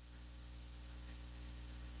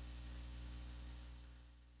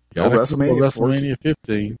 Got WrestleMania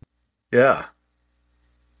 15. Yeah.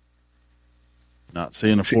 Not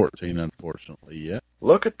seeing a 14, unfortunately, yet.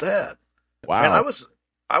 Look at that. Wow. Man,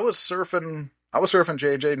 I was surfing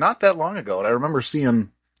J&J not that long ago, and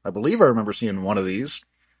I believe I remember seeing one of these.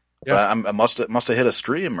 Yeah. I must have hit a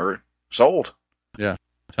stream or sold. Yeah.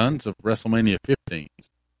 Tons of WrestleMania 15s.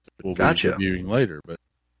 We'll be reviewing later, but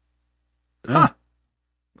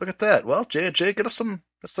Look at that. Well, J&J, get us some.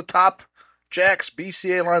 That's the top Jakks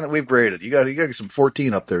BCA line that we've graded. You got to get some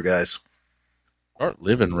 14 up there, guys. Start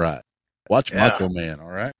living right. Watch Macho Man, all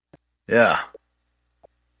right? Yeah.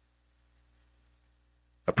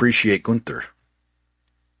 Appreciate Gunther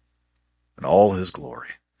and all his glory.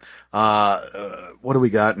 What do we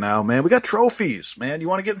got now, man? We got trophies, man. You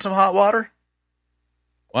want to get in some hot water?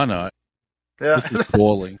 Why not? Yeah. This is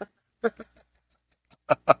boiling.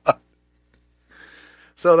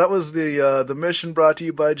 So that was the mission brought to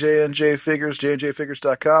you by J&J Figures,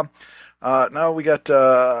 jnjfigures.com. Now we got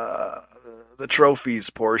the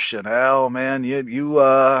trophies portion. Oh man,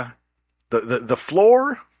 the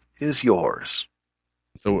floor is yours.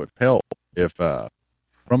 So it would help if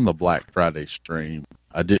from the Black Friday stream,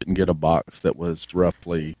 I didn't get a box that was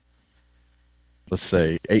roughly, let's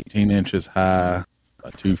say, 18 inches high,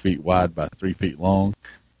 2 feet wide by 3 feet long.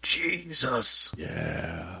 Jesus.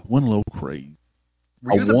 Yeah, went a little crazy.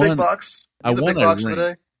 Were you the big box? I the won big box ring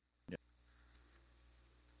today?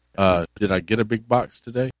 Yeah. Did I get a big box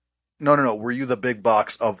today? No. Were you the big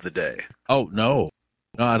box of the day? Oh, no.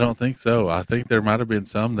 No, I don't think so. I think there might have been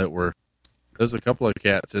some that were, there's a couple of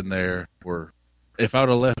cats in there where, if I would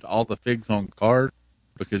have left all the figs on card,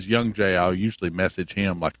 because Young Jay, I'll usually message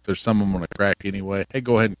him, like, if there's some I'm going to crack anyway, hey,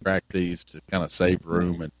 go ahead and crack these to kind of save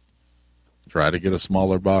room and try to get a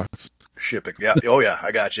smaller box. Shipping. Yeah. Oh, yeah.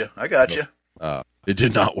 I got you. It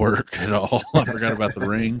did not work at all. I forgot about the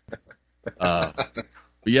ring. But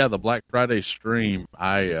yeah, the Black Friday stream,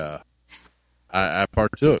 I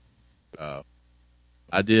partook.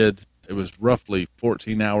 I did. It was roughly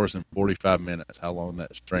 14 hours and 45 minutes. How long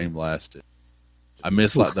that stream lasted? I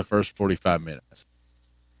missed like the first 45 minutes.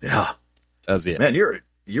 Yeah, that's it. Man,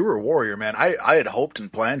 you were a warrior, man. I had hoped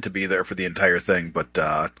and planned to be there for the entire thing, but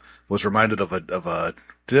was reminded of a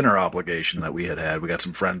dinner obligation that we had. We got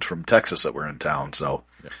some friends from Texas that were in town, so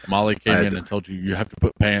Molly came in and told you have to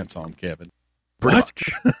put pants on, Kevin. Pretty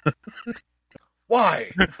much.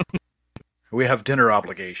 Why? We have dinner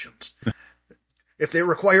obligations. If they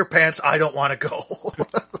require pants, I don't want to go.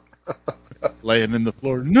 Laying in the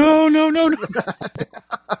floor. No.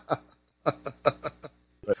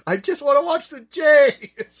 I just want to watch the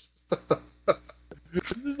Jays.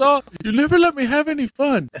 This is all, you never let me have any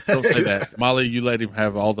fun. Don't say that. Molly, you let him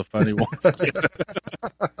have all the fun he wants.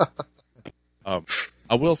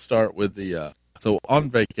 I will start with the, so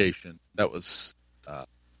on vacation, that was,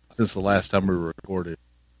 since the last time we recorded,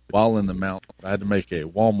 while in the mountains, I had to make a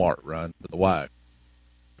Walmart run with the wife.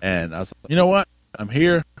 And I was like, you know what? I'm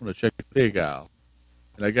here. I'm going to check the pig aisle.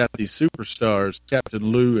 And I got these superstars, Captain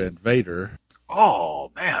Lou and Vader. Oh,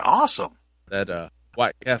 man, awesome. That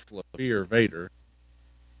White Castle of Fear Vader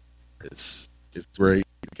is great.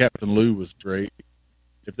 Captain Lou was great.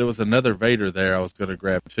 If there was another Vader there, I was going to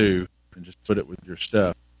grab two and just put it with your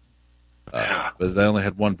stuff. But they only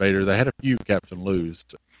had one Vader. They had a few Captain Lou's.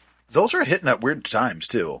 Those are hitting at weird times,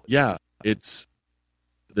 too. Yeah, it's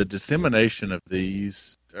the dissemination of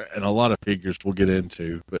these, and a lot of figures we'll get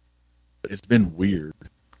into, but it's been weird.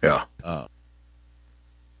 Yeah.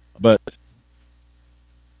 But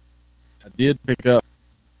I did pick up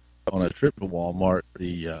on a trip to Walmart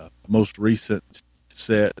the most recent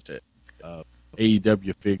set of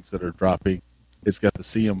AEW figs that are dropping. It's got the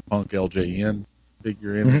CM Punk LJN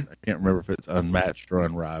figure in it. I can't remember if it's unmatched or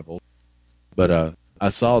unrivaled. But I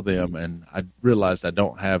saw them, and I realized I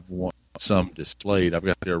don't have some displayed. I've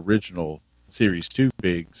got the original Series 2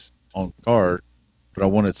 figs on card, but I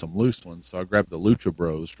wanted some loose ones, so I grabbed the Lucha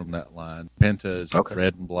Bros from that line. Penta is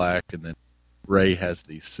red and black, and then Ray has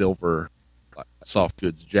the silver soft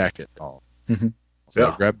goods jacket on. Mm-hmm. So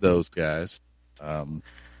I grabbed those guys. Trying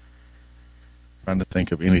to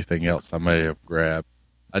think of anything else I may have grabbed.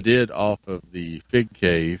 I did off of the Fig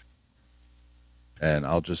Cave, and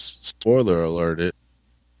I'll just spoiler alert it.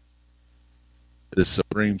 This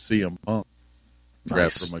Supreme CM Punk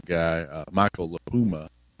grabbed from a guy, Michael LaPuma.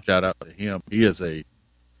 Shout out to him. He is the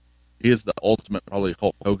ultimate probably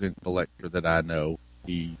Hulk Hogan collector that I know.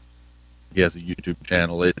 He has a YouTube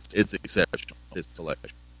channel. It's exceptional, his collection.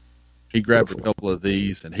 He grabbed a couple of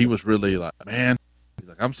these, and he was really like, man, he's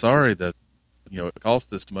like, I'm sorry that it costs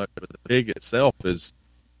this much, but the pig itself is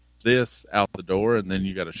this out the door, and then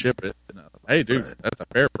you got to ship it. And I was like, hey, dude, that's a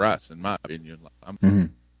fair price in my opinion. Like,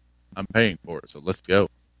 I'm paying for it, so let's go.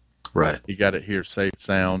 Right. He got it here, safe,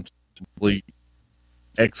 sound, complete,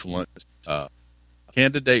 excellent.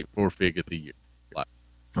 Candidate for Fig of the Year. Like,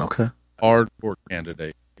 hardcore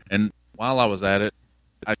candidate. And while I was at it,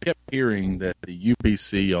 I kept hearing that the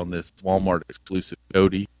UPC on this Walmart exclusive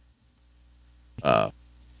Cody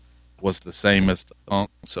was the same as the Punk.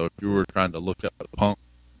 So if you were trying to look up the Punk,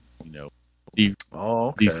 DCP,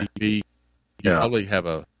 you probably have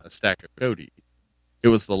a stack of Cody. It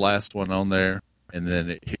was the last one on there, and then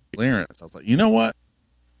it hit clearance. I was like, you know what?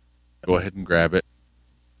 Go ahead and grab it.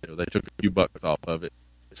 They took a few bucks off of it.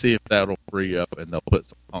 See if that'll free up, and they'll put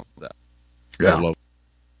some Punks out. Yeah.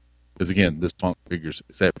 Because, again, this Punk figure's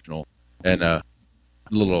exceptional. And a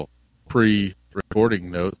little pre-recording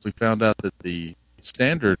notes, we found out that the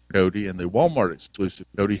standard Cody and the Walmart exclusive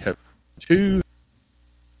Cody have two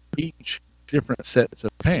each different sets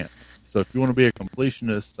of pants. So if you want to be a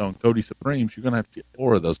completionist on Cody Supremes, you're going to have to get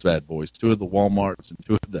 4 of those bad boys, 2 of the Walmarts and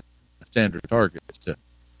 2 of the standard Targets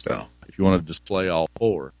if you want to display all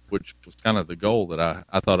 4, which was kind of the goal that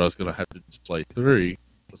I thought I was going to have to display 3.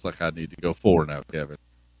 It's like I need to go 4 now, Kevin.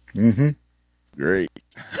 Mm-hmm. Great.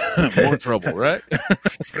 More trouble, right?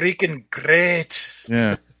 Freaking great.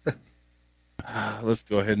 Yeah. Let's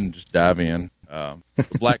go ahead and just dive in.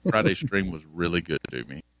 The Black Friday stream was really good to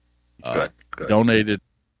me. Good. Donated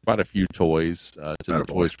quite a few toys to the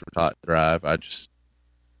Toys for Tot Drive. I just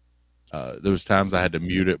there was times I had to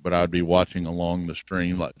mute it, but I would be watching along the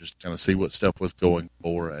stream, like just kind of see what stuff was going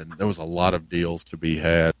for, and there was a lot of deals to be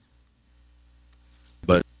had.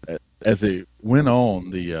 But as it went on,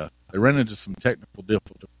 they ran into some technical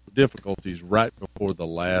difficulties right before the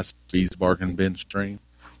last Bees Bargain Bin stream.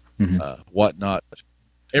 Whatnot,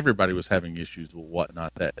 everybody was having issues with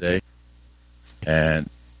Whatnot that day, and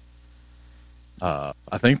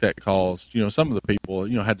I think that caused, some of the people,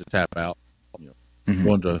 had to tap out,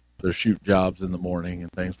 going to their shoot jobs in the morning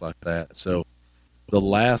and things like that. So the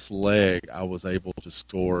last leg, I was able to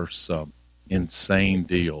score some insane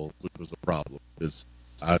deals, which was a problem because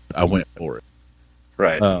I went for it.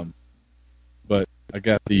 Right. But I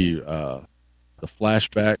got the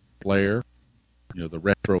flashback flare, the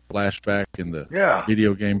retro flashback in the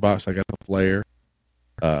video game box. I got the flare.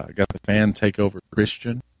 I got the fan takeover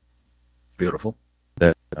Christian. Beautiful.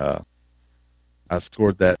 That I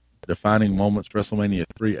scored that defining moments WrestleMania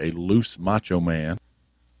 3, a loose Macho Man.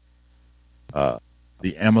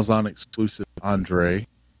 The Amazon exclusive Andre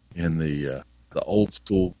in the old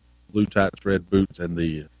school blue tights, red boots, and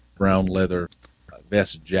the brown leather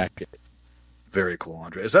vest jacket. Very cool,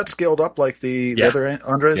 Andre. Is that scaled up like the other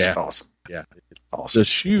Andres? Yeah. Awesome. Yeah. Awesome. The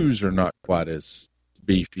shoes are not quite as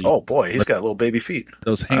beefy. Oh boy, he's got little baby feet.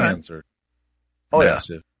 Those hands are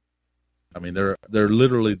massive. I mean, they're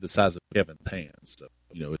literally the size of Kevin's hands. So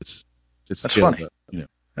it's that's funny. Up,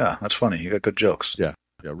 Yeah, that's funny. You got good jokes. Yeah,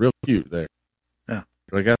 real cute there. Yeah,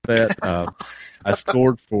 but I got that. I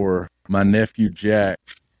scored for my nephew Jack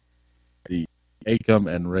the Akam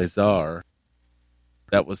and Rezar.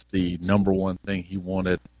 That was the number one thing he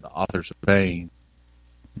wanted, the Authors of Pain,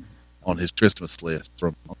 on his Christmas list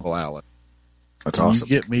from Uncle Alan. That's awesome.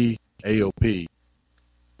 You get me AOP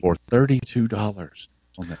for $32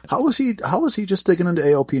 on that. How is he just digging into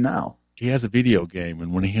AOP now? He has a video game,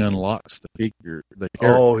 and when he unlocks the figure, the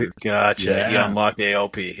character. Oh, gotcha. Yeah. He unlocked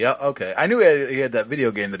AOP. Yeah, okay. I knew he had that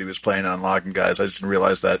video game that he was playing on unlocking guys. I just didn't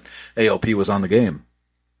realize that AOP was on the game.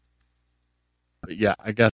 But yeah,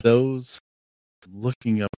 I got those.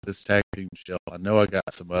 Looking up this tag team shelf, I know I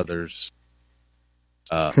got some others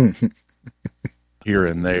here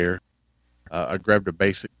and there. I grabbed a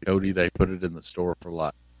basic Cody. They put it in the store for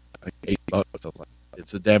like $8. I was like,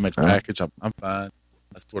 it's a damaged package. I'm fine.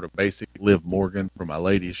 I scored a basic Liv Morgan for my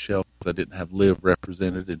ladies shelf. I didn't have Liv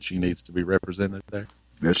represented, and she needs to be represented there.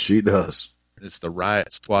 Yes, she does. It's the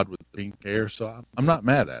Riot Squad with pink hair, so I'm not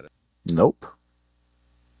mad at it. Nope.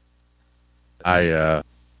 I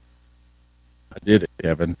did it,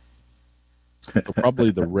 Kevin. So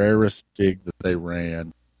probably the rarest fig that they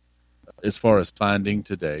ran as far as finding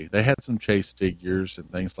today. They had some chase figures and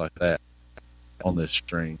things like that on this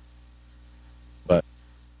string. But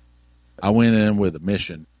I went in with a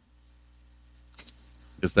mission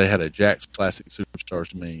because they had a Jakks Classic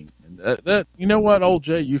Superstars meme. And that you know what, old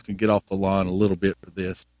Jay, you can get off the lawn a little bit for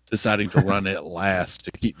this, deciding to run it last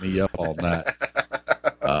to keep me up all night.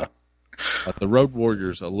 But the Road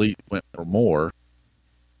Warriors Elite went for more,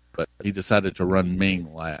 but he decided to run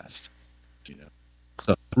Ming last.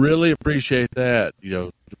 So really appreciate that.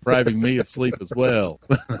 Depriving me of sleep as well.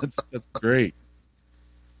 that's great.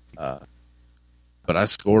 But I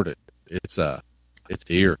scored it. It's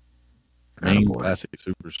here. Ming Classic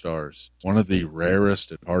Superstars, one of the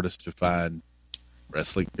rarest and hardest to find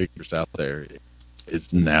wrestling figures out there,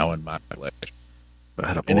 is now in my collection.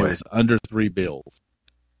 And it was under $3.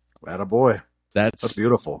 Attaboy. That's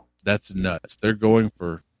beautiful. That's nuts. They're going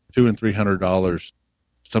for $200 and $300,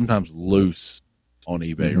 sometimes loose on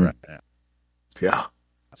eBay right now. Yeah.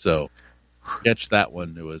 So catch that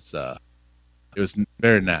one. It was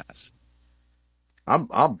very nice.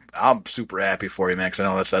 I'm super happy for you, man. 'Cause I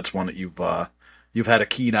know that's one that you've had a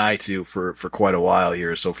keen eye to for quite a while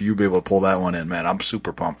here. So for you to be able to pull that one in, man, I'm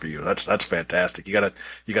super pumped for you. That's fantastic. You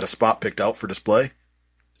got a spot picked out for display.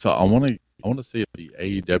 So I want to see if the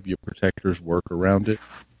AEW protectors work around it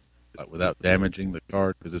without damaging the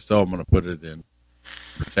card. Because if so, I'm going to put it in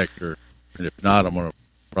protector, and if not, I'm going to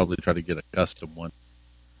probably try to get a custom one.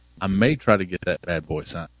 I may try to get that bad boy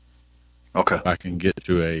signed. Okay. If I can get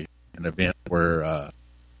to an event where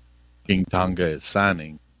King Tonga is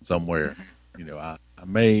signing somewhere, I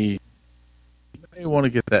may want to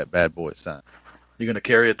get that bad boy signed. You going to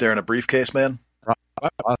carry it there in a briefcase, man?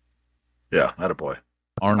 Yeah, attaboy.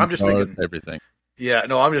 I'm just thinking everything. Yeah,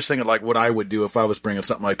 no, I'm just thinking like what I would do if I was bringing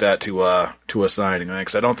something like that to a signing,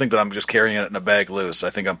 because I don't think that I'm just carrying it in a bag loose.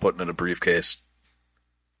 I think I'm putting it in a briefcase.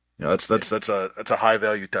 That's a high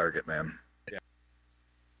value target, man. Yeah.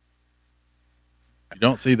 You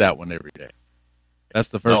don't see that one every day. That's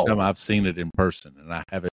the first time I've seen it in person, and I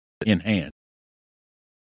have it in hand.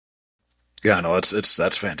 Yeah, no,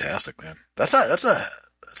 that's fantastic, man. That's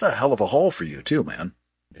a hell of a haul for you too, man.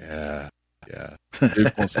 Yeah.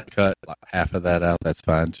 Duke wants to cut like half of that out. That's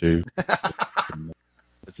fine too.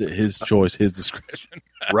 It's his choice, his discretion.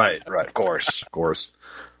 Right. Of course.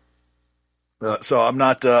 So I'm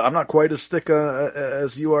not quite as thick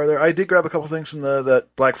as you are there. I did grab a couple things from that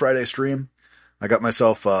Black Friday stream. I got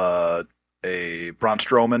myself a Braun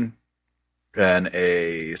Strowman and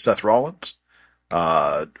a Seth Rollins.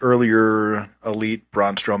 Earlier Elite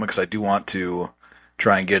Braun Strowman, because I do want to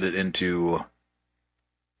try and get it into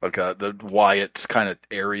like the Wyatt kind of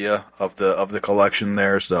area of the collection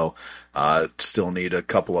there. So still need a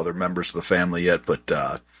couple other members of the family yet, but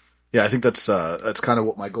yeah, I think that's kind of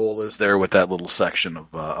what my goal is there with that little section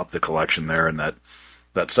of the collection there, and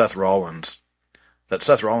that Seth Rollins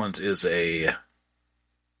is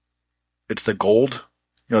it's the gold,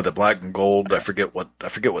 the black and gold. I forget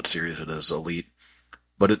what series it is, Elite,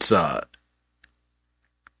 but it's a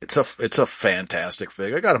fantastic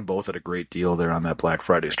fig. I got them both at a great deal there on that Black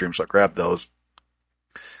Friday stream, so I grabbed those.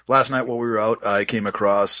 Last night while we were out, I came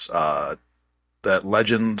across that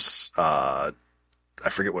Legends, I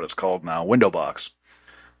forget what it's called now, window box,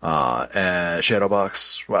 and shadow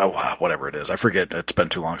box, well, whatever it is. I forget. It's been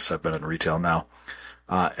too long since I've been in retail now.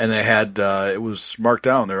 And they had, it was marked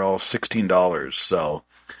down. They're all $16. So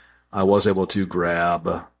I was able to grab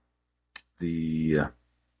the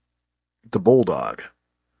Bulldog,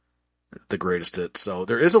 the greatest hit. So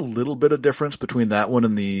there is a little bit of difference between that one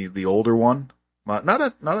and the older one. Not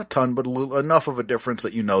a ton, but enough of a difference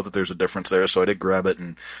that that there's a difference there. So I did grab it,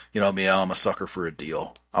 and me, I'm a sucker for a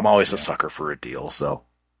deal. I'm always a sucker for a deal. So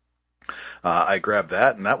I grabbed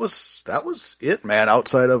that, and that was it, man.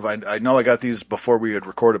 Outside of, I know I got these before we had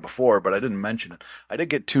recorded before, but I didn't mention it. I did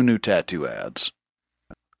get 2 new tattoo ads.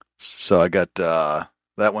 So I got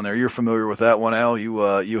that one there. You're familiar with that one, Al?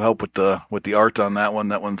 You help with the art on that one.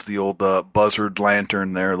 That one's the old buzzard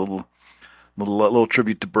lantern there, a little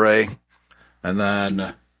tribute to Bray. And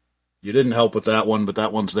then you didn't help with that one, but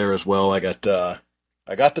that one's there as well. I got the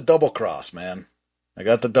double cross, man. I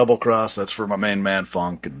got the double cross. That's for my main man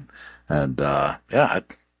Funk, and yeah,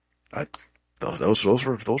 those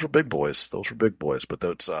were big boys. Those were big boys. But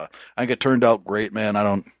that's I think it turned out great, man. I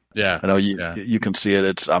know you can see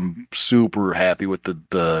it. I'm super happy with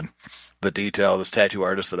the detail. This tattoo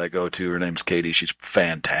artist that I go to, her name's Katie. She's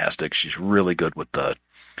fantastic. She's really good with the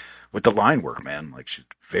line work, man. Like, she's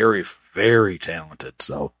very, very talented.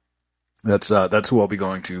 So that's who I'll be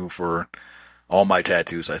going to for all my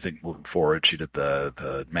tattoos, I think, moving forward. She did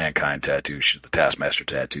the Mankind tattoo. She did the Taskmaster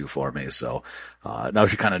tattoo for me. So now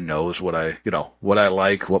she kind of knows what I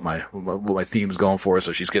like, what my theme's going for.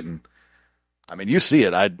 So she's getting, I mean, you see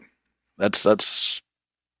it. That's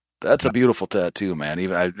a beautiful tattoo, man.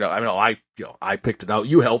 Even I picked it out.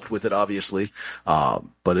 You helped with it, obviously,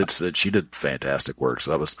 but she did fantastic work.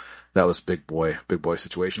 So that was big boy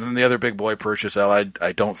situation. And the other big boy purchase, Al,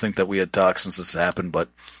 I don't think that we had talked since this happened, but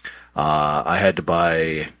I had to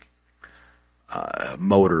buy a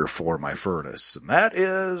motor for my furnace, and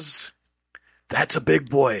that's a big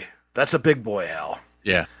boy. That's a big boy, Al.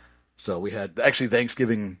 Yeah. So we had actually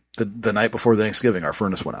Thanksgiving, the night before Thanksgiving, our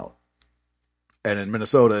furnace went out. And in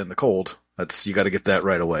Minnesota, in the cold, you got to get that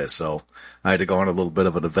right away. So I had to go on a little bit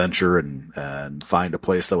of an adventure and find a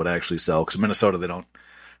place that would actually sell. Because in Minnesota, they don't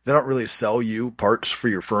really sell you parts for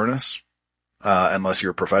your furnace unless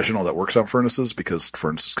you're a professional that works on furnaces, because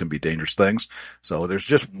furnaces can be dangerous things. So there's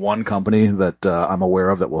just one company that I'm aware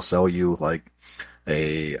of that will sell you like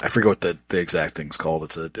I forget what the exact thing's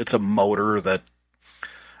called. It's a motor that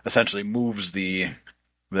essentially moves the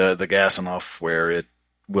gas enough where it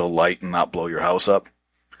will light and not blow your house up.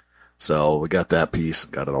 So we got that piece,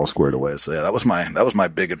 got it all squared away. So yeah, that was my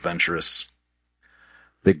big adventurous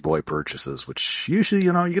big boy purchases, which usually,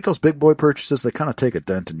 you get those big boy purchases, they kind of take a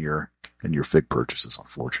dent in your fig purchases,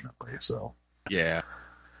 unfortunately. So yeah,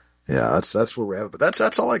 that's where we're at. But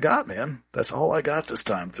that's all I got, man. That's all I got this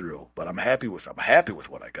time through. But I'm happy with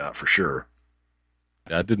what I got for sure.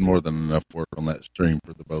 I did more than enough work on that stream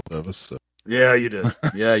for the both of us. So. Yeah, you did.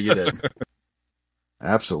 Yeah, you did.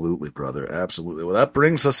 Absolutely, brother. Absolutely. Well, that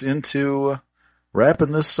brings us into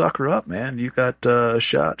wrapping this sucker up, man. You got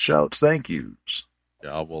shouts, thank yous.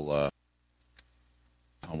 Yeah, I will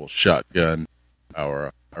shotgun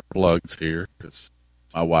our plugs here, because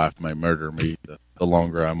my wife may murder me the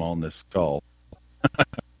longer I'm on this call.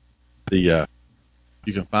 You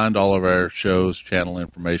can find all of our shows, channel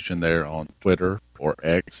information there on Twitter or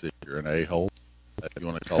X if you're an a-hole, if you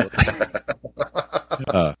want to call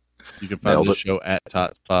it. You can find this show at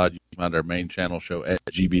TOTS Pod. You can find our main channel show at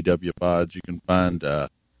GBW Pods. You can find our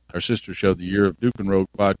sister show, the Year of Duke and Rogue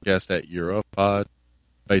podcast, at Year of Pod.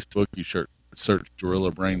 Facebook, you search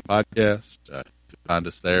Gorilla Brain Podcast. You can find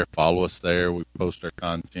us there. Follow us there. We post our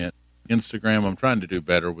content. Instagram, I'm trying to do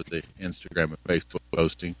better with the Instagram and Facebook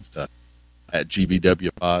postings at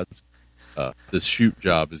GBW Pods. This shoot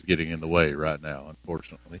job is getting in the way right now,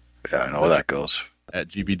 unfortunately. Yeah, I know how that goes. At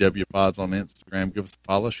GBW Pods on Instagram. Give us a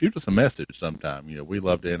follow. Shoot us a message sometime. We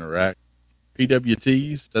love to interact.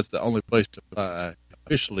 PWTs. That's the only place to buy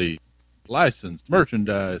officially licensed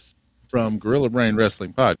merchandise from Gorilla Brain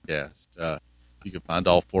Wrestling Podcast. You can find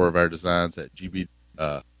all 4 of our designs at 4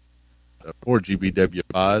 GBW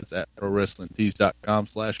pods at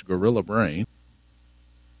ProWrestlingTees.com/Gorilla Brain.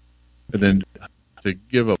 And then to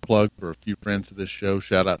give a plug for a few friends of this show,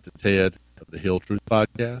 shout out to Ted of the Hill Truth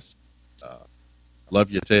Podcast.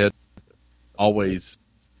 Love you, Ted. Always,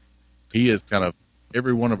 he is kind of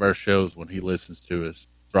every one of our shows when he listens to us,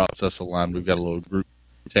 drops us a line. We've got a little group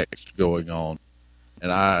text going on,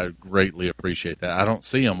 and I greatly appreciate that. I don't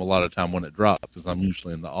see him a lot of time when it drops because I'm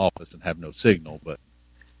usually in the office and have no signal, but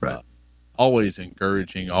always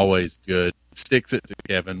encouraging, always good. Sticks it to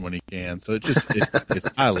Kevin when he can, so it's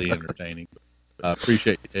highly entertaining.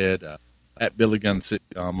 Appreciate you, Ted. At Billy Gunn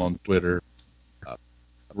Sitcom on Twitter.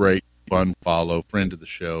 Great, fun follow, friend of the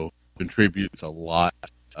show. Contributes a lot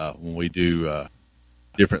when we do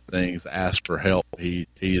different things. Ask for help. He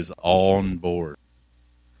is on board.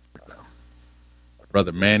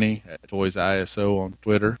 Brother Manny at Toys ISO on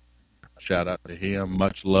Twitter. Shout out to him.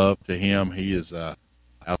 Much love to him. He is out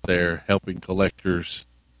there helping collectors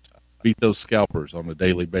beat those scalpers on a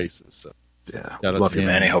daily basis. So, yeah, love you,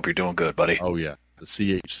 Manny. Hope you're doing good, buddy. Oh yeah, the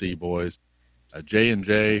CHC boys.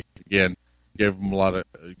 J&J again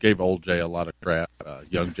gave old Jay a lot of crap.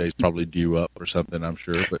 Young Jay's probably due up or something, I'm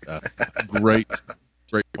sure. But great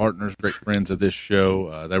partners, great friends of this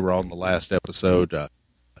show. They were on the last episode.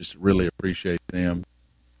 Just really appreciate them.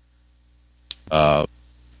 Shout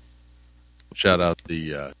out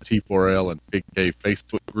the T4L and Big K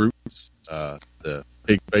Facebook groups. The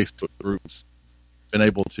big Facebook groups been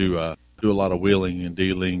able to do a lot of wheeling and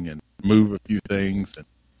dealing and move a few things and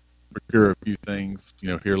procure a few things,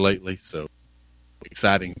 here lately. So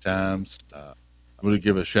exciting times. I'm going to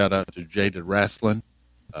give a shout out to Jaded Wrestling,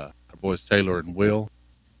 our boys Taylor and Will.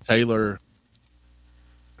 Taylor,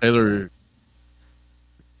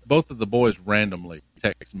 both of the boys randomly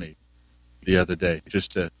text me the other day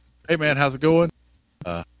just to, hey man, how's it going?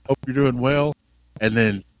 Hope you're doing well. And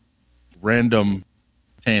then random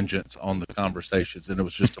tangents on the conversations, and it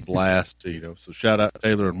was just a blast. So shout out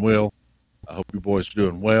Taylor and Will. I hope you boys are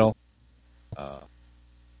doing well.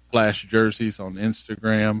 Flash Jerseys on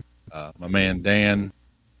Instagram. My man Dan,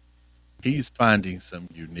 he's finding some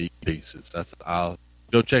unique pieces. I'll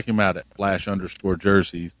go check him out at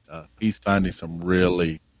Flash_Jerseys. He's finding some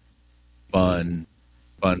really fun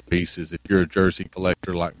pieces. If you're a jersey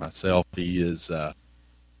collector like myself, he is.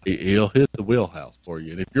 He'll hit the wheelhouse for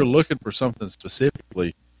you. And if you're looking for something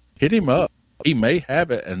specifically, hit him up. He may have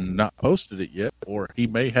it and not posted it yet, or he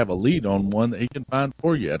may have a lead on one that he can find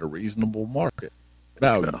for you at a reasonable market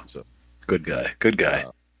value. So, good guy. TB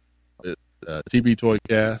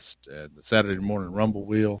Toycast and the Saturday Morning Rumble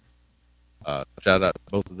Wheel. Shout out to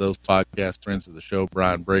both of those podcast friends of the show.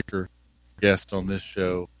 Brian Breaker, guest on this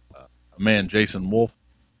show. A man, Jason Wolf.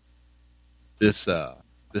 This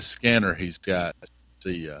scanner he's got,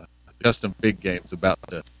 the custom big game's about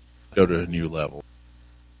to go to a new level.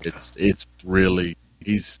 It's really,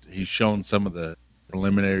 he's shown some of the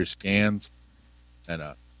preliminary scans, and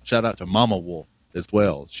shout out to Mama Wolf as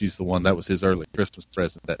well. She's the one that was his early Christmas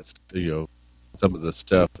present. That's some of the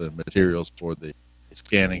stuff, the materials for the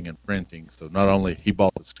scanning and printing. So not only he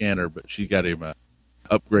bought the scanner, but she got him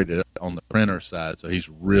upgraded on the printer side. So he's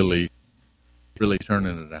really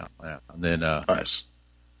turning it out now. And then nice.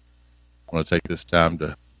 I want to take this time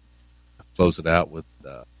to close it out with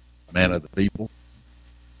Man of the People,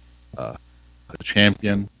 the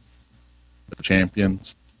champion, the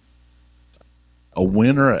champions, a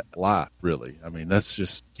winner at life. Really, I mean, that's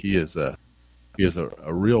just he is a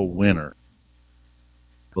real winner,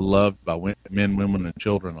 beloved by men, women, and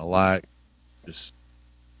children alike. Just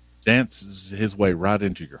dances his way right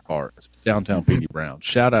into your heart. It's Downtown Petey Brown.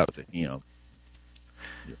 Shout out to him.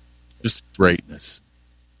 Just greatness.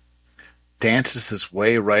 Dances his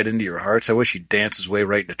way right into your hearts. I wish he'd dance his way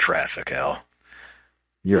right into traffic, Al.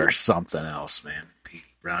 You're something else, man.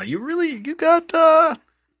 Petey Brown. You got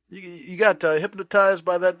hypnotized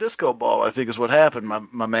by that disco ball, I think is what happened,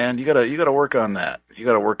 my man. You gotta work on that.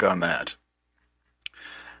 With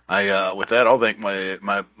that, I'll thank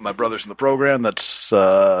my brothers in the program. That's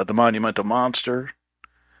the Monumental Monster,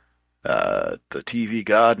 the TV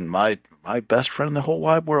God, and my best friend in the whole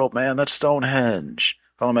wide world, man. That's Stonehenge.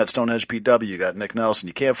 Follow him at Stonehenge PW. You got Nick Nelson.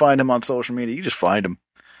 You can't find him on social media. You just find him.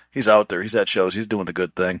 He's out there. He's at shows. He's doing the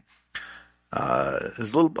good thing.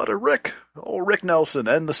 His little brother Rick, old Rick Nelson,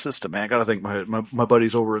 and the system, man. I gotta thank my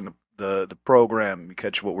buddies over in the program. You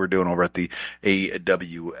catch what we're doing over at the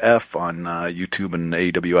AWF on YouTube and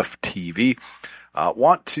AWF TV.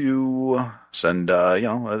 Want to send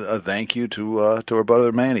a thank you to our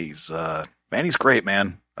brother Manny's. Manny's great,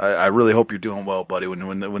 man. I really hope you're doing well, buddy.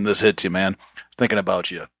 When this hits you, man, thinking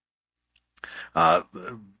about you.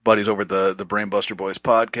 Buddies over at the Brainbuster Boys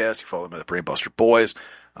podcast. You follow them at the Brainbuster Boys.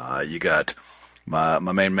 You got my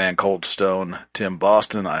main man Cold Stone, Tim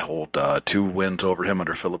Boston. I hold 2 wins over him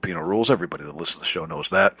under Filipino rules. Everybody that listens to the show knows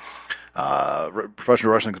that.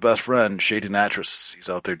 Professional wrestling's best friend, Shady Natras. He's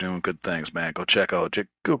out there doing good things, man. Go check out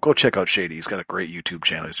Shady. He's got a great YouTube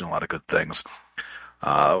channel. He's doing a lot of good things.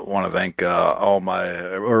 Want to thank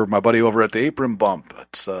my buddy over at the Apron Bump.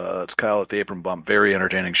 It's Kyle at the Apron Bump. Very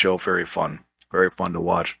entertaining show. Very fun to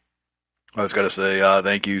watch. I was going to say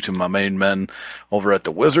thank you to my main men over at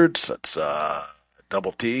the Wizards. That's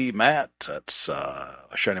Double T, Matt. That's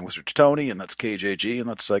Shining Wizards Tony, and that's KJG. And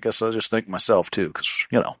that's, I guess I'll just thank myself too, because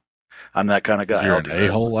I'm that kind of guy. You're an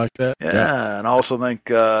a-hole like that? Yeah, and I also thank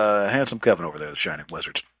Handsome Kevin over there at the Shining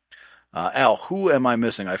Wizards. Al, who am I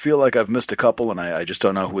missing? I feel like I've missed a couple, and I just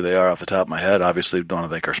don't know who they are off the top of my head. Obviously, want to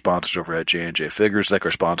thank our sponsors over at J&J Figures. Thank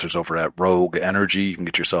our sponsors over at Rogue Energy. You can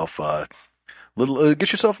get yourself a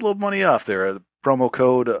little money off there. The promo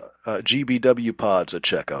code GBW Pods at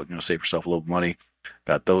checkout. Save yourself a little money.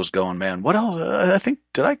 Got those going, man. What else? I think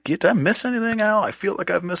did I miss anything, Al? I feel like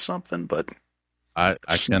I've missed something, but I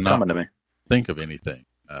cannot think of anything.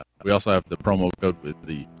 We also have the promo code with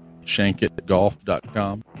the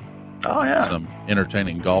shankitgolf.com. Oh, yeah. Some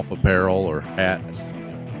entertaining golf apparel or hats,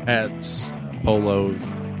 polos.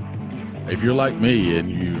 If you're like me and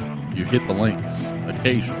you hit the links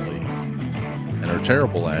occasionally and are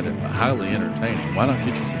terrible at it, but highly entertaining, why not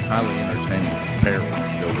get you some highly entertaining apparel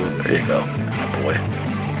to go with it? There you go. Oh, boy.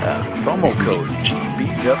 Promo code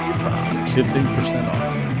GBWPODS. 15%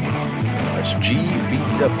 off. That's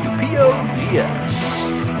GBWPODS.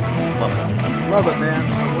 Love it,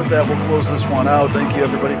 man. So with that, we'll close this one out. Thank you,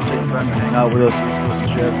 everybody, for taking time to hang out with us. Let's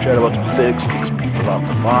chat about some figs, kick some people off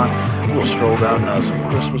the lawn. We'll stroll down some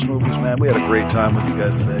Christmas movies, man. We had a great time with you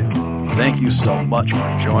guys today. Thank you so much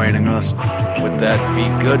for joining us. With that, be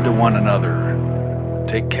good to one another.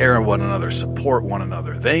 Take care of one another. Support one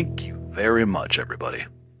another. Thank you very much, everybody.